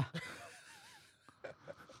โร่ปะล่ะ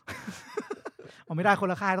เอาไม่ได้คน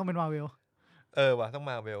ละค่ายต้องเป็นมาเวล ว่ะต้อง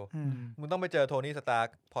มาเวลมึงต้องไปเจอโทนี่สตาร์ค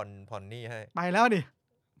ผ่อนหนี่ให้ ไปแล้วดิ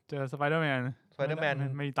เจอสไปเดอร์แมน Spider-Man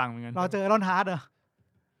ไม่มีตังค์เหมือนกัน เราเจอรอนฮาร์ดเหรอ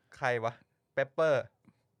ใครวะเปปเปอร์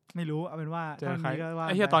ไม่รู้เอาเป็นว่า เจอใคร ท่านนี้ก็ว่า ไ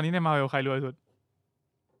อ้เหี้ยตอนนี้ในมาเวลใครรวยสุด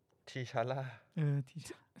ทีชาร่า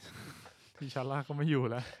ทีชาร่าก็ไม่อยู่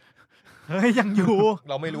แล้ว เฮ้ยยังอยู่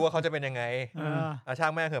เราไม่รู้ว่าเขาจะเป็นยังไง ช่า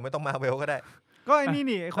งแม่งเถอะไม่ต้องมาเวลก็ได้ ก็ไอ้นี่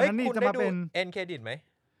ไอ้คนนั้นนี่ คุณ จะ ได้ มา ดู เป็น เอ็นเครดิตไหม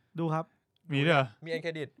ดูครับ มีด้วยเหรอ มีเอ็นเค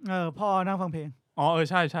รดิต พ่อนั่งฟังเพลง อ๋อ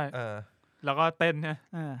ใช่แล้วก็เต้นใช่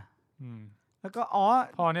แล้วก็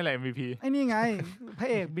พ่อนี่แหละ MVP ไอ้นี่ไง พระ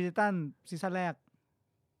เอกบิจิตันซีซั่นแรก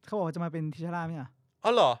เขาบอกว่าจะมาเป็นทิชาร่าไหมอ่ะ อ๋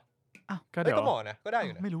อเหรอ ก็เดี๋ยว ก็เหมาะนะก็ได้อ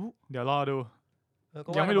ยู่นะ ไม่รู้ เดี๋ยวรอดู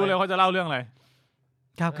ก็ ยังไม่รู้เลยเขาจะเล่าเรื่องอะไร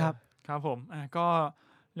ครับ ผมก็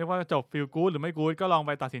เรียกว่าจบฟีลกู๊ดหรือไม่กู๊ดก็ลองไ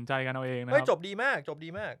ปตัดสินใจกันเอาเองนะค เฮ้ย รับ จบดีมาก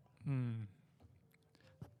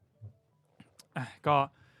ก็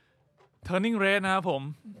Turning Red นะครับผม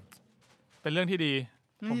เป็นเรื่องที่ดี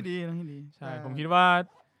นี่ดีใช่ผมคิดว่า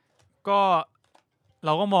ก็เร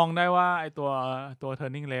าก็มองได้ว่าไอตัว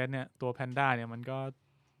Turning Red เนี่ยตัวแพนด้าเนี่ยมันก็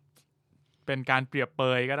เป็นการเปรียบเป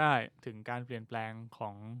ยก็ได้ถึงการเปลี่ยนแปลงข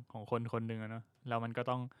องคนคนหนึ่งเนาะแล้วมันก็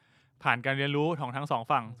ต้องผ่านการเรียนรู้ของทั้งสอง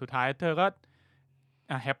ฝั่งสุดท้ายเธอก็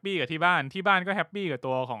แฮปปี้กับที่บ้านก็แฮปปี้กับ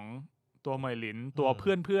ตัวของตัวเหมยหลินตัวเ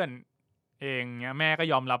พื่อนเองเนี้ยแม่ก็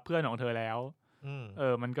ยอมรับเพื่อนของเธอแล้ว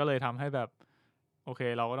มันก็เลยทำให้แบบโอเค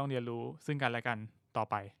เราก็ต้องเรียนรู้ซึ่งกันและกันต่อ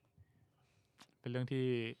ไปเป็นเรื่องที่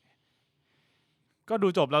ก็ดู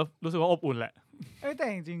จบแล้วรู้สึกว่าอบอุ่นแหละแต่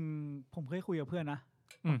จริงๆผมเคยคุยกับเพื่อนนะ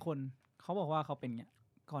บางคนเขาบอกว่าเขาเป็นเงี้ย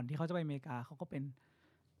ก่อนที่เขาจะไปอเมริกาเขาก็เป็น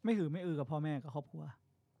ไม่อือกับพ่อแม่กับครอบครัว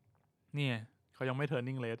นี่เขายังไม่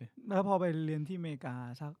turning red แล้วพอไปเรียนที่อเมริกา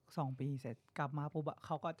สัก2 ปีเสร็จกลับมาปุ๊บเข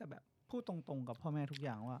าก็จะแบบพูดตรงๆกับพ่อแม่ทุกอ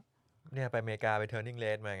ย่างว่าเนี่ยไปอเมริกาไป turning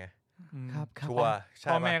red มาไงครับชัวร์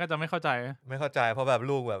พ่อแม่ก็จะไม่เข้าใจเพราะแบบ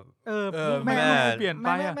ลูกแบบแม่เปลี่ยนไป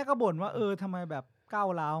แม่ก็บ่นว่าทำไมแบบก้าว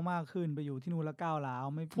ร้าวมากขึ้นไปอยู่ที่นู่นแล้วก้าวร้าว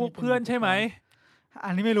ไม่พวกเพื่อนใช่ไหมอั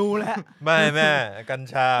นนี้ไม่รู้แล้วไม่แม่กัญ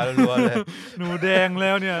ชาล้วนเลยหนูแดงแ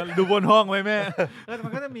ล้วเนี่ยดูบนห้องไว้แม่แต่มั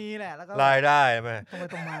นก็จะมีแหละแล้วก็รายได้แม่ตรงไป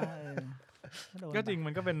ตรงมาก็จริงมั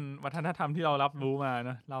นก็เป็นวัฒนธรรมที่เรารับรู้มา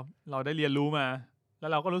นะเราได้เรียนรู้มาแล้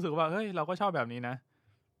วเราก็รู้สึกว่าเฮ้ยเราก็ชอบแบบนี้นะ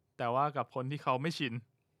แต่ว่ากับคนที่เขาไม่ชิน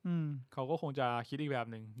เขาก็คงจะคิดอีกแบบ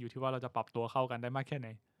หนึ่งอยู่ที่ว่าเราจะปรับตัวเข้ากันได้มากแค่ไหน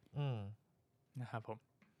นะครับผม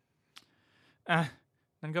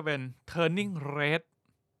นั่นก็เป็น Turning Red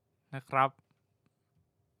นะครับ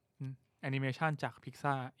แอนิเมชันจาก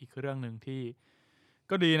Pixar อีกเรื่องหนึ่งที่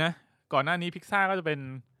ก็ดีนะก่อนหน้านี้ Pixar ก็จะเป็น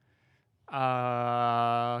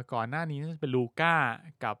ก่อนหน้านี้น่าจะเป็นลูก้า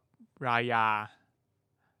กับรายา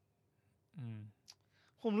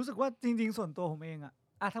ผมรู้สึกว่าจริงๆส่วนตัวผมเอง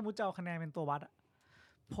ถ้ามุจจะเอาคะแนนเป็นตัววัด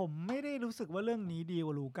ผมไม่ได้รู้สึกว่าเรื่องนี้ดีก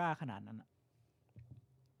ว่าลูก้าขนาดนั้น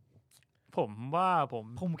ผมว่า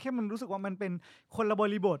ผมแค่มันรู้สึกว่ามันเป็นคนละบ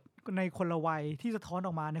ริบทในคนละวัยที่สะท้อนอ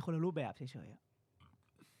อกมาในคนละรูปแบบเฉยๆ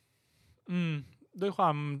ด้วยควา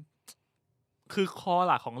มคือคอ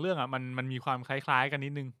หลักของเรื่องมันมีความคล้ายๆกันนิ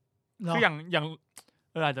ดนึงคืออย่าง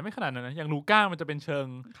อาจจะไม่ขนาดนั้นนะอย่างลูก้ามันจะเป็นเชิง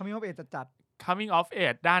coming of age จัด coming of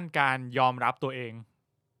age ด้านการยอมรับตัวเอง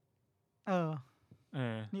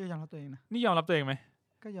นี่ก็ยอมรับตัวเองนะนี่ยอมรับตัวเองไหม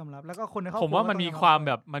ก็ยอมรับแล้วก็คนในครอบครัวผมว่ามันมีความแ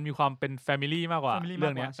บบมันมีความเป็น family มากกว่าเรื่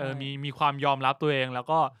องนี้มีความยอมรับตัวเองแล้ว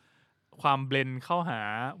ก็ความเบลนเข้าหา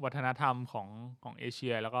วัฒนธรรมของเอเชี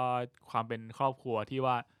ยแล้วก็ความเป็นครอบครัวที่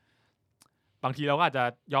ว่าบางทีเราก็อาจจะ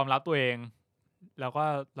ยอมรับตัวเองแล้วก็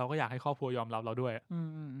เราก็อยากให้ครอบครัวยอมรับเราด้วย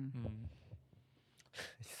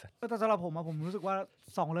แต่สำหรับผมรู้สึกว่า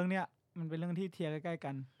2เรื่องเนี้ยมันเป็นเรื่องที่เทียร์ใกล้ๆ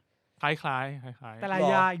กันคล้ายๆแต่รา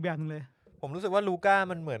ยาอีกแบบนึงเลยผมรู้สึกว่าลูก้า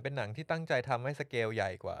มันเหมือนเป็นหนังที่ตั้งใจทำให้สเกลใหญ่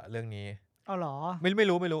กว่าเรื่องนี้เหรอไม่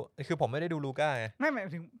รู้คือผมไม่ได้ดูลูก้าไงไม่หม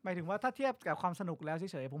ายถึงว่าถ้าเทียบกับความสนุกแล้วเฉ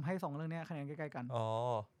ยๆผมให้2เรื่องนี้คะแนนใกล้ๆกัน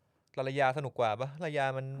รายาสนุกกว่าปะรายา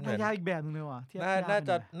มันรายาอีกแบบนึงเลยว่ะ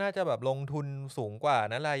น่าจะแบบลงทุนสูงกว่า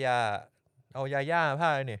นะรายาเอายาย่าผ้า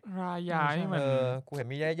นี่รายานี่มันกูเห็น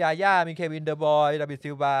มียาย่ามีเควินเดอะบอยดาวิด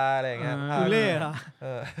ซิลวาอะไรอย่างเงี้ยดูเล่เหรอ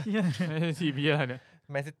ทีพีอะไรเนี่ย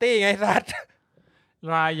แมนซิตี้ไงสัตว์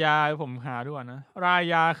รายาผมหาด้วยก่อนนะรา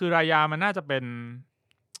ยาคือรายามันน่าจะเป็น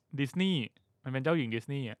ดิสนีย์มันเป็นเจ้าหญิงดิส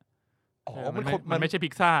นีย์อ่ะ อ๋อ มันไม่ใช่พิ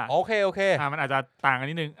กซ่า โอเคมันอาจจะต่างกัน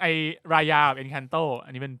นิดนึงไอรายากับเอ็นแคนโตอั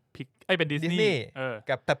นนี้เป็นเป็นดิสนีย์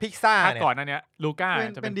กับแต่พิกซ่าภาคเนี่ยก่อนนั้นเนี้ยลูก้า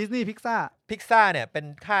จะ เป็นดิสนีย์พิกซ่าเนี่ยเป็น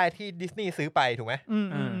ค่ายที่ดิสนีย์ซื้อไปถูกไหม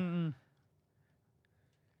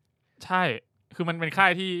ใช่คือมันเป็นค่า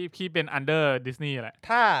ยที่เป็น under ดิสนีย์แหละ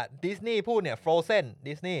ถ้าดิสนีย์พูดเนี่ย Frozen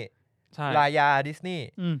ดิสนีย์รายาดิสนีย์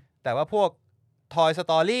แต่ว่าพวก Toy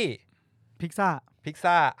Story พิกซ่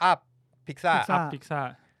าอัพพิกซ่า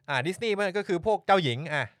ดิสนีย์มันก็คือพวกเจ้าหญิง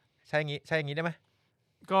ใช่อย่างงี้ได้ไหม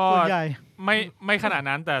ก็ไม่ขนาด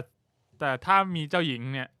นั้นแต่ถ้ามีเจ้าหญิง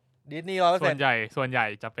เนี่ยดิสนีย์100%ส่วนใหญ่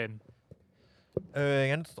จะเป็น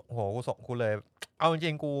งั้นโหกูเลยเอาจ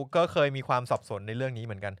ริงๆกูก็เคยมีความสับสนในเรื่องนี้เ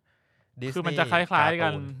หมือนกันคือมันจะคล้ายๆกั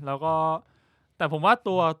นแล้วก็แต่ผมว่า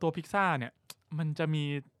ตัวพิกซ่าเนี่ยมันจะมี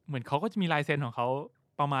เหมือนเขาก็จะมีลายเซ็นของเขา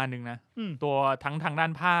ประมาณนึงนะตัวทั้งทางด้า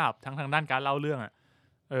นภาพทั้งทางด้านการเล่าเรื่อง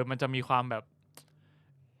มันจะมีความแบบ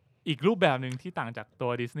อีกรูปแบบหนึ่งที่ต่างจากตั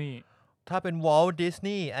วดิสนีย์ถ้าเป็น Walt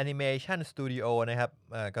Disney Animation Studio นะครับ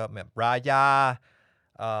ก็แบบรายา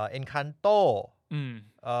Encanto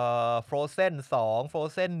Frozen 2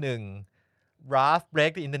 Frozen 1 Ralph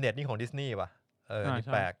Breaks the Internet นี่ของดิสนีย์ป่ะนี่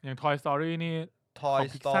แปลกอย่าง Toy Story นี่ Toy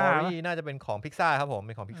Story น่าจะเป็นของ Pixar ครับผมเ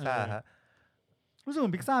ป็นของ Pixar ฮะรู้สึกเหมื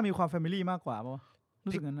อน Pixar มีความ Family มากกว่าป่ะ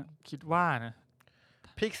รู้สึกงั้นนะคิดว่านะ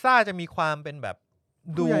Pixar จะมีความเป็นแบบ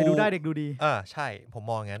ผู้ใหญ่ดูได้เด็กดูดีใช่ผม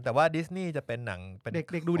มองงั้นแต่ว่าดิสนีย์จะเป็นหนังเป็นเ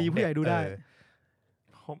ด็กดูดีผู้ใหญ่ดูได้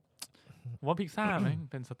ผมว่า Pixar มัน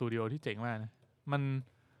เป็นสตูดิโอที่เจ๋งมากนะ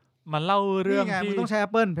มันเล่าเรื่องที่มันต้องใช้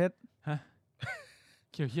Apple เพชรฮะ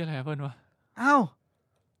เกี่ยวกับอะไร Apple วะอ้าว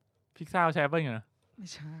Pixar ใช้ Apple อยู่นะไม่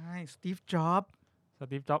ใช่สตีฟจ็อบส์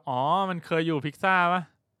อ๋อมันเคยอยู่ Pixar ป่ะ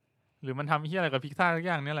หรือมันทำอะไรกับ Pixar สักอ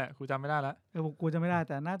ย่างนี่แหละกูจำไม่ได้แล้วกูจำไม่ได้แ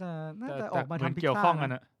ต่น่าจะออกมาทำ Pixar เกี่ยวข้องกั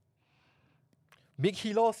นอะBig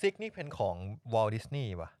Hero 6 นี่เป็นของ Walt Disney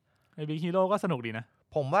ป่ะไอ้ Big Hero ก็สนุกดีนะ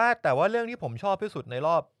ผมว่าแต่ว่าเรื่องที่ผมชอบที่สุดในร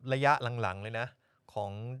อบระยะหลังๆเลยนะของ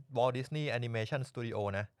Walt Disney Animation Studio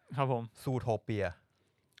นะครับผม Zootopia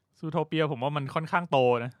ผมว่ามันค่อนข้างโต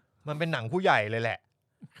นะมันเป็นหนังผู้ใหญ่เลยแหละ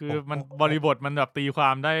คือมันบริบทมันแบบตีควา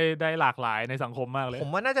มได้หลากหลายในสังคมมากเลยผ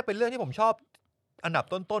มว่าน่าจะเป็นเรื่องที่ผมชอบอันดับ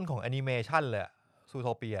ต้นๆของแอนิเมชันเลย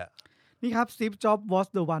Zootopia นี่ครับ Steve Jobs was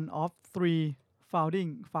the one of 3 founding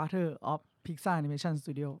father of Pixar Animation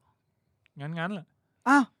Studio งั้นเหรอ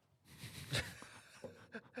อ้าว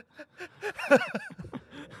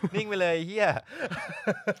นิ่งไปเลยเฮีย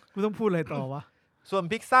กูต้องพูดอะไรต่อวะส่วน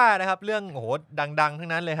Pixar นะครับเรื่องโอ้โหดังๆทั้ง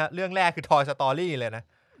นั้นเลยฮะเรื่องแรกคือ Toy Story เลยนะ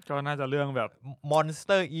ก็น่าจะเรื่องแบบ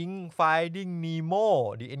Monster Inc Finding Nemo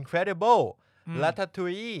The Incredible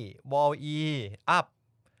Ratatouille Wall-E Up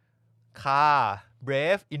Car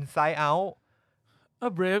Brave Inside Out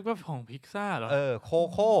Brave ก็ของ Pixar เหรอ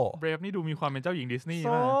Coco Brave นี่ดูมีความเป็นเจ้าหญิงดิสนีย์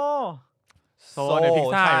มากโซใน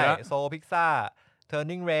Pixar อยู่แล้วโซ Pixar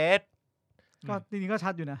Turning Red ก็จริงๆก็ชั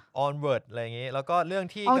ดอยู่นะ Onward อะไรอย่างงี้แล้วก็เรื่อง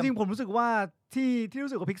ที่เอาจริงผมรู้สึกว่าที่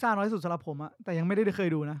รู้สึกว่า Pixar น้อยที่สุดสำหรับผมอะแต่ยังไม่ได้เคย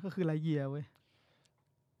ดูนะก็คือ Lightyear เว้ย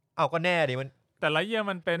เอาก็แน่ดิมันแต่Lightyear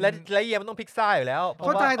มันเป็นLightyearมันต้อง Pixar อยู่แล้วเ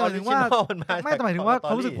ข้าใจแต่หมายถึงว่าไม่แต่หมายถึงว่าเ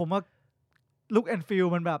ขารู้สึกผมว่า Look and Feel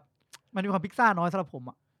มันแบบมันมีความ Pixar น้อยสำหรับผม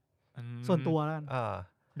อะส่วนตัวแล้วกัน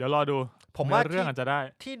เดี๋ยวรอดูผมว่าเรื่องอาจจะได้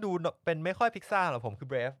ที่ดูเป็นไม่ค่อย Pixar หรอกผมคือ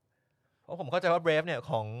Brave เพราะผมเข้าใจว่า Brave เนี่ย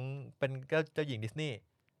ของเป็นก็เจ้าหญิงดิสนีย์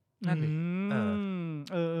นั่นดิ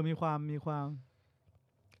มีความ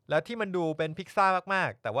แล้วที่มันดูเป็น Pixar มาก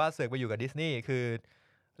ๆแต่ว่าเสือกไปอยู่กับดิสนีย์คือ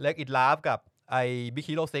Let It Laugh กับไอ้ Big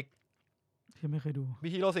Hero 6ที่ไม่เคยดู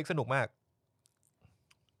Big Hero 6สนุกมาก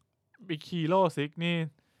Big Hero 6นี่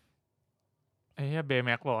ไอ้เหี้ยเบย์แ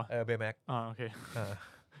ม็กป่ะเบย์แม็กโอเค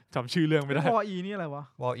จำชื่อเรื่องไม่ได้Wall-E นี่อะไรวะ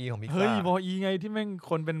Wall-E ของ Pixar เฮ้ย Wall-E ไงที่แม่ง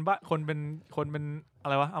คนเป็นอะ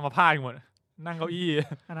ไรวะอัมพาตหมดนั่งเก้าอี้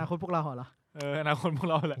อนาคตพวกเราเหรออนาคตพวก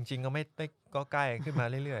เราแหละจริงๆก็ไม่ได้ก็ใกล้ขึ้นมา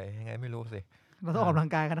เรื่อยๆยังไงไม่รู้สิเราต้องออกกำลัง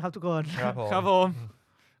กายกันนะครับทุกคนครับผม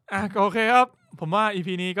โอเคครับผมว่า EP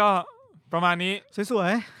นี้ก็ประมาณนี้สว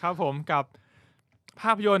ยๆครับผมกับภ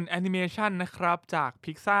าพยนตร์แอนิเมชันนะครับจาก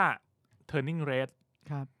Pixar Turning Red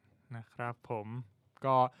ครับนะครับผม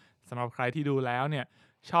ก็สำหรับใครที่ดูแล้วเนี่ย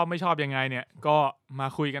ชอบไม่ชอบยังไงเนี่ยก็มา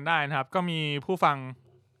คุยกันได้นะครับก็มีผู้ฟัง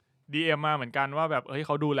DM มาเหมือนกันว่าแบบเ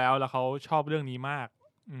ขาดูแล้วเขาชอบเรื่องนี้มาก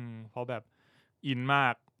เพราะแบบอินมา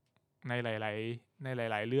กในห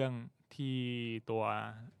ลายๆเรื่องที่ตัว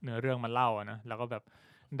เนื้อเรื่องมันเล่านะแล้วก็แบบ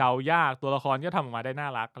เดายากตัวละครก็ทำออกมาได้น่า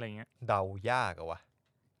รักอะไรเงี้ยเดายากอะวะ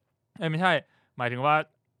ไม่ใช่หมายถึงว่า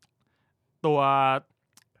ตัว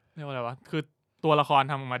เรียกว่าอะไรวะคือตัวละคร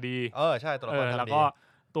ทำออกมาดีใช่ตัวละครทำดีแล้วก็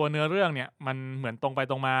ตัวเนื้อเรื่องเนี่ยมันเหมือนตรงไป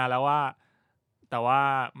ตรงมาแล้วว่า แต่ว่า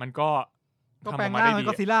มันก็ แปลงร่างเป็น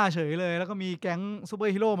ก็อดซิลล่าเฉยเลยแล้วก็มีแก๊งซูเปอ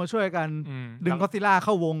ร์ฮีโร่มาช่วยกันดึงก็อดซิลล่าเ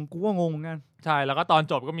ข้าวงกูก็งงเหมือนกันใช่แล้วก็ตอน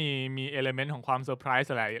จบก็มีเอลิเมนต์ของความเซอร์ไพร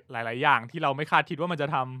ส์หลายอย่างที่เราไม่คาดคิดว่ามันจะ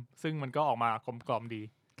ทำซึ่งมันก็ออกมากลมๆดี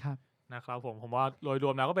ครับนะครับผมว่าโดยร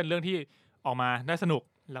วมแล้วก็เป็นเรื่องที่ออกมาได้สนุก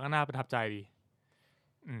แล้วก็น่าประทับใจดี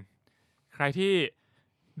ใครที่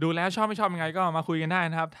ดูแล้วชอบไม่ชอบยังไงก็มาคุยกันได้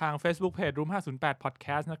นะครับทาง Facebook Page Room 508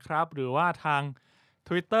 Podcast นะครับหรือว่าทาง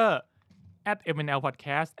Twitter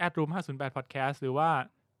 @MNLPodcast @Room 508 Podcast หรือว่า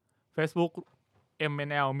Facebook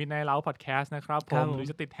MNL Midnight Lounge Podcast นะครับผมหรือ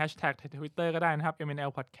จะติด Hashtag Twitter ก็ได้นะครับ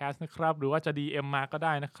MNL Podcast นะครับหรือว่าจะ DM มาก็ไ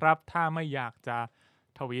ด้นะครับถ้าไม่อยากจะ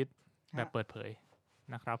ทวีตแบบเปิดเผย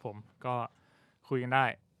นะครับผมก็คุยกันได้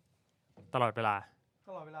ตลอดเวลา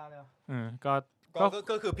เลย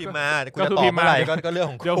ก็คือพิมพ์มาคุณจะตอบเมื่อไหร่ก็เรื่อง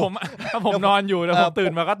ของคุณเดี๋ยวผมถ้าผมนอนอยู่แล้วผมตื่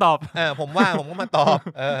นมาก็ตอบผมว่างผมก็มาตอบ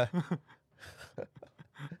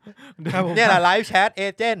เนี่ยแหละไลฟ์แชทเอ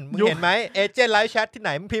เจนต์มึงเห็นไหมเอเจนต์ไลฟ์แชทที่ไห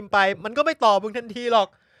นมึงพิมพ์ไปมันก็ไม่ตอบมึงทันทีหรอก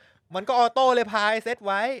มันก็ออโต้เลยพายเซต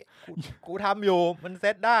ไว้กูทำอยู่มันเซ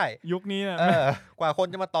ตได้ยุคนี้กว่าคน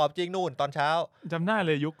จะมาตอบจริงนู่นตอนเช้าจำได้เ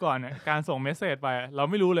ลยยุคก่อนเนี่ยการส่งเมสเสจไปเรา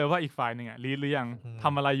ไม่รู้เลยว่าอีกฝ่ายหนึ่งรีดหรือยังท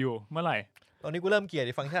ำอะไรอยู่เมื่อไหร่ตอนนี้กูเริ่มเกลียด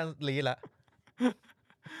ฟังก์ชันรีดละ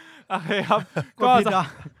โอเคครับก็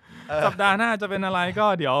สัปดาห์หน้าจะเป็นอะไรก็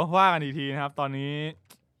เดี๋ยวว่ากันอีกทีนะครับตอนนี้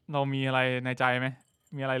เรามีอะไรในใจไหม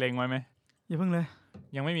มีอะไรเล็งไว้ไหมอย่าเพิ่งเลย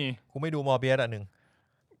ยังไม่มีกูไม่ดูมอร์เบียสหนึ่ง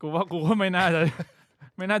กูว่าไม่น่าจ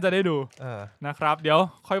ะได้ดูนะครับเดี๋ยว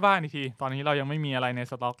ค่อยว่าอีกทีตอนนี้เรายังไม่มีอะไรใน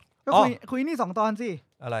สต็อกก็คุยนี่2ตอนสิ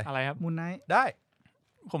อะไรครับมูนไนท์ได้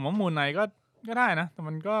ผมว่ามูนไนท์ก็ได้นะแต่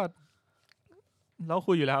มันก็เรา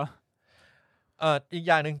คุยอยู่แล้วอีกอ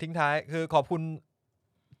ย่างนึงทิ้งท้ายคือขอบคุณ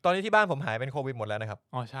ตอนนี้ที่บ้านผมหายเป็นโควิดหมดแล้วนะครับ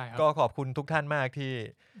อ๋อใช่ครับก็ขอบคุณทุกท่านมากที่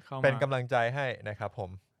เป็นกำลังใจให้นะครับผม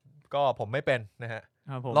ไม่เป็นนะฮะ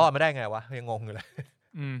รอดมาได้ไงวะยังงงอยู่เลย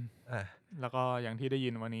แล้วก็อย่างที่ได้ยิ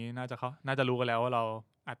นวันนี้น่าจะรู้กันแล้วว่าเรา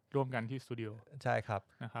อัดร่วมกันที่สตูดิโอใช่ครับ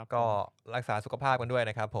นะครับก็รักษาสุขภาพกันด้วย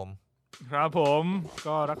นะครับผม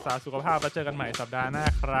ก็รักษาสุขภาพแล้วเจอกันใหม่สัปดาห์หน้า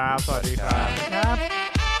ครับสวัสดีครับครับ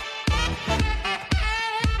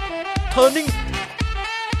Turning